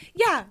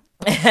 Yeah.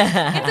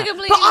 It's a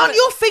completely... But aren't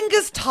your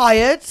fingers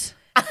tired?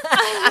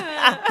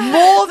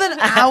 More than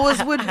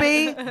ours would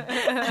be.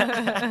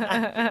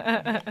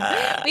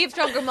 We have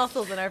stronger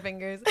muscles in our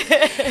fingers.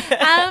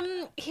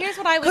 Here's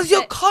what I would say.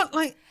 Because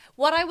you're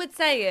What I would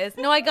say is,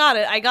 no, I got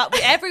it.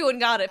 Everyone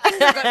got it.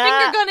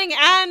 Finger gunning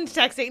and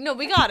texting. No,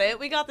 we got it.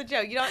 We got the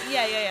joke. You don't.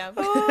 Yeah.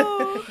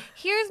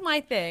 Here's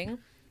my thing.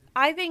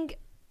 I think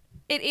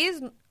it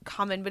is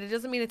common, but it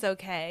doesn't mean it's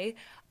okay.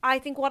 I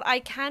think what I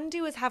can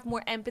do is have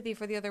more empathy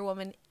for the other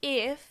woman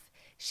if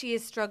she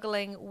is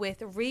struggling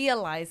with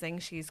realizing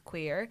she's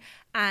queer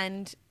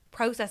and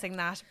processing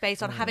that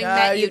based on having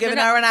met you. You're giving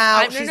her an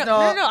out.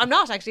 No, I'm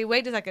not actually.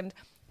 Wait a second.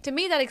 To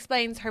me, that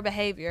explains her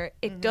behavior.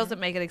 It doesn't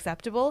make it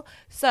acceptable.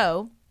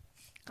 So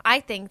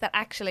I think that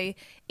actually,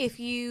 if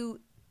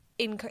you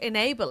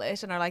enable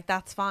it and are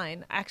that's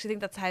fine, I actually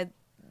think that's how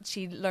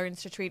she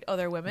learns to treat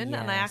other women.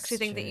 And I Yes, actually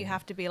think that you true.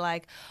 have to be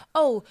like,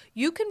 oh,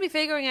 you can be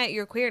figuring out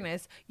your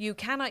queerness. You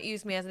cannot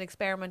use me as an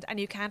experiment, and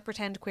you can't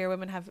pretend queer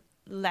women have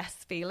less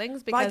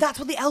feelings. Because Right, that's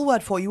what the L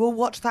word for. You will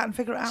watch that and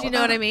figure it out. do you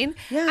know what I mean?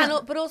 Yeah.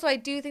 But also, I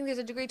do think there's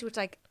a degree to which,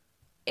 like,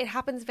 it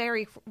happens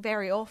very,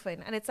 very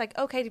often. And it's like,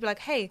 okay to be like,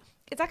 hey,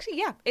 it's actually,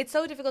 yeah, it's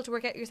so difficult to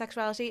work out your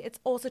sexuality. It's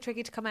also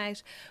tricky to come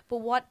out. But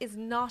what is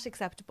not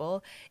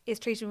acceptable is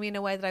treating me in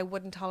a way that I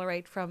wouldn't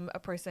tolerate from a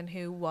person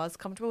who was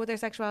comfortable with their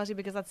sexuality,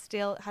 because that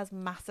still has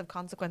massive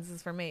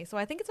consequences for me. So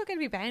I think it's okay to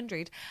be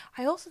boundaried.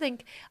 I also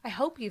think, I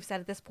hope you've said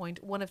at this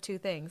point one of two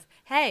things.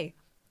 Hey,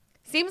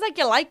 seems like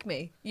you like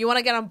me. You want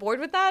to get on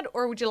board with that?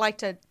 Or would you like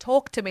to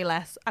talk to me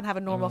less and have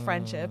a normal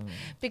friendship?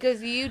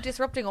 Because you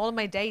disrupting all of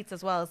my dates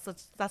as well. So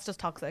that's just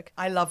toxic.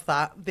 I love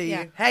that.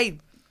 Hey,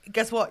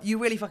 guess what? You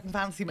really fucking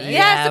fancy me.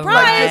 Yeah, surprise.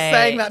 Like just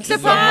saying that to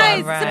Surprise!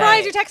 someone. Right.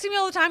 Surprise! You're texting me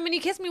all the time and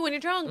you kiss me when you're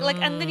drunk. Like,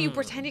 and then you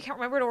pretend you can't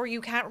remember it, or you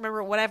can't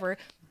remember it, whatever.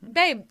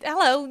 Babe,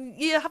 hello,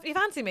 you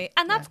fancy me.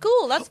 And that's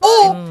cool. That's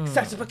fine. Or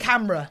set up a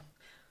camera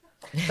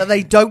that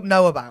they don't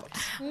know about.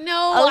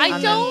 No, I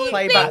and don't then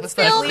play back think the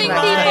special filming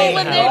connection. people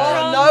when they're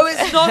drunk. No,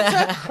 it's not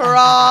a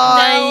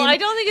crime. No, I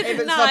don't think it's if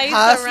it's nice, for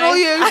personal alright?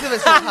 use, if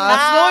it's for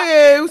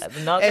personal use,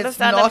 I'm not gonna it's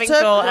stand not up in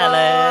a court, crime.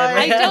 Ellen.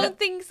 I don't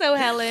think so,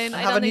 Helen. I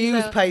Have a don't think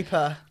so.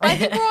 newspaper I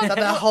think we're that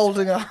they're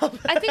holding up.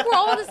 I think we're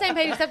all on the same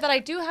page, except that I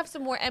do have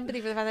some more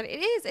empathy for the fact that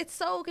it's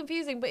so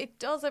confusing, but it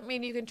doesn't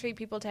mean you can treat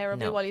people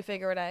terribly No. while you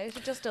figure it out.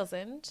 It just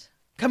doesn't.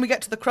 Can we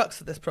get to the crux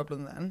of this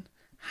problem then?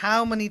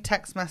 How many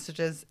text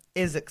messages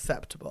is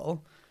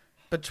acceptable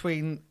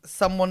between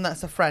someone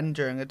that's a friend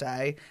during a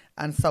day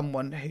and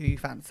someone who you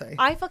fancy?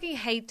 I fucking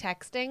hate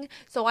texting,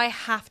 so I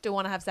have to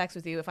want to have sex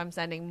with you if I'm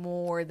sending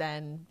more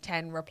than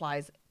 10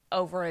 replies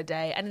over a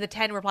day. And the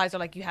 10 replies are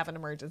like, you have an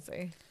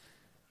emergency.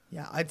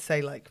 Yeah, I'd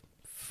say like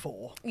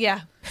 4.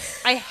 Yeah.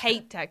 I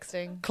hate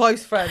texting.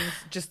 Close friends,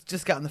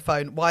 just get on the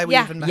phone. Why are we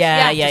Yeah. even messaging?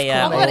 Yeah, Just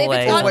yeah, call Oh me. my God,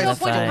 if it's Always not on to a the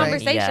point of phone.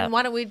 conversation, Yeah.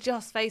 why don't we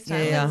just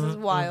FaceTime? Yeah. This is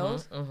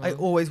wild. I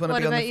always want to What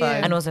be on the about you?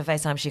 phone. And also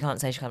FaceTime, she can't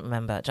say she can't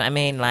remember. Do you know what I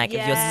mean? Like,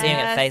 if you're seeing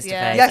it Yes, face to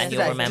yes. face, Yesterday, and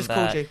you'll remember. just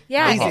called you.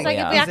 Yeah, how Easy. it's like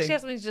we if are. we actually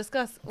have something to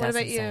discuss. What That's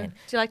about you? insane.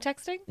 Do you like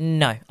texting?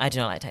 No, I do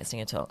not like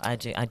texting at all. I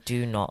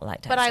do not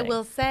like texting. But I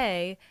will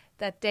say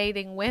that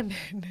dating women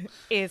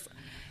is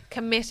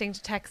committing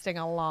to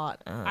texting a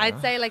lot. I'd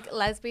say like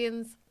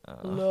lesbians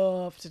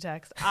love to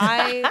text.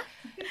 I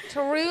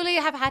truly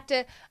have had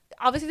to.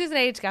 Obviously, there's an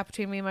age gap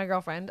between me and my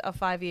girlfriend of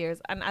 5 years.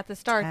 And at the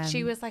start,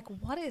 she was like,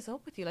 "What is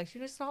up with you? Like,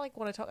 you just not like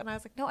want to talk." And I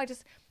was like, "No, I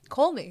just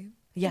call me."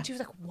 Yeah. And she was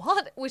like,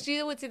 "What?" Well,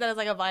 she would see that as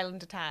like a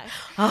violent attack.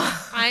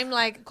 I'm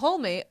like, "Call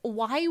me."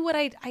 Why would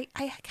I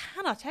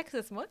cannot text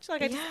this much.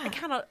 Like, I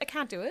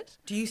can't do it.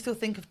 Do you still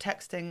think of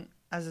texting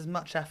as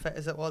much effort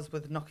as it was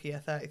with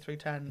Nokia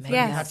 3310s?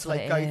 Yes. You had to like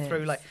That's go what it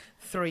through is. like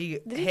 3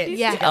 hits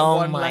Yeah. to get Oh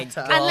one my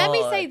letter. God. And let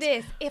me say God.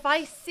 this: if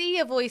I see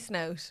a voice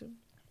note,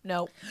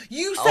 no.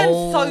 You send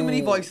so many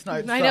voice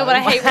notes. I know, though. but I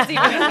hate receiving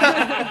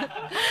them.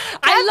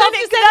 I love to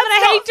send them and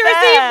I hate to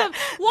receive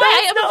them.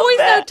 Why? I'm a not voice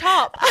fair. note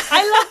top.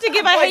 I love to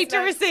give, I hate to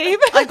receive.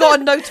 I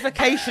got a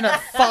notification at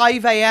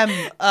 5 a.m.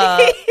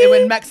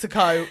 In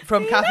Mexico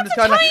from Catherine.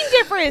 That's a time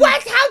difference.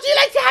 Wax, how do you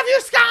like to have your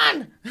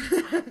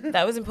scan?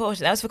 That was important.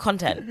 That was for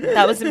content.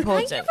 That was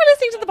important. Thank you for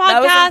listening to the That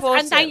was podcast important.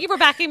 and thank you for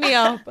backing me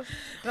up.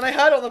 Then I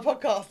heard it on the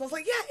podcast and I was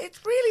like, yeah, it's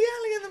really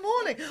early in the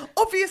morning.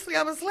 Obviously,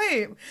 I'm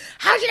asleep.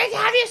 How do you like to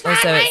have your scan?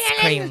 Also, it's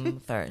cream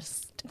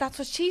first. That's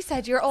what she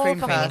said. You're all Cream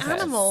fucking first.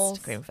 animals.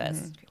 Cream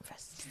first. Cream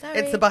first.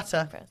 It's the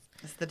butter. Cream first.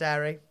 It's the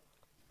dairy.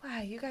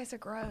 Wow, you guys are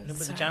gross. But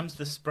the jam's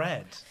the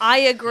spread. I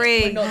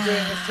agree. We're not doing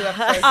this 2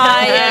 episodes.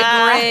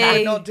 I agree.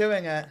 We're not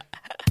doing it.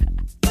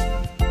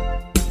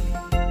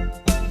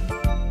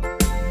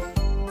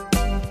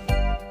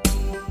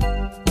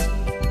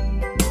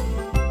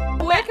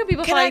 Where can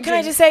people Can I find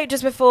you? just say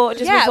just before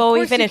Yeah, of before we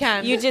course you finish?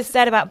 can. You just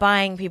said about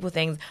buying people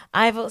things.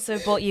 I've also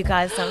bought you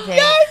guys something.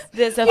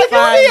 There's a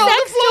already on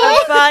the floor.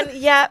 a fun.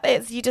 Yeah,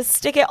 it's you just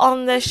stick it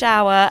on the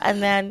shower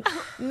and then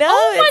no.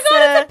 Oh my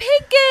God, it's a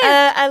pig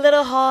gift. A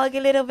little hog, a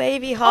little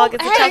baby hog.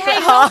 It's a hey, chocolate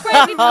hey, hog. don't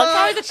break me.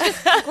 Sorry that she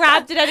just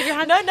grabbed it out of your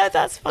hand. No,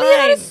 that's fine. Well,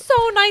 that is so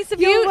nice of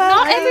you. You're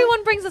Not welcome.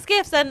 everyone brings us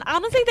gifts, and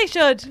honestly, they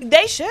should.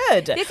 They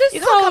should. This is You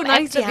so can't come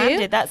nice of you.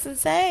 empty-handed. That's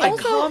insane. I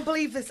can't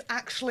believe this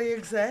actually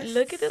exists.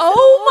 Look at this.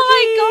 Oh my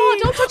God!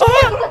 little Don't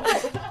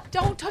touch it.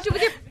 Don't touch it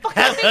with your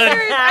fucking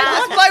fingers.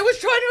 I was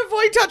trying to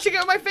avoid touching it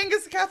with my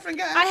fingers. Catherine,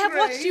 get I have angry.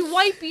 watched you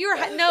wipe your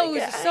nose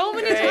get so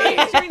many angry.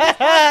 times during this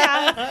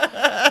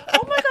podcast.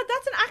 Oh my God,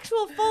 that's an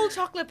actual full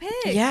chocolate pig.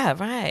 Yeah,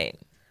 right.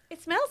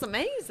 It smells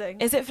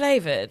amazing. Is it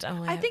flavoured?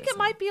 Oh, I think it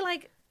might be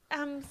like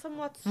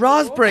somewhat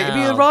Raspberry. It'd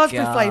be a Oh,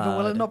 raspberry God. flavour,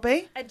 will it not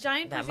be? A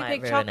giant that pussy might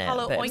pig ruin chocolate it.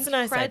 hollow But oink. it's a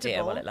nice idea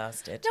Incredible. while it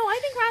lasted. No, I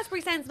think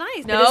raspberry sounds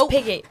nice. But No, it's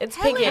piggy. It's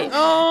Helen. piggy.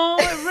 Oh,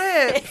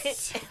 it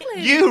rips.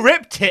 You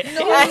ripped it.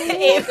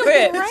 It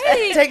ripped.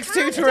 Great. Takes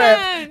 2 to Calm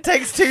down. rip.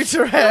 Takes 2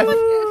 to rip. Have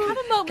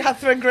a moment.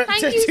 Catherine gripped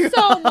Thank it you too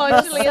so hard.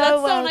 much, Leah. That's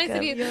so welcome. nice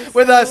of you. You're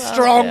With so her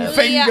strong welcome.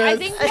 fingers. Leah, I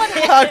think what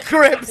her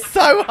grip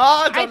so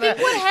hard I on think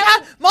it. what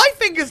Helen- My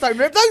fingers don't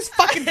rip. Those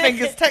fucking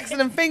fingers texting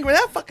and fingering.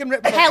 They're fucking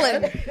rip.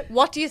 Helen,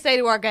 what do you say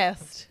to our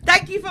guest?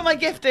 Thank you for my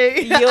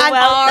gifty. You're and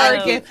welcome.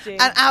 our gifty.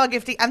 And our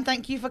gifty. And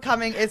thank you for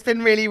coming. It's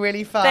been really,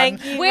 really fun.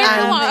 Thank you. Where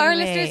can having our me.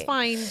 listeners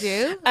find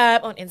you?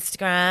 On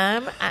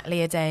Instagram at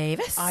Leah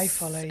Davis. I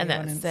follow you and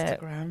on that's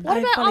Instagram. What I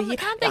about follow on the, you.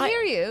 can't they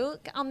hear you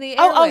on the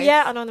Oh airwaves?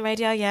 yeah, and on the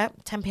radio, yeah,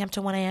 10 p.m.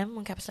 to 1 a.m.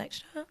 on Capital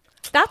Extra.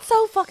 That's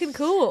so fucking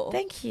cool.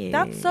 Thank you.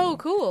 That's so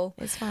cool.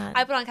 It's fun.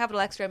 I put on Capital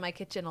Extra in my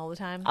kitchen all the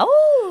time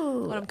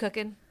Oh, when I'm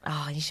cooking.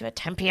 oh, you should at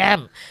 10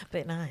 p.m.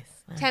 But nice.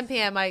 10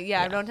 p.m. I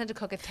don't tend to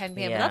cook at 10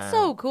 p.m. But Yeah. that's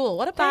so cool.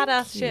 What a Thank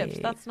badass you.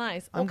 shift. That's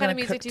nice. I'm What kind of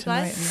gonna music cook do you play?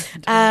 tonight and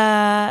listen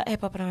to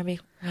Hip hop and R&B.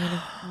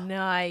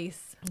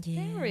 Nice.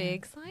 Yeah. Very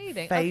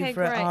exciting. my Okay,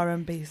 favorite great.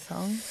 R&B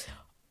song.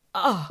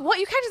 Oh, What,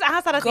 you can't just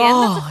ask that at the end.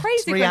 That's a God.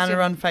 crazy Rihanna question.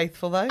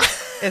 Unfaithful though.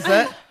 Is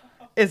it?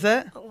 Is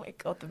it? oh my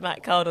god, the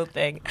Matt Cardle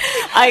thing.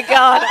 I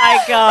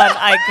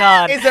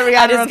can't. Is it Rihanna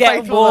I just get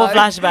Unfaithful, war though?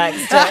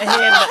 flashbacks to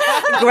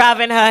him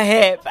grabbing her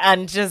hip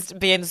and just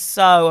being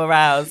so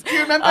aroused. Do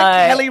you remember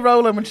Kelly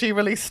Rowland when she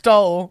really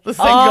stole the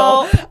single?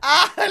 Oh.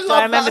 I love Do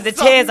I remember that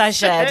the tears song I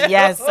shed? too.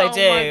 Yes, I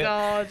do. Oh my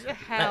god.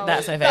 Hell.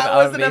 That's my favorite That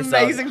was an R&B song,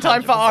 amazing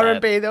time for 100%.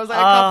 R&B. There was like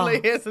a couple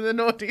of years in the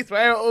noughties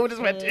where it all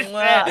just went to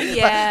shit.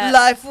 Yeah.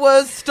 Life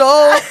was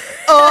stole,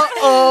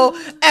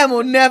 and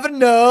we'll never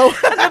know.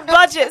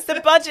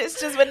 The budgets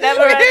just were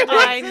never ending.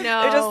 I know.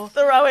 They're just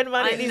throwing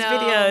money I at these know.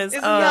 videos. Isn't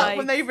Oh. that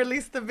when they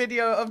released the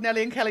video of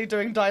Nelly and Kelly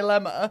doing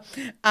Dilemma,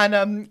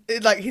 and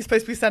like he's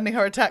supposed to be sending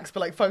her a text, but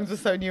like phones were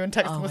so new and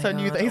texting Oh was my so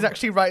new God. that he's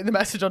actually writing the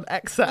message on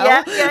Excel.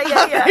 Yeah.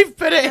 And they've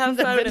put it Her in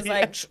the phone is video.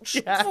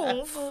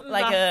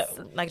 like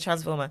like a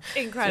transformer.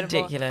 Incredible. It's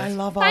ridiculous. I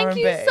love Thank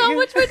R&B. you so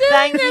much for doing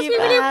Thank this. you We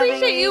for really having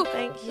appreciate me. you.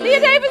 Thank you. Leah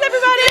Davis,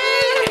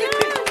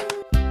 everybody.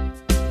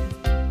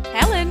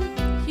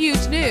 Helen,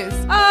 huge news.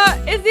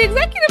 Is the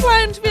executive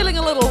lounge feeling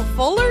a little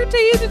fuller to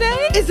you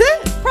today? Is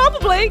it?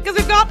 Probably, because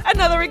we've got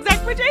another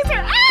exec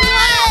producer.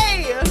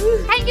 Yay!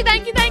 Thank you,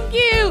 thank you, thank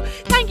you.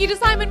 Thank you to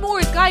Simon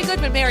Moores, Guy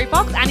Goodman, Mary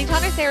Fox, Annie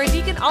Tonner, Sarah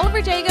Deacon, Oliver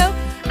Jago,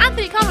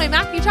 Anthony Conway,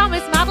 Matthew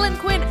Thomas, Madeline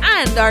Quinn,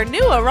 and our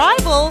new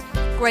arrival,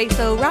 Grace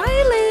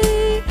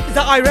O'Reilly. Is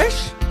that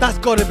Irish? That's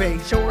gotta be.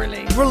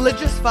 Surely.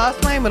 Religious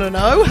first name, I don't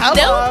know. Hello.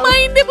 Don't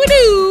mind if we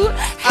do.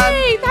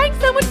 Hey, thanks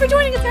so much for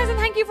joining us, guys, and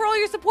thank you for all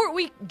your support.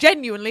 We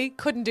genuinely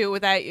couldn't do it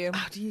without you.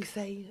 How do you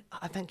say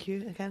thank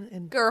you again?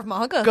 In Gurv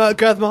Mahaga.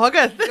 Gurth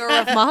Mahagat.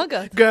 Gurv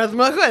Mahaga. Gurth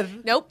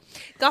Mahagat. Nope.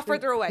 Got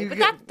further away. But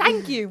that,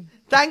 thank you.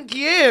 Thank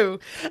you.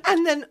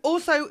 And then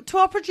also to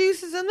our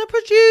producers in the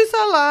producer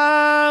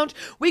lounge.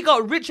 We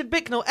got Richard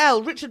Bicknell,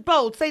 L, Richard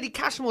Bold, Sadie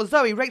Cashmore,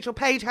 Zoe, Rachel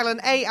Page,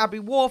 Helen A, Abby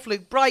Wharf,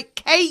 Luke Bright,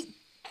 Kate.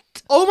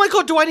 Oh my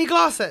God, do I need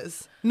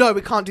glasses? No,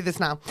 we can't do this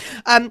now.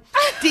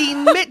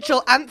 Dean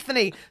Mitchell,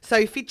 Anthony,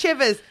 Sophie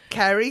Chivers,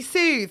 Carrie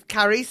Soothe,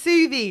 Carrie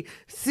Soothy,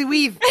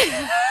 Sueve,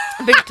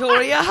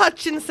 Victoria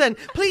Hutchinson.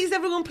 Please,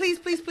 everyone, please,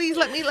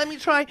 let me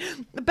try.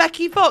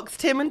 Becky Fox,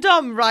 Tim and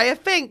Dom, Raya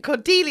Fink,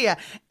 Cordelia,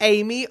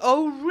 Amy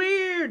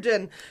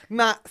O'Riordan,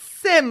 Matt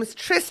Sims,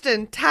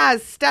 Tristan,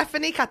 Taz,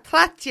 Stephanie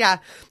Catratia,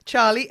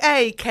 Charlie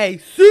A,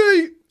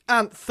 KC,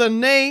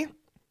 Anthony.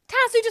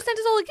 Taz, who just sent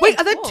us all a gift. Wait,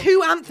 are there Whoa.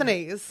 two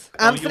Anthonys?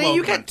 Anthony, you're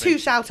you welcome, get two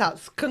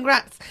shout-outs.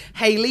 Congrats.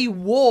 Hayley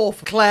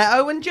Wharf, Claire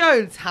Owen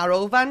Jones,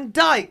 Harold Van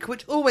Dyke,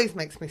 which always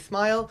makes me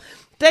smile.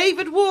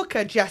 David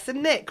Walker, Jess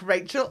and Nick,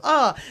 Rachel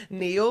R,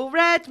 Neil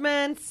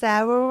Redmond,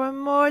 Sarah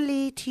and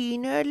Morley,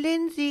 Tina,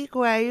 Lindsay,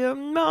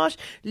 Graham Marsh,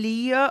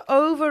 Leah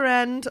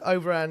Overend.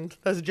 Overend.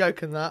 There's a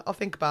joke in that. I'll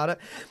think about it.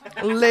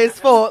 Liz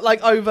Fort,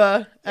 like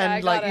over and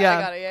I got like, it, yeah.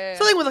 I got it, yeah.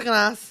 Something with like an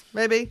ass,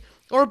 maybe.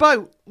 Or a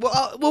boat.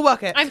 We'll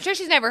work it. I'm sure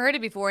she's never heard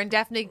it before and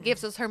definitely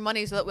gives us her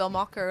money so that we'll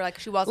mock her like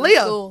she was in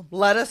Leah, school.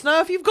 let us know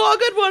if you've got a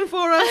good one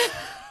for us.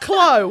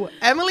 Chloe,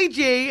 Emily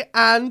G,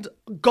 and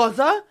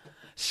Goza.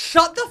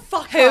 Shut the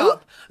fuck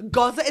up.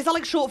 Goza, is that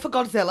like short for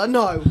Godzilla?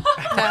 No.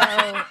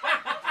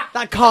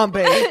 That can't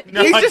be.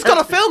 He's just got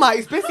a film out.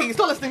 He's busy. He's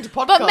not listening to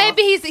podcasts. But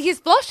maybe he's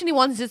flushed and he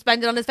wants to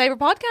spend it on his favourite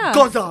podcast.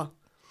 Goza.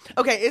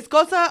 Okay, is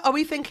Goza, are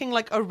we thinking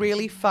like a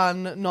really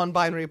fun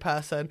non-binary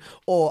person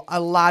or a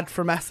lad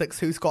from Essex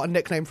who's got a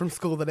nickname from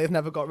school that they've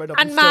never got rid of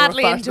And still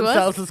madly refer to into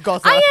themselves us. as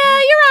Goza? Oh yeah,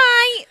 you're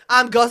right.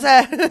 I'm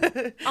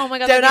Goza. Oh my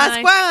God, Don't that'd ask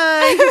be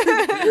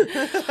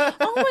why.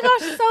 Oh my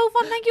gosh, so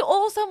fun. Thank you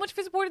all so much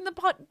for supporting the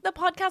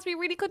podcast. We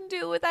really couldn't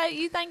do it without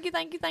you. Thank you.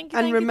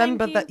 And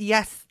remember that,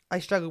 yes, I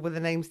struggled with the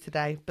names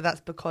today, but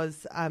that's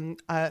because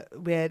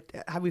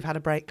we've had a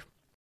break.